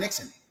side like Cynthia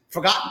Nixon.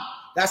 Forgotten.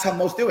 That's how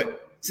most do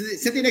it.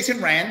 Cynthia Nixon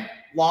ran,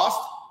 lost,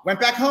 went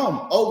back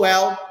home. Oh,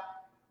 well.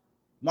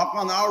 Mark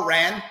Monroe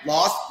ran,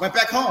 lost, went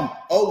back home.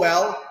 Oh,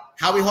 well.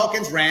 Howie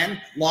Hawkins ran,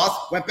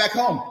 lost, went back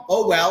home.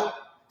 Oh, well.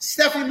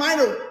 Stephanie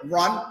Minor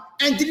run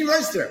and didn't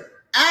register.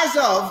 As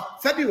of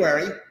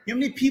February, you know how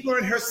many people are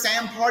in her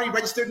SAM party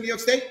registered in New York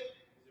State?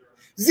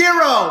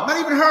 Zero. Not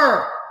even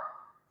her.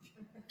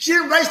 She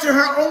didn't register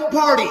her own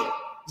party.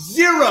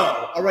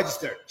 Zero are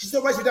registered. She's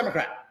still registered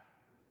Democrat.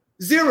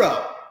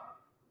 Zero.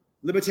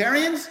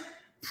 Libertarians,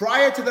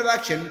 prior to the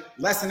election,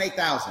 less than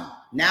 8,000.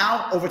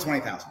 Now, over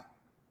 20,000.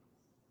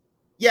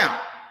 Yeah,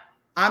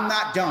 I'm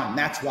not done.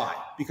 That's why.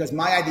 Because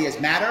my ideas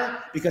matter,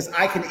 because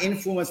I can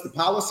influence the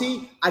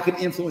policy, I can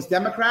influence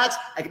Democrats,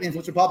 I can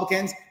influence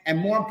Republicans, and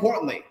more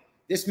importantly,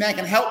 this man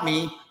can help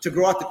me to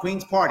grow out the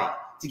Queen's Party,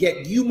 to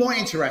get you more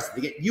interested,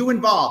 to get you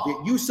involved, to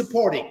get you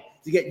supporting,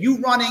 to get you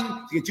running,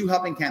 to get you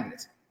helping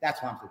candidates.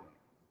 That's why I'm doing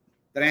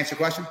it. Did I answer your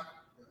question?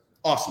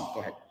 Awesome.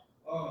 Go ahead.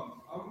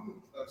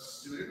 I'm a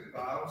student,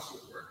 but I also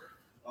work.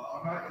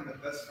 I'm not in the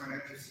best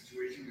financial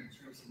situation in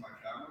terms of my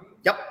family.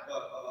 Yep.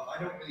 But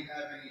I don't really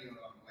have any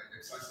like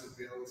excessive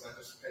bills. I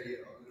just pay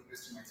a little bit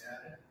to my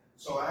dad.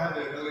 So I have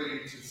the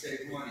ability to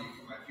save money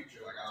for my future.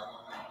 Like I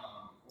want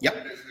to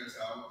own a business.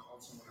 I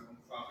also want to own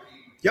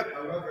property. Yep.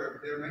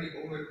 However, there are many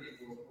older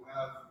people who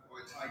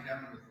are tied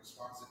down with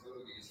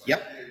responsibilities like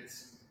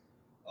kids,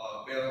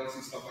 bills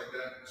and stuff like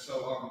that.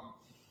 So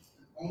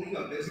owning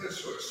a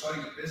business or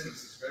starting a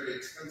business is very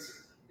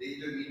expensive. They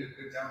either need a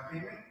good down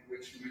payment,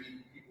 which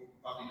many people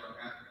probably don't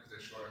have because they're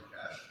short on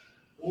cash,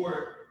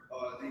 or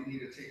they need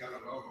to take out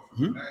a loan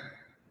from the bank.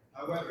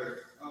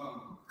 However,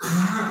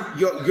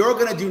 you're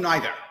going to do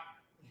neither.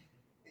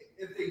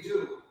 If they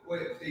do,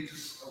 if they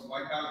just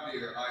wipe out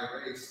their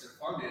IRAs to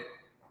fund it,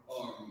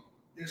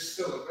 there's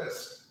still a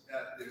risk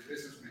that their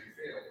business may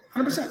fail.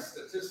 100%. There's a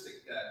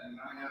statistic that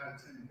 9 out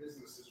of 10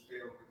 businesses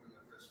fail within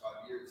the first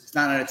 5 years. It's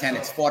 9 out of 10.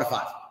 It's 4 to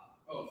 5.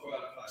 Oh, 4 out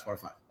of 5. It's 4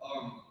 to 5.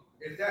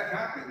 If that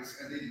happens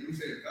and they lose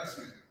their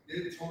investment,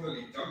 they're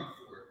totally done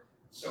for it.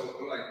 So,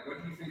 like,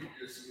 what do you think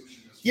your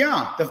solution is?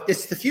 Yeah,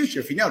 it's the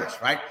future, if you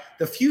notice, right?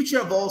 The future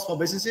of all small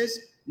businesses,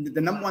 the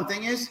number one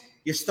thing is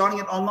you're starting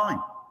it online.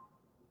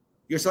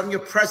 You're starting your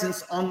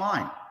presence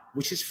online,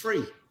 which is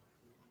free,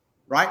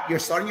 right? You're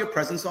starting your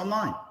presence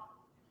online.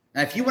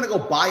 Now, if you want to go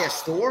buy a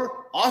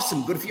store,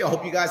 awesome, good for you. I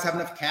hope you guys have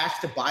enough cash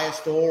to buy a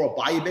store or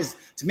buy your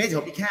business. It's amazing. I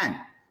hope you can.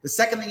 The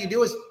second thing you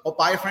do is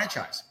buy a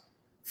franchise.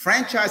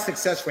 Franchise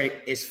success rate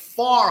is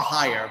far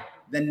higher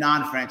than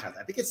non-franchise.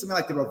 I think it's something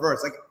like the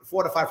reverse, like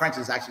 4 to 5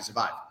 franchises actually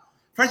survive.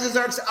 Franchises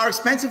are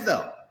expensive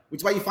though,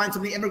 which is why you find so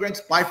many immigrants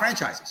buy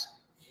franchises,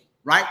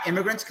 right?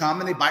 Immigrants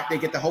come and they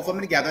get the whole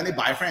family together and they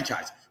buy a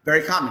franchise.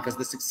 Very common because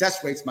the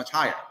success rate's much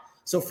higher.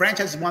 So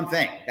franchise is one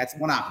thing. That's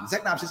one option. The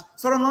second option is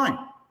start online.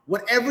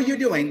 Whatever you're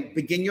doing,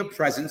 begin your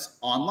presence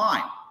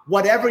online.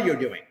 Whatever you're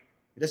doing,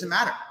 it doesn't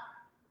matter.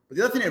 But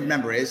the other thing to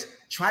remember is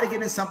try to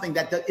get in something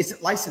that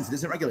isn't licensed,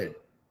 isn't regulated.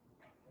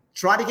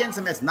 Try to get in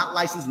something that's not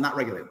licensed and not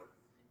regulated.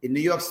 In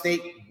New York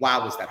State,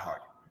 wow, is that hard.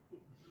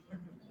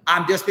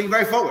 I'm just being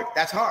very forward.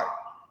 That's hard.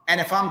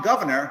 And if I'm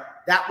governor,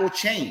 that will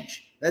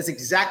change. That's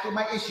exactly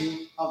my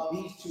issue of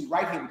these two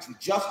right here, which we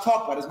just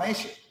talked about is my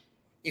issue.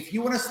 If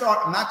you want to start,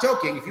 I'm not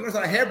joking, if you want to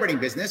start a hair braiding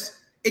business,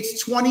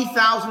 it's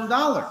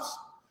 $20,000.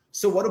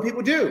 So what do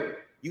people do?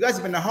 You guys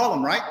have been to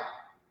Harlem, right?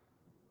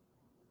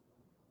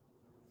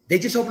 They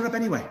just open it up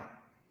anyway.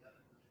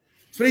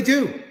 That's what they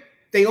do.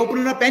 They open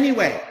it up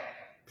anyway.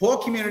 Poor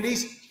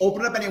communities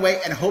open it up anyway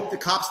and hope the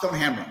cops don't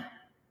hammer them.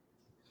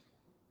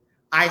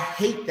 I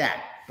hate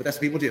that, but that's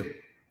what people do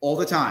all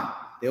the time.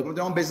 They open up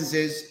their own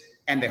businesses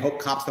and they hope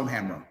cops don't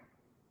hammer them,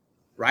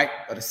 right?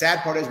 But the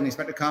sad part is when the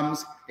inspector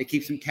comes, they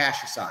keep some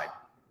cash aside.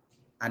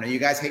 I know you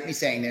guys hate me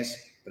saying this,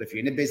 but if you're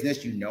in the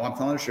business, you know I'm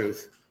telling the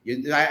truth.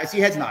 I see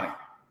heads nodding.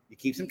 You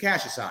keep some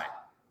cash aside.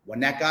 When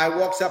that guy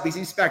walks up, he's the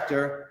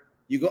inspector,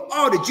 you go,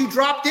 oh, did you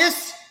drop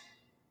this?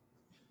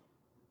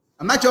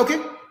 I'm not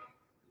joking.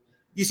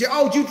 You say,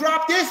 oh, did you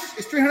drop this?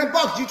 It's $300.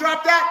 Did you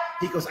drop that?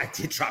 He goes, I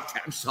did drop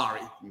that. I'm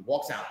sorry. He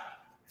walks out.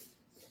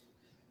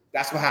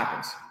 That's what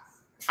happens.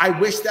 I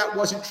wish that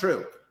wasn't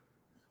true.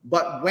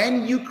 But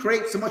when you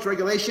create so much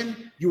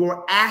regulation, you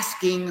are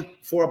asking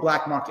for a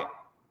black market.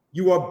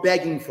 You are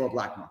begging for a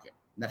black market.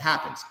 And that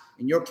happens.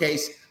 In your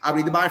case, I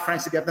would either buy a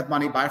franchise if you have enough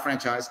money, buy a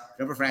franchise, if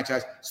you have a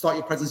franchise, start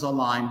your presence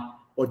online,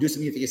 or do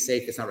something you think is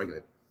safe that's not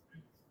regulated.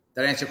 Did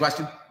that answer your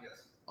question?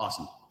 Yes.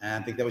 Awesome.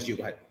 And I think that was you.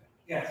 Go ahead.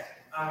 Yes,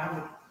 I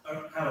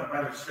have a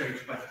rather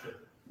strange question.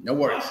 No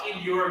worries. What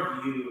in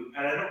your view,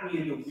 and I don't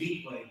mean the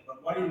weak link,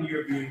 but what in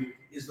your view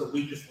is the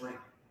weakest link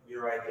of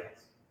your ideas?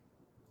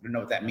 I don't know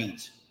what that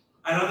means.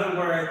 In other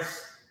words,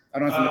 I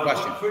don't understand the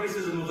question. what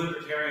criticism of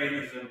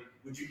libertarianism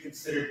would you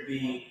consider to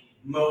be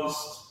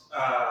most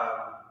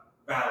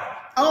valid?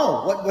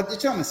 Oh, what the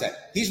gentleman said.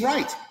 He's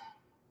right.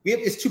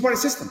 It's a two-party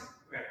system.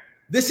 Right.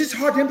 This is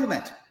hard to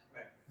implement.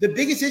 Right. The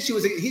biggest issue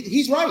is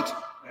he's right.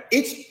 Right.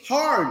 It's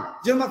hard.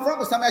 Gentleman front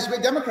was not actually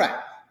a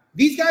Democrat.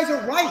 These guys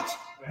are right.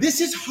 Right. This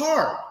is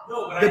hard.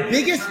 No, but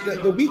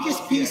The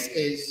weakest piece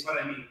is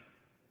what I mean.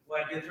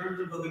 Like in terms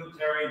of the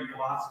libertarian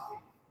philosophy,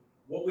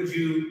 what would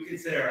you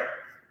consider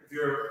if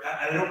you're?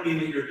 I don't mean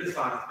that you're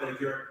dishonest, but if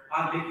you're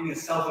making a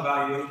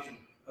self-evaluation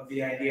of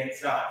the idea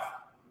itself,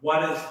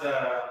 what is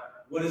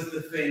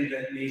the thing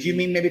that needs? Do you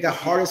mean maybe the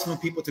hardest for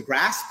people to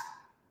grasp?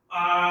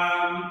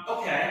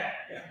 Okay.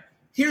 Yeah.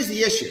 Here's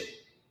the issue.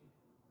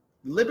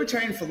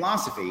 Libertarian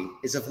philosophy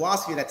is a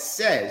philosophy that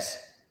says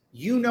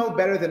you know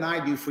better than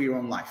I do for your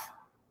own life.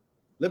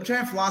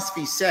 Libertarian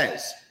philosophy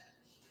says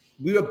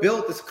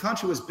this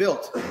country was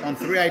built on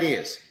three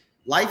ideas: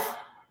 life,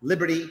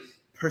 liberty,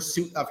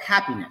 pursuit of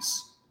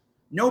happiness.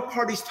 No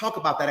parties talk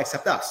about that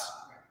except us.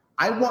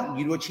 I want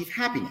you to achieve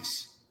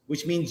happiness,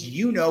 which means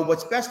you know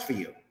what's best for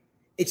you.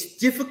 It's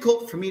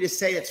difficult for me to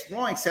say it's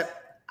wrong, except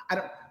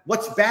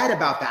what's bad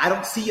about that? I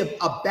don't see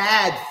a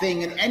bad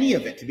thing in any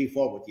of it, to be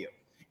forward with you.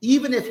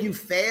 Even if you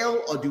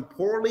fail or do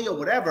poorly or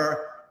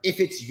whatever, if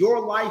it's your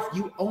life,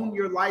 you own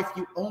your life,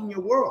 you own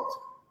your world.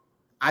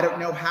 I don't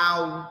know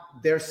how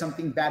there's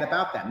something bad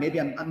about that. Maybe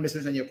I'm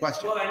misunderstanding your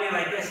question. Well, I mean,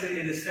 I guess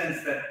in the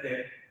sense that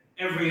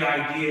every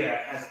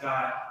idea has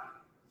got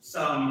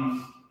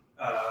some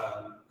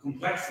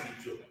complexity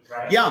to it,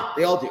 right? Yeah,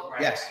 they all do.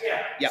 Right? Yes.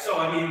 Yeah. Yeah. So,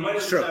 I mean, what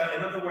is, True.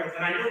 In other words,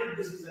 and I know that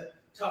this is a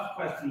tough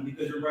question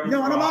because you're running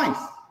No, I don't for mind.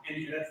 office,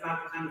 and that's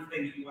not the kind of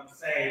thing that you want to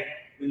say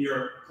when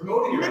you're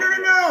promoting your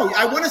No.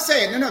 I want to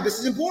say it. No. This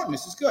is important.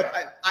 This is good.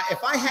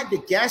 If I had to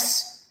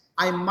guess,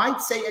 I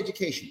might say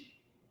education.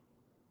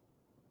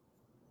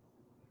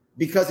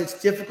 Because it's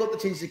difficult to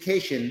change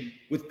education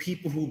with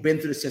people who've been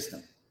through the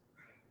system.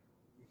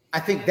 I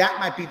think that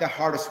might be the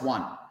hardest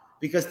one.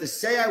 Because to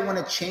say I want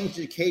to change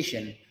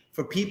education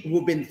for people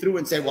who've been through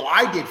and say, well,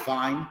 I did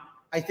fine,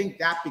 I think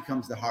that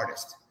becomes the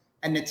hardest.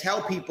 And to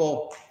tell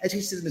people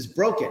education system is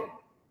broken,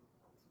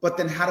 but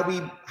then how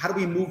do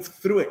we move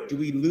through it? Do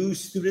we lose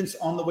students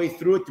on the way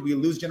through it? Do we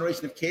lose a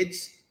generation of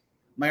kids?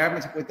 My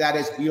argument with that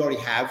is we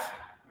already have.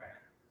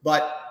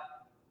 But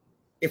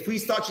if we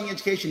start changing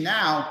education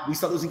now, we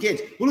start losing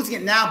kids. We're losing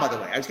it now, by the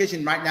way.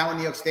 Education right now in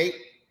New York State,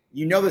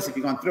 you know this if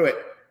you've gone through it.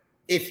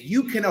 If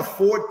you can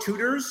afford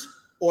tutors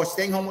or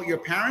staying home with your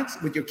parents,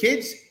 with your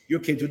kids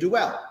will do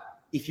well.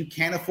 If you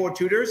can't afford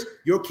tutors,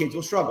 your kids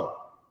will struggle.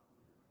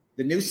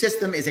 The new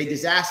system is a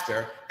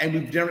disaster,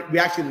 and we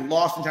actually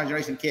lost an entire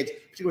generation of kids,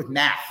 particularly with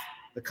math.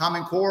 The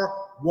Common Core,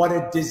 what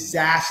a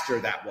disaster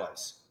that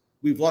was.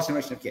 We've lost a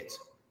generation of kids.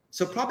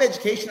 So probably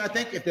education, I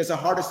think, if there's a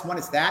hardest one,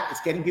 it's that.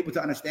 It's getting people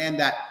to understand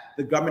that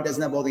the government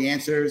doesn't have all the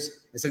answers.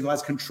 The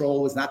centralized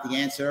control is not the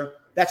answer.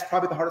 That's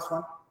probably the hardest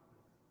one.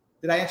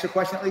 Did I answer your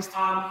question at least?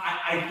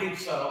 I think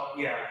so,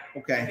 yeah.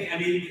 Okay. I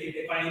mean,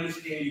 if I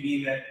understand, you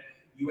mean that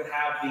you would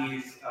have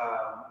these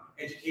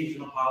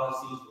educational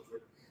policies which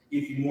would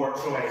give you more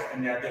choice,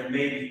 and that there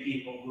may be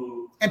people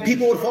who... And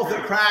people would fall through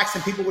the cracks,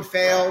 and people would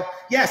fail.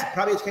 Yes,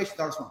 probably education is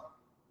the hardest one.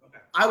 Okay.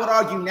 I would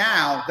argue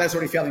now that it's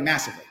already failing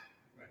massively.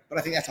 Right. But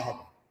I think that's a hard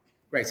one.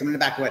 Great, someone in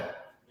the back, go ahead.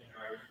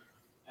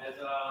 As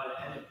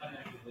an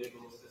independent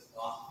liberalist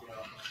philosophy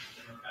of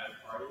the Democratic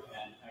Party,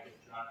 and I guess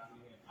John F.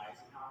 and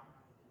Eisenhower,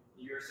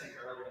 you were saying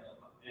earlier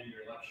in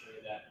your lecture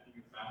that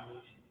your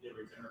family and they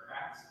were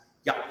Democrats.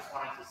 Yeah. I just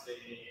wanted to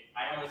say,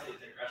 I always say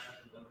digression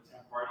from the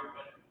Libertarian Party,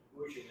 but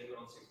who is your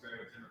liberals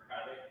favorite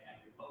Democratic and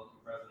Republican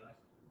president?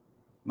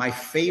 My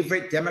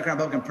favorite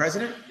Democrat Republican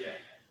president? Yeah.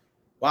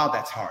 Wow,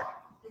 that's hard.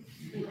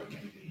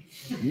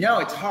 No,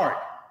 it's hard.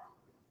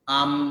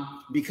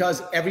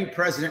 Because every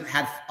president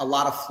had a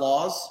lot of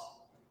flaws.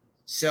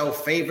 So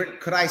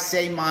favorite, could I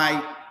say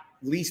my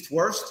least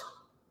worst?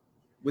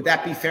 Would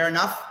that be fair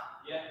enough?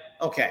 Yeah.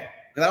 Okay,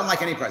 because I don't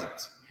like any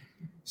presidents.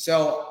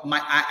 So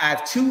I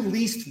have two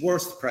least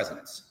worst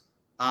presidents.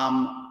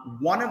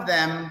 One of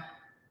them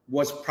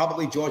was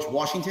probably George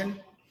Washington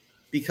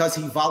because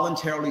he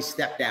voluntarily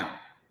stepped down.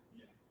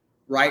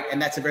 right?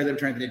 And that's a very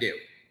libertarian thing to do.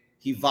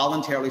 He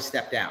voluntarily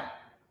stepped down.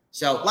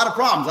 So a lot of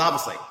problems,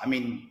 obviously. I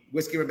mean,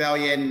 Whiskey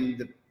Rebellion,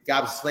 the guy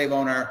was a slave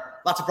owner,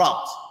 lots of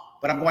problems.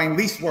 But I'm going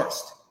least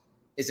worst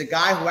is a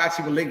guy who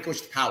actually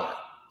relinquished power.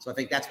 So I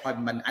think that's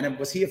probably I don't,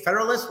 was he a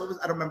Federalist?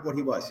 I don't remember what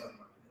he was.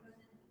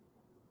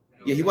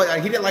 Yeah, he was.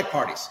 He didn't like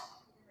parties.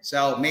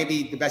 So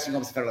maybe the best thing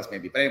was a Federalist,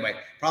 maybe. But anyway,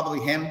 probably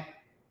him.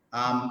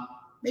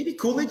 Maybe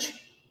Coolidge.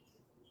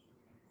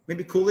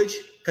 Maybe Coolidge,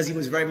 because he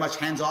was very much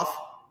hands-off.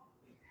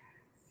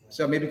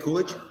 So maybe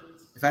Coolidge,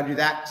 if I do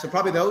that. So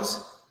probably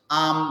those.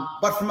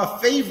 But from a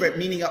favorite,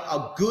 meaning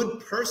a good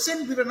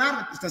person, believe it or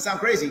not, it's going to sound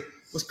crazy,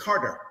 was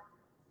Carter.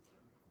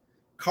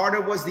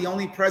 Carter was the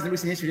only president in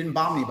recent history who didn't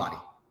bomb anybody.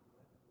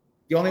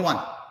 The only one.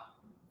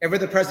 Every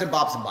other president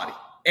bombed somebody.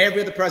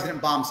 Every other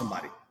president bombed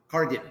somebody.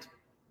 Carter didn't.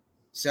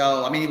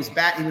 So, I mean, he was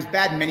bad. He was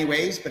bad in many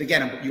ways. But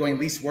again, you're going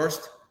least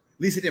worst. At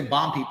least he didn't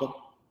bomb people.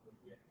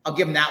 I'll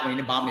give him that one. He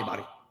didn't bomb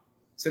anybody.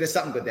 So there's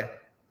something good there.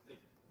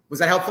 Was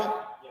that helpful?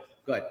 Yes.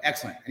 Good.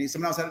 Excellent.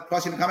 Someone else have a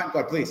question or comment? Go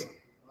ahead, please.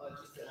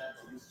 Just to add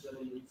to Ms.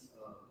 Jennings'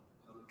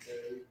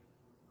 commentary,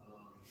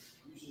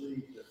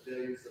 usually the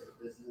failures of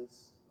a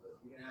business, you're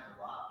going to have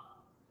a lot.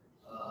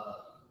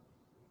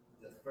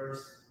 The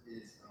first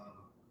is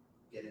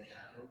getting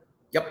capital.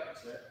 Yep.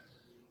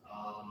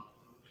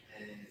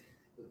 And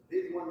the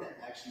big one that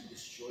actually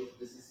destroys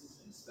businesses,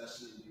 and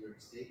especially in New York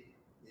State,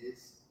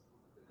 is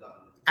the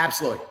government.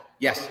 Absolutely.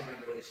 Yes.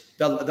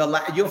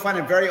 You'll find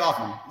it very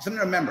often. Something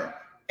to remember.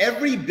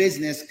 Every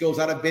business goes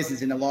out of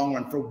business in the long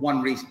run for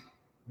one reason.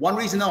 One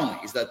reason only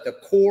is that the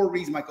core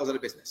reason why it goes out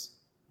of business.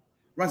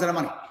 Runs out of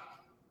money.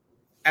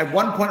 At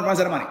one point, it runs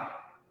out of money.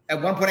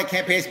 At one point, it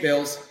can't pay its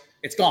bills.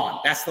 It's gone.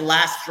 That's the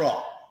last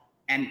straw.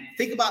 And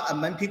think about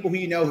many people who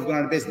you know who've gone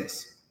out of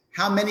business.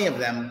 How many of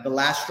them, the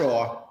last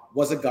straw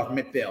was a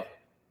government bill?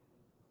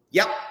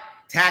 Yep.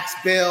 Tax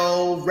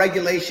bill,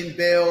 regulation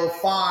bill,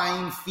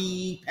 fine,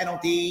 fee,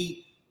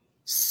 penalty.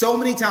 So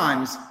many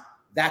times,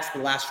 that's the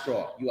last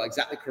straw. You are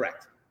exactly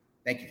correct.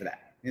 Thank you for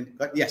that.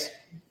 Yes.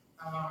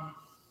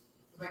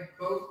 Like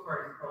both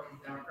parties, Republicans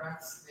and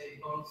Democrats, they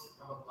both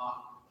have a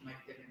lot like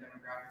different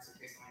demographics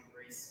based on like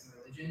race and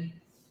religion.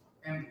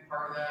 And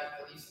part of that,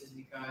 at least, is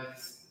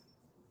because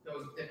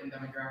those different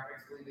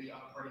demographics believe the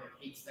other party that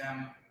hates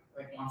them,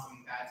 like wants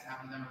something bad to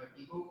happen to them or other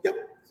people. Yep.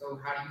 So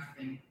how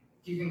do you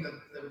think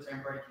the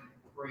Libertarian Party can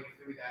break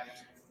through that?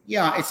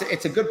 Yeah,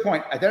 it's a good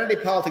point.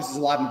 Identity politics is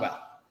alive and well.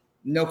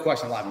 No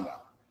question, alive and well.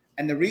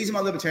 And the reason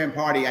why the Libertarian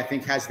Party, I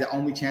think, has the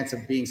only chance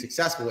of being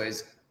successful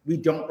is we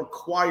don't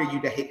require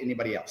you to hate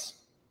anybody else.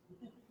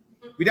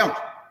 We don't.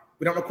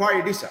 We don't require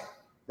you to do so,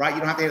 right? You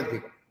don't have to hate other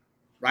people,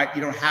 right?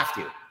 You don't have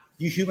to.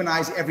 You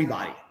humanize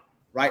everybody,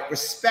 right?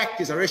 Respect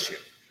is our issue.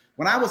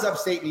 When I was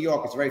upstate New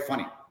York, it's very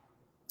funny.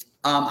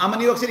 I'm a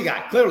New York City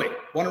guy, clearly.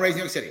 Born and raised in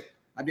New York City.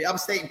 I'd be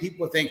upstate and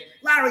people would think,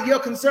 Larry, you're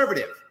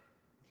conservative.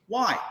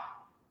 Why?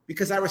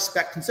 Because I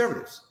respect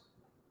conservatives.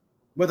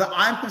 Whether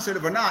I'm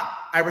conservative or not,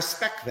 I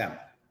respect them.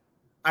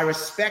 I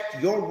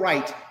respect your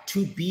right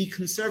to be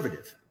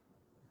conservative.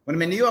 When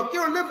I'm in New York,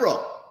 you're a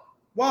liberal.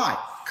 Why?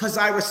 Because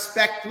I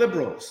respect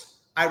liberals.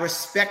 I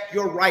respect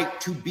your right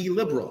to be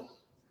liberal.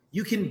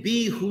 You can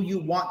be who you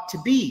want to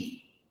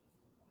be.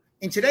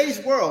 In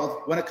today's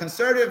world, when a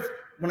conservative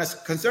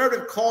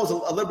calls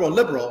a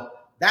liberal,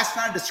 that's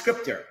not a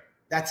descriptor.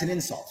 That's an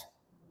insult.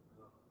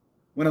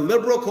 When a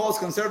liberal calls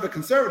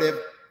conservative,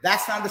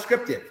 that's not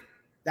descriptive.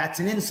 That's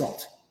an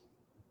insult.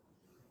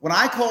 When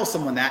I call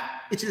someone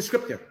that, it's a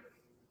descriptor.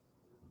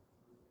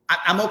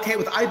 I'm okay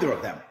with either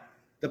of them.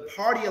 The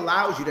party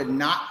allows you to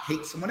not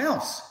hate someone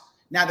else.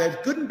 Now, there's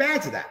good and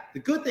bad to that. The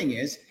good thing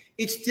is,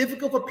 it's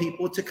difficult for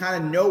people to kind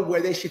of know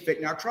where they should fit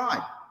in our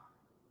tribe.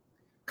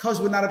 Because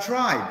we're not a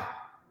tribe.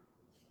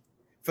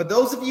 For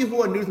those of you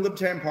who are new to the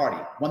Libertarian Party,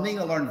 one thing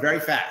to learn very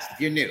fast,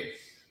 if you're new,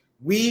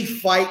 we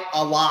fight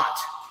a lot.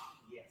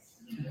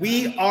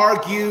 We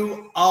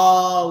argue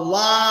a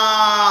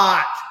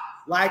lot.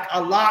 Like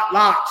a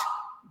lot.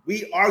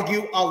 We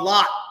argue a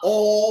lot.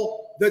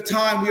 All the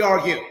time we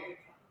argue.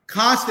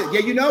 Constant.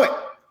 Yeah, you know it.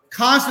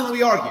 Constantly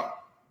we argue.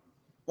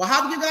 Well,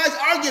 how can you guys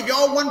argue if you're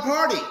all one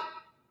party?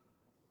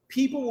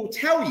 People will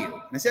tell you,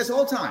 and I say this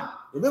all the time,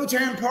 the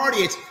Libertarian Party,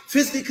 it's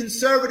fiscally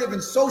conservative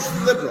and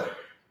socially liberal.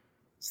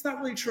 It's not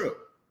really true.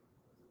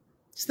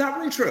 It's not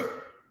really true.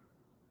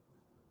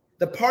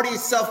 The party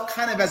itself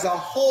kind of as a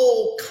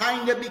whole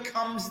kind of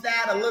becomes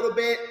that a little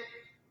bit,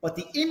 but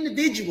the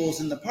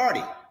individuals in the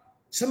party,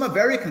 some are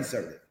very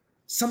conservative,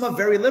 some are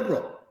very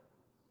liberal.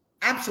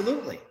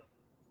 Absolutely.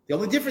 The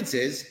only difference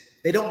is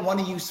they don't want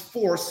to use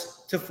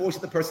force to force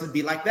the person to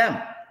be like them.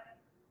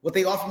 What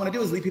they often want to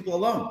do is leave people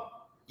alone.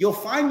 You'll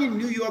find in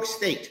New York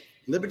State,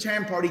 the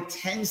Libertarian Party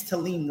tends to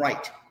lean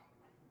right.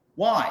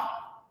 Why?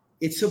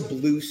 It's a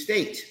blue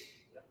state.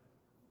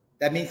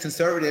 That means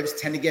conservatives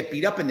tend to get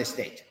beat up in this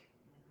state.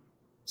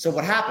 So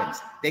what happens?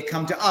 They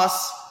come to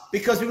us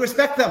because we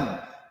respect them.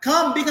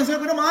 Come, be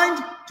conservative, we don't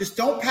mind. Just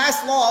don't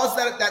pass laws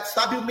that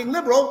stop people being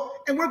liberal,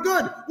 and we're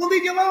good. We'll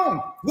leave you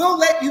alone. We'll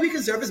let you be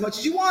conservative as much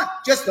as you want.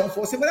 Just don't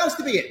force anyone else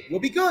to be it. We'll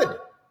be good.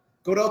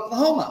 Go to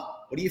Oklahoma.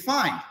 What do you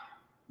find?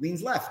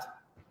 leans left.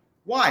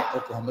 Why?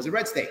 Oklahoma's a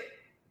red state.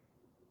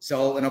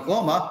 So in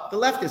Oklahoma, the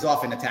left is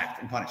often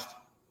attacked and punished.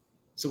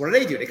 So what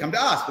do? They come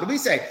to us. What do we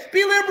say?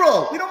 Be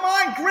liberal. We don't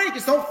mind. Great.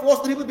 Just don't force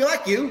the people to be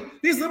like you.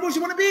 These liberals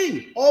you want to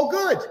be. All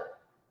good.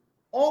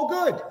 All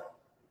good. Do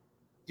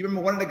you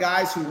remember one of the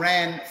guys who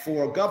ran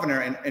for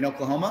governor in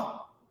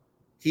Oklahoma?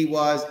 He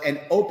was an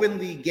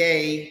openly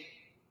gay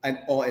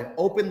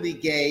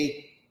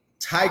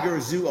tiger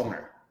zoo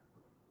owner.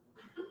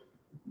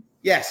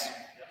 Yes.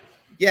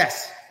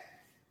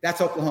 That's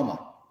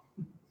Oklahoma.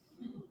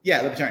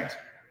 Yeah, libertarians.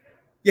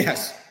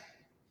 Yes.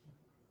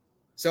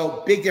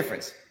 So big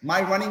difference.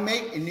 My running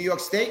mate in New York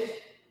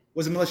State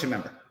was a militia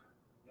member.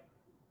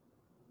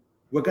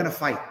 We're going to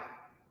fight.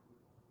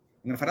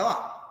 We're going to fight a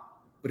lot.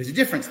 But there's a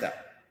difference, though.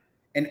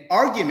 An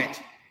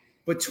argument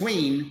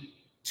between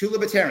two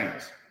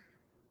libertarians,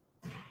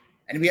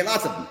 and we had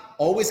lots of them,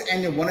 always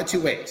end in one or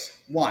two ways.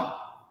 One,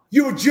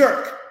 you're a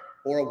jerk,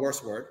 or a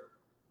worse word.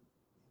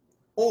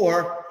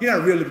 Or, you're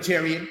not a real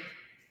libertarian.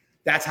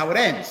 That's how it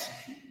ends.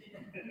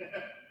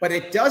 But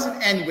it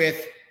doesn't end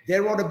with,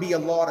 there ought to be a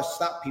law to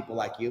stop people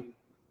like you.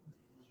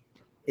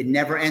 It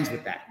never ends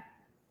with that.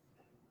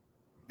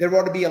 There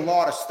ought to be a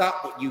law to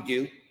stop what you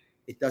do.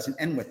 It doesn't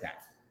end with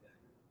that.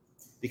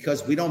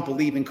 Because we don't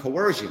believe in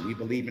coercion. We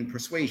believe in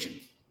persuasion.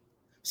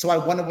 So I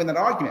want to win that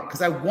argument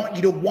because I want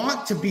you to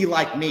want to be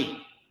like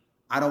me.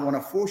 I don't want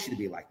to force you to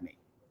be like me,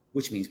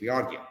 which means we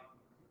argue,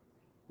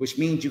 which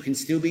means you can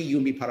still be you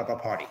and be part of our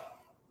party.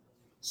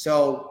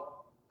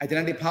 So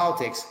identity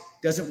politics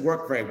doesn't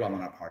work very well in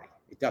our party.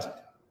 It doesn't.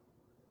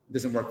 It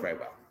doesn't work very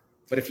well.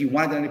 But if you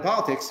want identity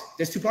politics,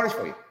 there's two parties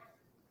for you.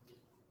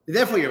 They're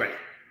there for you already.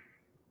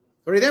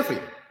 They're already there for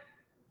you.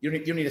 You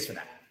don't need us for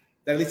that.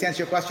 Did I at least answer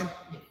your question?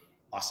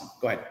 Awesome.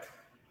 Go ahead.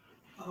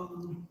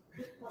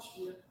 Quick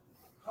question.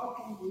 How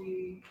can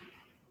we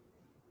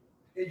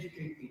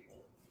educate people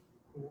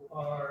who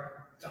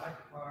are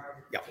die-hard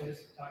this,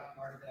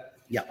 die-hard that?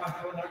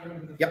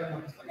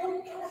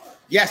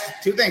 Yes,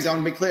 two things. I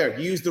want to be clear.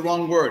 You used the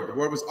wrong word. The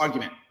word was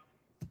argument.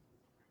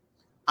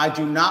 I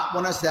do not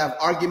want us to have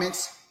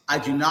arguments. I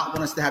do not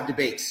want us to have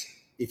debates.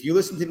 If you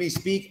listen to me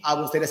speak, I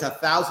will say this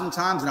 1,000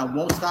 times, and I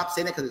won't stop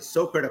saying it because it's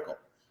so critical.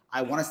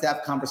 I want us to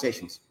have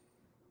conversations.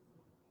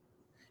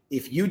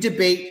 If you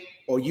debate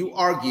or you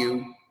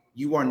argue,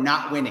 you are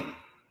not winning.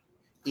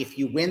 If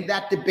you win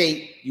that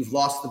debate, you've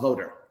lost the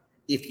voter.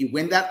 If you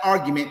win that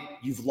argument,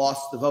 you've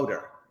lost the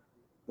voter.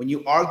 When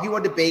you argue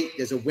or debate,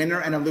 there's a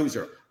winner and a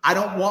loser. I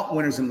don't want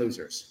winners and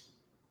losers.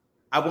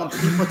 I want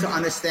people to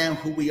understand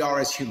who we are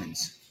as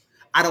humans.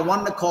 I don't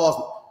want to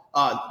call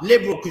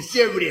liberal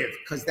conservative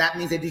because that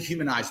means they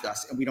dehumanized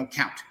us and we don't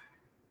count.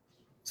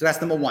 So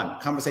that's number one,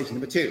 conversation.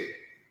 Number two,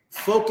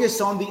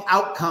 focus on the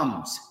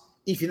outcomes.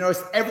 If you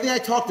notice everything I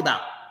talked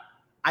about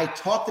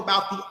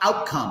the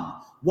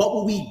outcome. What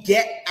will we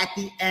get at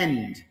the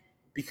end?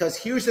 Because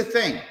here's the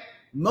thing.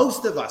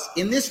 Most of us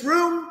in this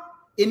room,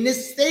 in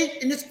this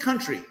state, in this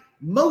country,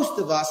 most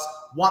of us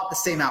want the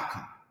same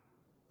outcome.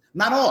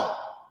 Not all,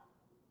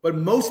 but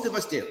most of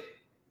us do.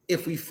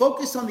 If we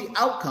focus on the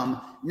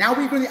outcome, now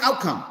we bring the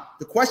outcome.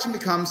 The question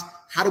becomes,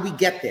 how do we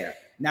get there?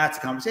 Now it's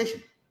a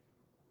conversation.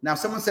 Now, if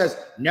someone says,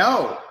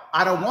 no,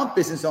 I don't want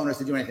business owners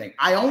to do anything.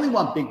 I only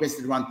want big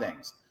business to run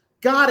things.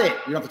 Got it.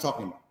 You don't have to talk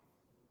anymore.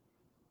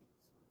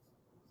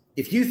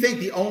 If you think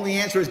the only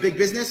answer is big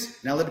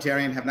business, now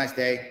libertarian, have a nice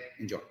day,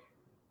 enjoy.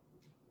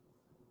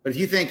 But if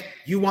you think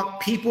you want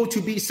people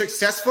to be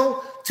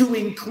successful, to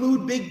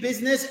include big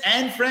business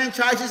and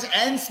franchises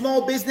and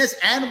small business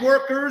and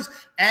workers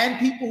and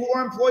people who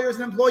are employers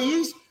and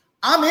employees,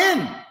 I'm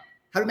in.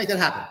 How do we make that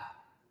happen?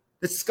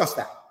 Let's discuss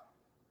that.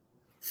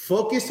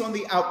 Focus on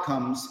the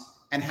outcomes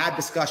and have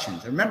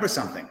discussions. Remember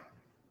something.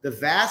 The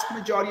vast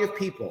majority of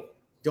people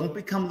don't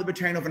become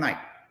libertarian overnight.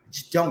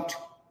 Just don't.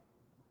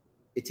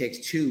 It takes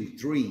 2,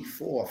 3,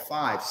 4,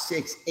 5,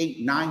 6, 8,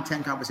 9,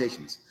 10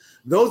 conversations.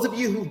 Those of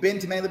you who've been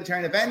to many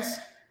libertarian events,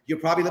 you're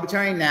probably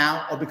libertarian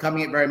now or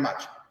becoming it very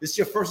much. This is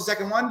your first or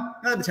second one,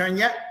 not libertarian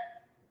yet.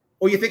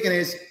 All you're thinking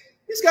is,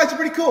 these guys are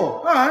pretty cool.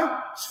 All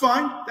right, it's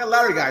fine. That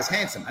Larry guy's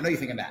handsome. I know you're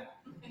thinking that.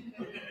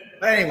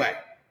 But anyway,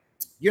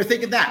 you're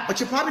thinking that,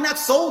 but you're probably not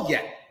sold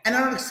yet. And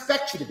I don't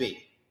expect you to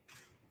be.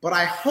 But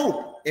I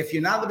hope if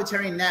you're not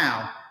libertarian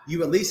now,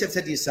 you at least have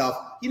said to yourself,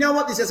 you know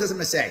what, this is something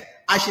to say.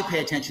 I should pay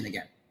attention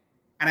again.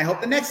 And I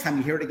hope the next time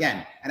you hear it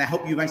again, and I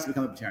hope you eventually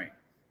become a libertarian.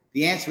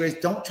 The answer is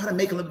don't try to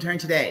make a libertarian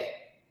today.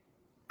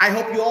 I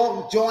hope you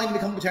all join and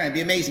become a libertarian. It'd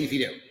be amazing if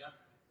you do.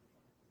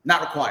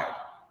 Not required.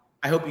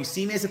 I hope you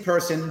see me as a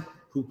person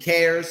who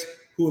cares,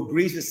 who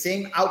agrees with the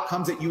same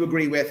outcomes that you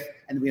agree with,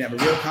 and we have a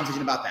real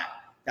conversation about that.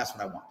 That's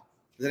what I want.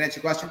 Does that answer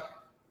your question?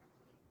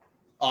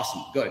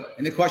 Awesome. Good.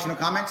 Any question or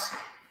comments?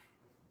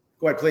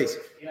 Go ahead, please.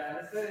 Yeah,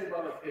 let's say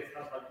about like this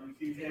stuff, like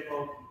we see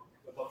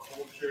about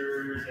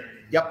cultures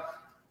and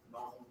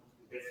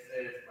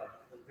business, like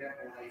for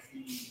example,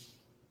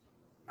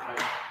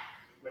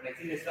 when I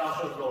see the Star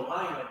shows go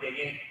line, like they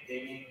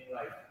gain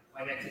like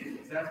financially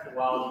successful,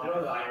 while the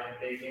middle line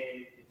they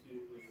gain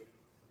into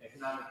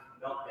economic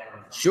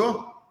meltdown.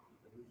 Sure.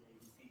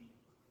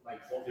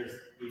 like, well,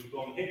 we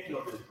go in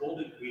Hickfield, there's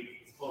Golden Creek,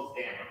 it's closed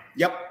down.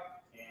 Yep.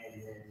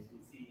 And then you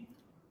see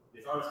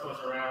there's other stores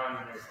around,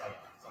 and there's like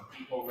some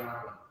people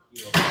around,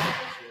 businesses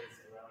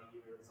around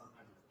here,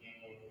 sometimes it's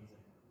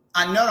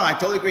gangs. No, I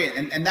totally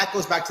agree. And that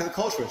goes back to the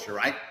culture issue,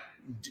 right?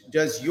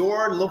 Does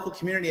your local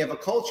community have a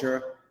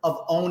culture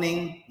of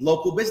owning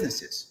local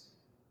businesses?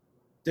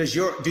 Do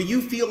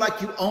you feel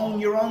like you own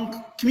your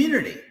own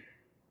community?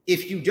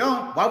 If you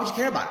don't, why would you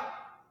care about it?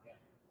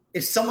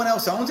 If someone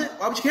else owns it,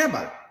 why would you care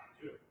about it?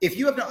 If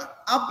you have no,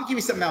 I'll give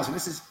you something else. And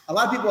this is a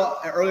lot of people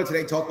earlier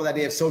today talked about the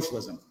idea of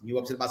socialism. You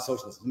upset about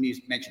socialism. You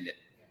mentioned it.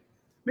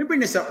 Let me bring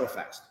this up real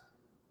fast.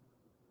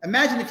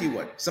 Imagine if you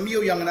would. Some of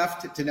you are young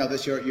enough to know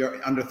this.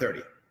 You're under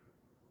 30.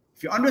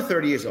 If you're under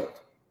 30 years old,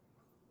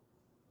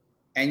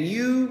 and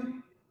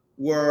you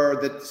were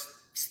the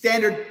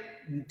standard,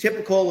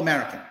 typical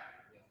American,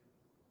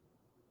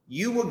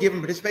 you were given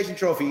participation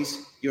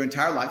trophies your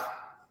entire life.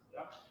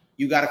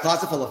 You got a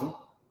closet full of them.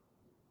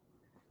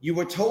 You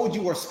were told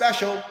you were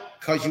special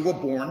because you were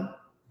born.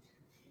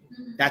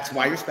 That's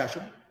why you're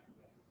special.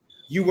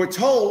 You were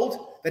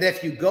told that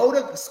if you go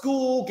to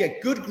school,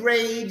 get good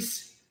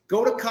grades,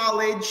 go to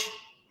college,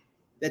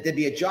 that there'd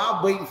be a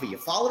job waiting for you.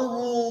 Follow the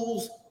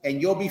rules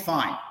and you'll be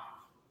fine.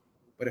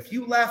 But if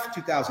you left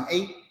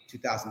 2008,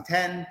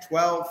 2010,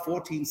 12,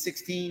 14,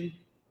 16,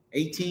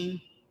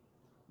 18,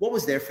 what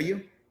was there for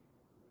you?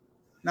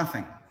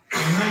 Nothing.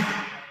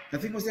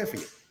 Nothing was there for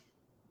you.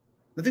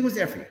 Nothing was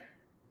there for you.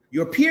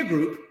 Your peer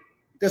group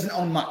doesn't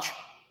own much.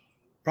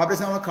 Probably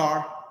doesn't own a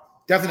car.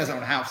 Definitely doesn't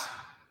own a house.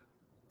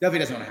 Definitely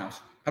doesn't own a house.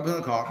 Probably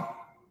doesn't own a car.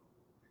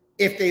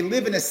 If they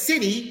live in a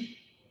city,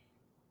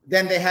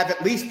 then they have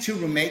at least 2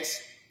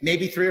 roommates,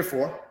 maybe 3 or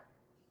 4.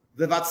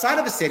 Live outside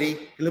of a city,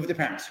 they live with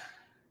their parents.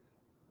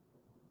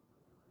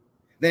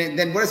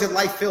 Then what is their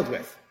life filled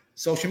with?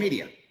 Social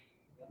media.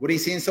 What do you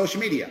see in social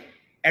media?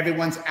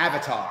 Everyone's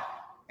avatar.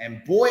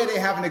 And boy, are they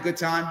having a good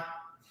time.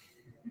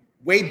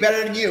 Way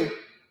better than you.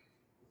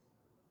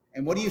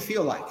 And what do you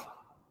feel like?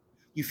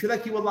 You feel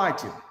like you were lied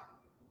to.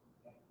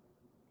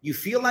 You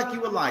feel like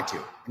you were lied to.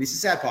 And this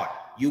is the sad part.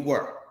 You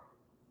were.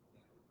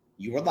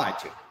 You were lied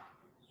to.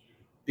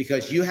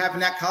 Because you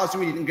having that college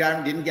degree didn't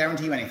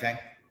guarantee you anything.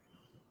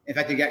 In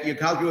fact, your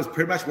college degree was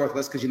pretty much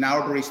worthless because you're now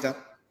a barista.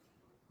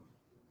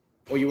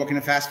 Or you're working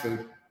in fast food.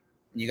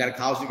 And you got a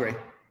college degree.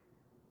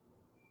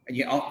 And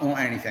you don't own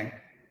anything.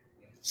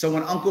 So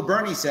when Uncle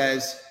Bernie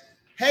says,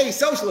 hey,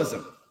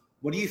 socialism,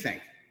 what do you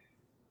think?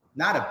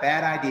 Not a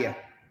bad idea.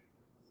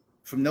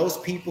 From those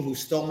people who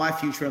stole my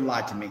future and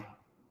lied to me.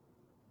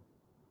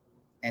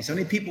 And so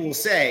many people will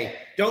say,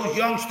 those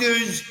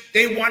youngsters,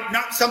 they want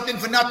not something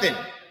for nothing.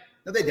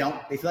 No, they don't.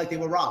 They feel like they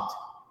were robbed.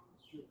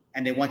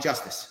 And they want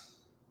justice.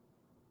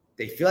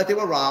 They feel like they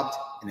were robbed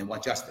and they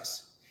want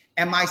justice.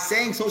 Am I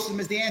saying socialism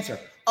is the answer?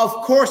 Of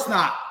course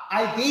not.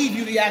 I gave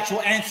you the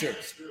actual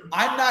answers.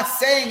 I'm not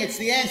saying it's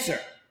the answer.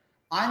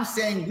 I'm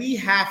saying we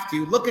have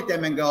to look at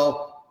them and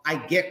go, I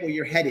get where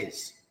your head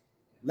is.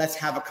 Let's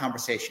have a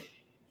conversation.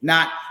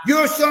 Not,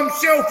 you're some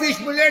selfish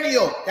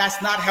millennial.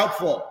 That's not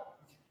helpful.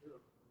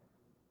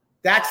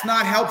 That's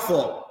not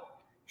helpful.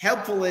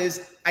 Helpful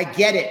is, I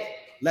get it.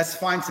 Let's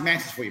find some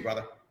answers for you,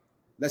 brother.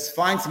 Let's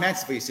find some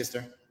answers for you,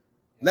 sister.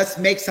 Let's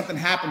make something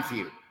happen for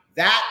you.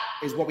 That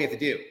is what we have to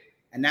do.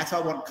 And that's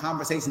how I want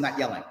conversation, not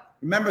yelling.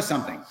 Remember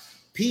something.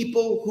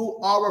 People who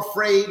are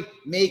afraid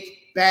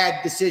make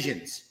bad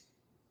decisions.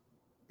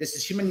 This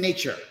is human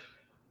nature.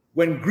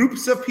 When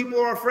groups of people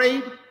are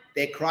afraid,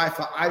 they cry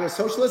for either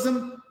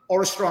socialism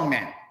or a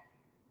strongman.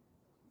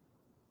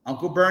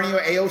 Uncle Bernie or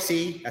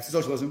AOC, that's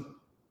socialism.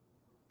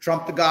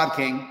 Trump the God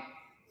King,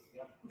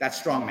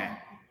 that's strongman.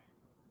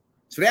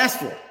 So they ask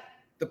for it.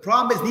 The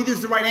problem is neither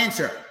is the right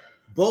answer.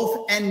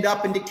 Both end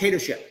up in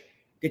dictatorship.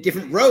 They're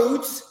different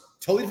roads,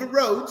 totally different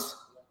roads,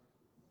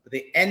 but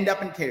they end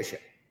up in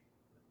dictatorship.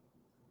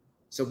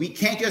 So we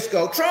can't just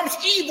go, Trump's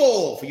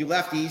evil for you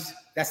lefties.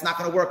 That's not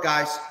going to work,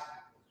 guys.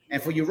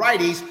 And for you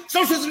righties,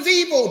 socialism's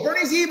evil,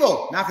 Bernie's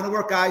evil. Not going to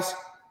work, guys.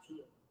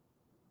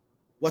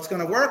 What's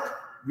going to work?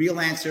 Real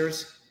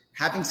answers,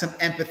 having some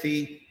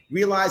empathy,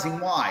 realizing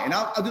why. And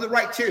I'll do the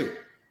right too.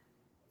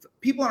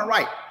 People on the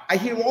right, I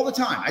hear all the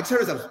time. I just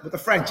heard this with a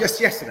friend just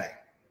yesterday.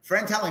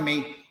 Friend telling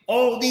me,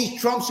 all these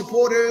Trump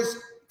supporters,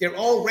 they're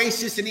all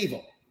racist and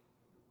evil.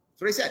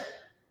 That's what he said.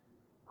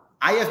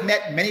 I have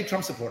met many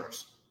Trump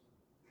supporters.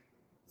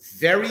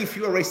 Very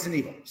few are racist and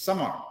evil. Some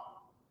are.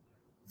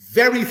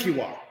 Very few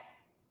are.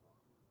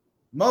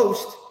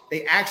 Most,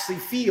 they actually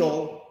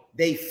feel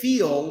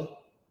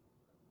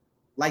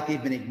like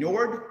they've been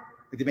ignored,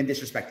 that they've been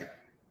disrespected.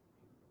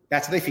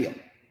 That's how they feel.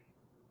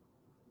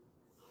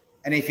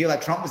 And they feel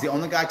like Trump was the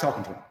only guy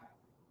talking to them.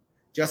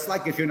 Just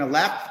like if you're in the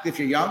left, if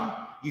you're young,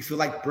 you feel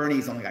like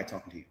Bernie's the only guy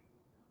talking to you.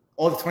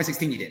 All of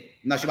 2016 you did.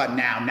 I'm not sure about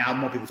now. Now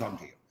more people talking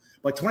to you.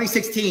 But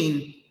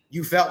 2016,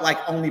 you felt like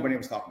only Bernie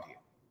was talking to you.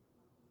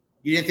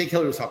 You didn't think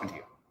Hillary was talking to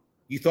you.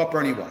 You thought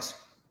Bernie was.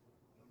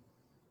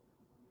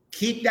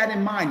 Keep that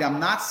in mind. I'm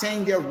not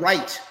saying they're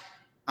right.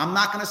 I'm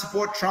not going to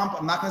support Trump.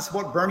 I'm not going to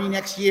support Bernie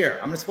next year.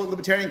 I'm going to support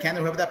Libertarian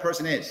candidate, whoever that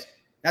person is.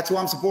 That's who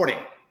I'm supporting.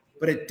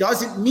 But it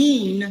doesn't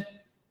mean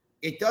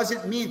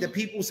that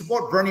people who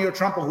support Bernie or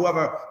Trump or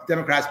whoever,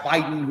 Democrats,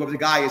 Biden, whoever the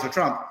guy is, or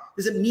Trump,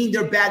 doesn't mean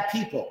they're bad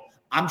people.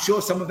 I'm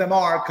sure some of them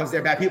are because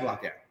they're bad people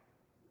out there.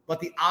 But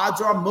the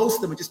odds are most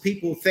of them are just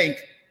people who think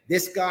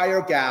this guy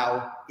or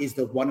gal is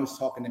the one who's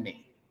talking to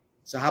me.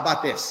 So how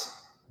about this?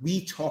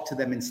 We talk to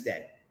them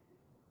instead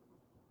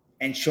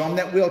and show them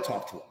that we'll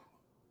talk to them.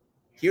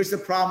 Here's the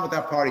problem with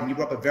our party, and you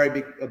brought up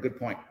a good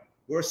point.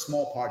 We're a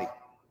small party.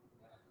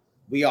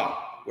 We are.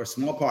 We're a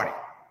small party.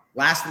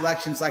 Last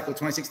election cycle,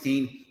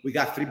 2016, we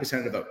got 3%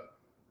 of the vote.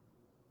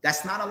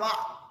 That's not a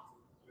lot.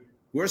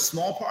 We're a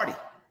small party,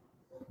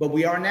 but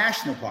we are a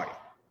national party.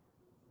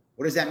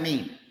 What does that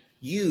mean?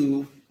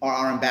 You are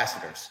our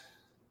ambassadors.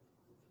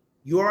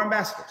 You are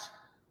ambassadors.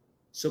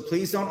 So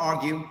please don't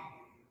argue.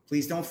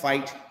 Please don't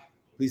fight.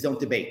 Please don't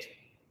debate.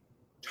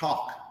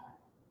 Talk.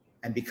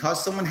 And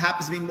because someone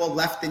happens to be more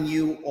left than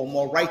you or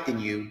more right than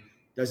you,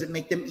 doesn't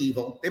make them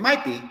evil. They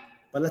might be,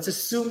 but let's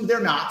assume they're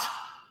not,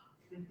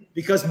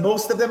 because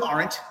most of them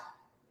aren't.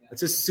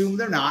 Let's assume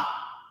they're not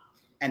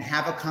and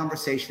have a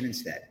conversation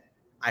instead.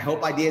 I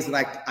hope ideas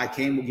that I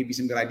came will give you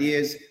some good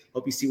ideas.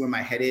 Hope you see where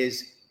my head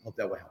is. Hope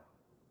that will help.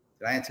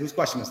 Did I answer? Whose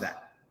question was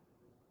that?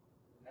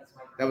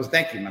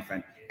 Thank you, my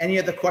friend. Any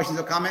other questions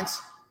or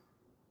comments?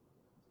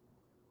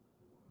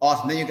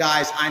 Awesome. Then you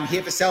guys, I'm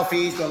here for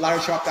selfies. Go to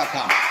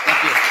LarrySharpe.com.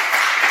 Thank you.